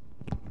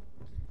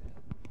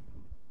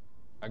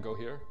 I go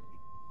here.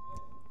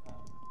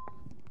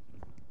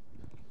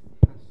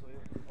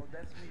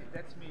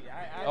 That's me.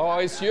 Oh,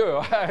 it's you.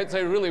 I'd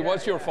say, really,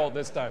 what's your fault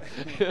this time?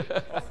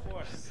 Of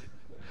course.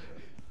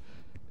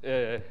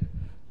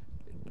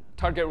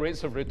 Target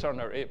rates of return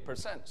are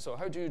 8%. So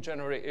how do you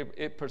generate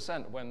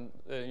 8% when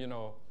you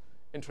know,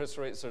 interest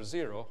rates are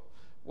 0?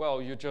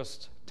 Well, you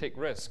just take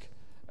risk.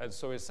 And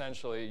so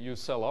essentially, you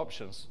sell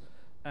options.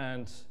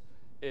 And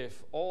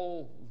if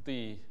all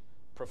the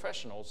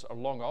professionals are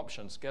long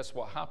options, guess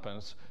what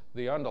happens?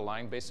 The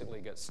underlying basically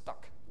gets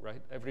stuck,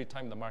 right? Every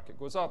time the market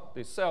goes up,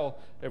 they sell.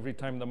 Every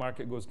time the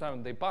market goes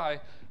down, they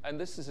buy. And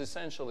this is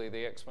essentially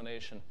the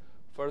explanation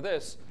for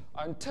this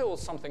until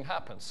something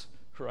happens,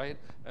 right?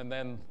 And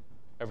then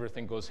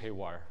everything goes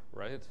haywire,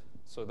 right?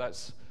 So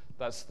that's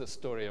the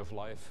story of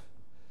life.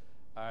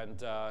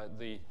 And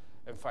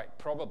in fact,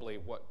 probably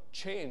what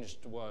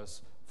changed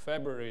was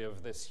February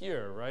of this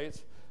year,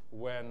 right?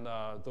 When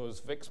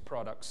those VIX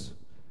products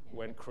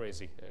went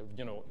crazy.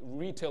 You know,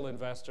 retail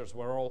investors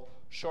were all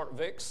short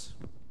VIX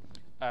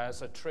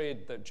as a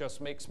trade that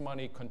just makes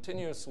money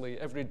continuously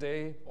every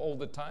day, all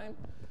the time.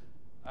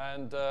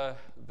 And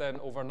then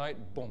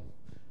overnight, boom,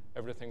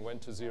 everything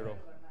went to 0. Overnight,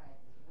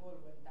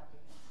 gold went up in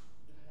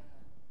a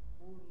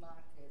bull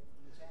market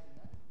in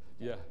China.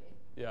 Yeah,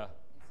 yeah. And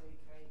so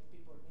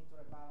people need to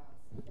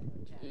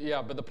rebalance.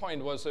 Yeah, but the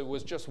point was it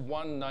was just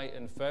one night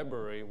in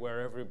February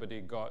where everybody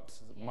got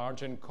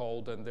margin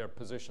called and their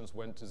positions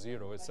went to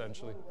 0,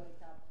 essentially. Gold went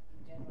up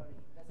in January.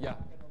 That's Yeah.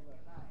 happened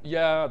overnight.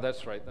 Yeah,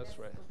 that's right, that's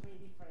right.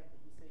 Completely different.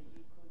 So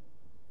you could,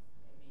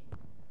 you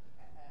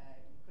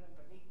couldn't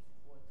predict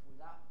what would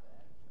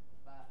happen,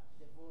 but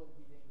the gold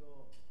didn't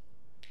go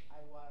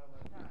higher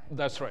over time.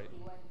 That's right. It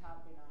went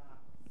up in a.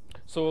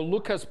 So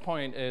Luca's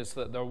point is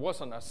that there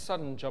wasn't a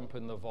sudden jump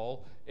in the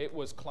vol. It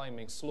was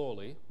climbing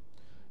slowly.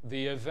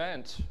 The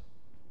event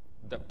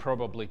that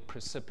probably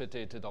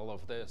precipitated all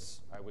of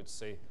this, I would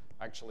say,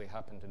 actually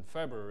happened in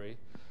February.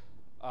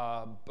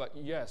 But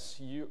yes,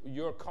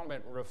 your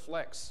comment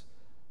reflects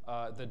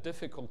the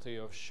difficulty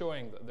of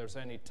showing that there's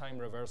any time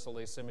reversal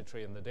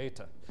asymmetry in the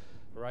data,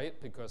 right?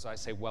 Because I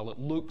say, well, it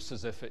looks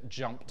as if it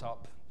jumped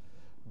up,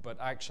 but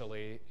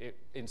actually,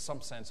 in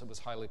some sense, it was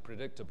highly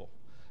predictable.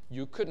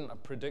 You couldn't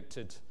have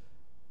predicted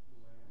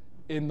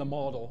in the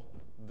model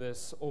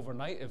this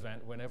overnight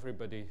event when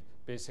everybody,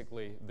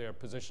 basically, their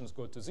positions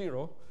go to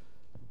 0,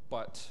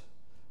 but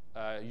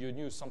you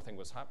knew something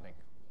was happening.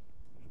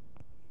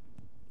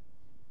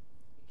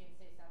 You can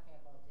say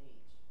something about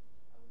age,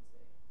 I would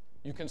say.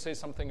 You can say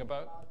something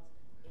about?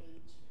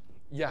 Age.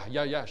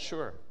 Yeah,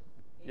 sure.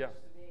 Yeah. Age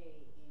today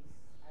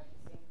has the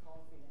same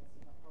confidence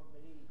in a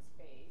probabilistic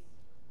space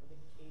with the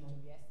age of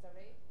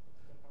yesterday. You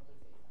can probably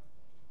say something.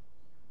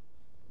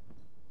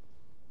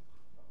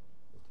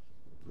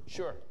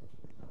 Sure. You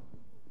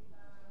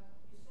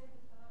said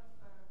that a lot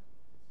of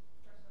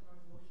fractional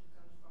motion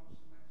comes from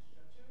semantic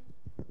structure.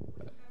 Would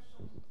you have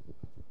some?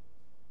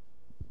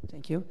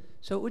 Thank you.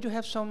 So would you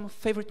have some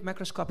favorite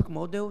macroscopic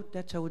model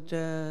that would,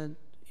 you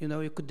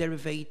could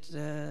derivate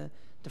the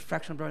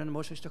fractional Brownian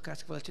motion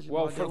stochastic volatility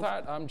Well, model? for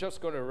that, I'm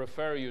just going to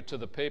refer you to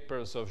the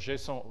papers of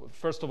Gesson,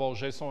 first of all,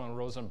 Gesson and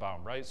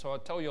Rosenbaum, right? So I'll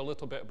tell you a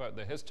little bit about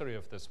the history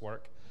of this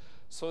work.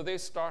 So they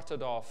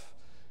started off,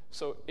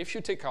 so if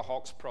you take a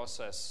Hawkes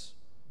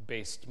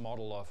process-based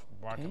model of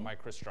market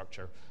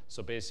microstructure,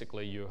 so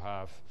basically you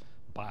have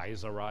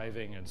buys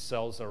arriving and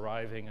sells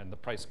arriving, and the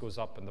price goes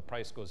up and the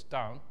price goes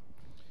down.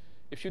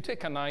 If you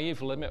take a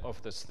naive limit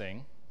of this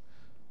thing,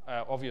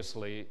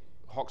 obviously,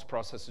 Hawk's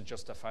process is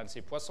just a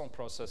fancy Poisson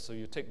process, so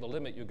you take the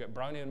limit, you get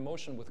Brownian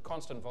motion with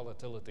constant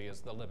volatility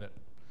as the limit.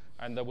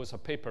 And there was a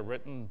paper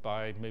written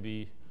by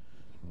maybe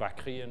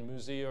Bacri and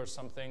Musi or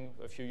something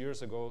a few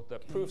years ago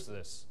that proves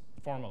this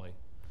formally.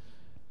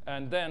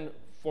 And then,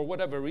 for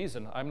whatever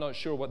reason, I'm not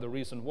sure what the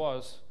reason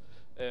was,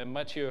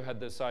 Mathieu had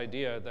this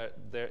idea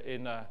that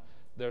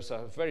there's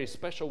a very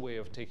special way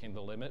of taking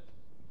the limit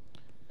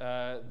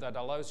that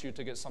allows you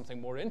to get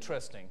something more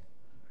interesting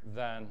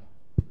than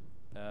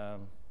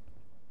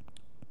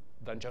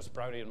just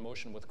Brownian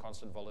motion with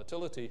constant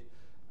volatility.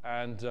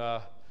 And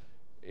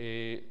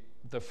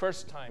the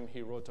first time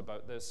he wrote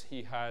about this,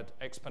 he had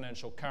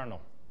exponential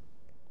kernel.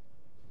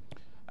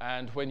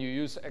 And when you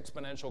use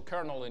exponential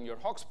kernel in your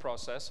Hawk's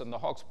process, and the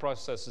Hawk's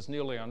process is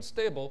nearly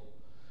unstable,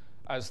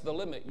 as the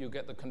limit, you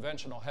get the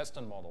conventional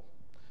Heston model.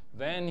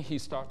 Then he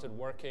started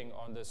working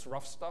on this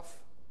rough stuff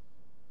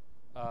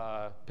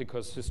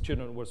because his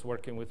student was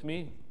working with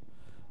me.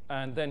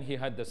 And then he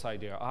had this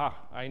idea,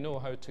 I know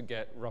how to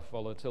get rough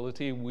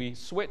volatility. We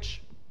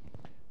switch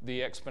the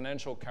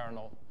exponential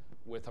kernel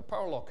with a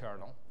power law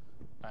kernel.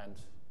 And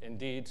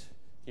indeed,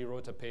 he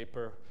wrote a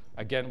paper,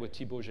 again with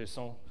Thibaut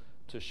Gesson,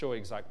 to show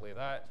exactly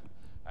that.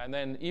 And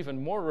then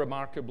even more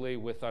remarkably,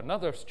 with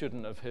another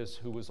student of his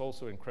who was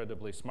also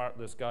incredibly smart,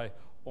 this guy,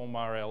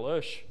 Omar El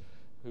Ush,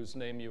 whose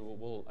name you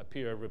will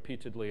appear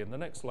repeatedly in the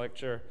next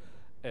lecture.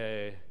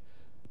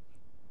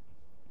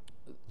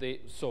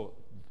 So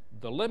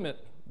the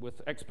limit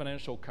with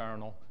exponential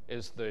kernel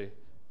is the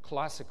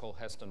classical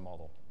Heston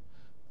model.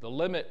 The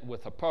limit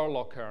with a power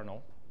law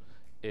kernel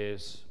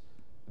is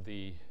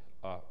the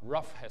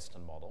rough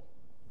Heston model.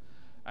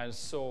 And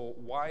so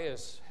why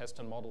is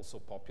Heston model so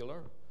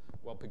popular?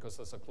 Well, because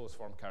it's a closed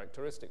form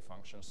characteristic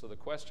function. So the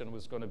question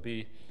was going to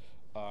be,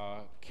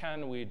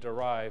 can we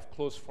derive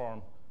closed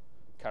form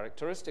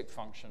characteristic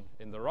function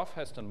in the rough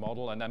Heston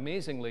model? And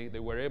amazingly, they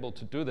were able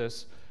to do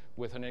this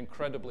with an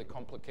incredibly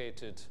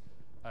complicated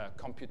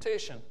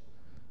computation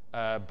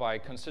by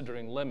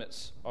considering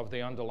limits of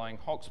the underlying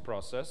Hawk's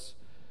process.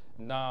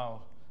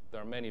 Now,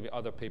 there are many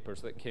other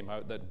papers that came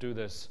out that do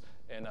this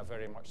in a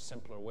very much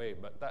simpler way,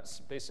 but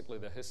that's basically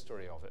the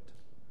history of it.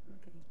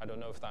 Okay. I don't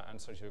know if that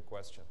answers your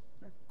question.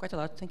 Quite a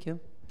lot, thank you.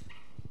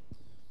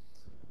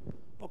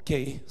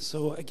 Okay,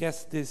 so I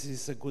guess this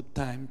is a good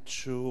time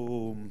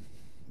to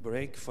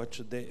break for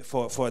today,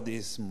 for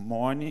this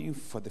morning,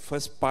 for the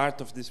first part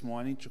of this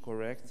morning, to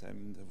correct. I'm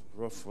in the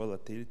rough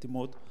volatility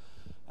mode.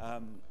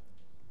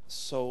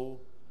 Sueli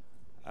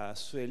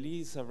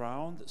is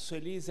around.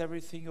 Sueli, is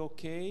everything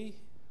okay?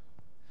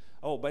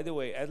 Oh, by the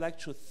way, I'd like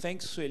to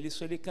thank Sueli.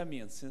 Sueli, come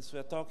in, since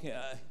we're talking.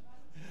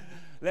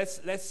 Let's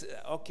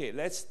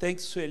thank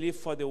Sueli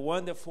for the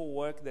wonderful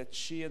work that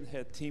she and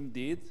her team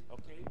did.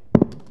 Okay.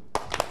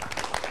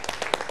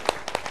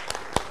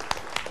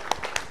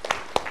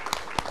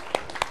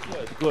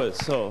 Good.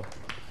 So,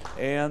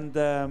 and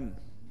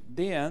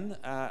then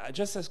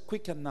just a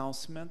quick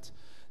announcement.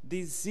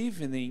 This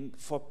evening,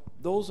 for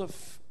those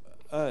of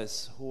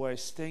us who are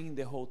staying in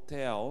the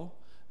hotel,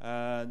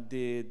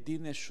 the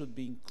dinner should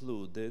be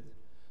included,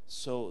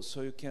 so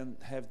you can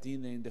have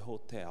dinner in the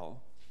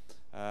hotel.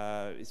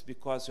 It's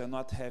because we're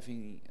not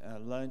having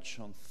lunch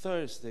on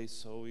Thursday,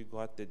 so we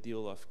got the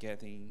deal of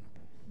getting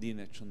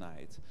dinner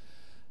tonight.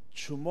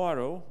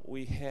 Tomorrow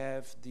we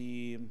have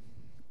the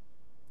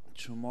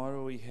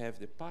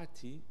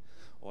party,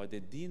 or the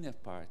dinner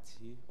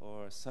party,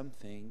 or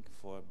something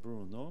for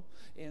Bruno.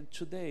 And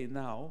today,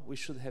 now, we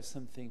should have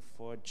something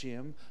for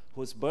Jim,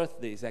 whose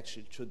birthday is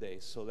actually today.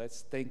 So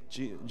let's thank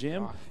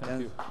Jim.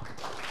 Thank you.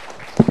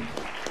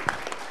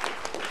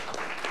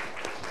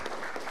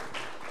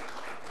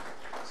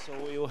 So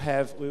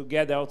we'll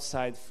gather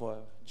outside for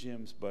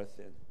Jim's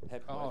birthday.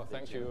 Happy birthday,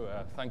 thank Jim. you.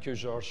 Thank you,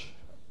 George.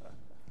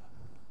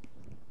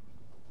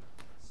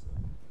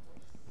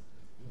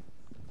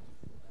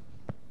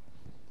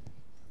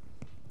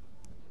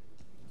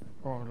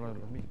 Or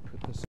let me put this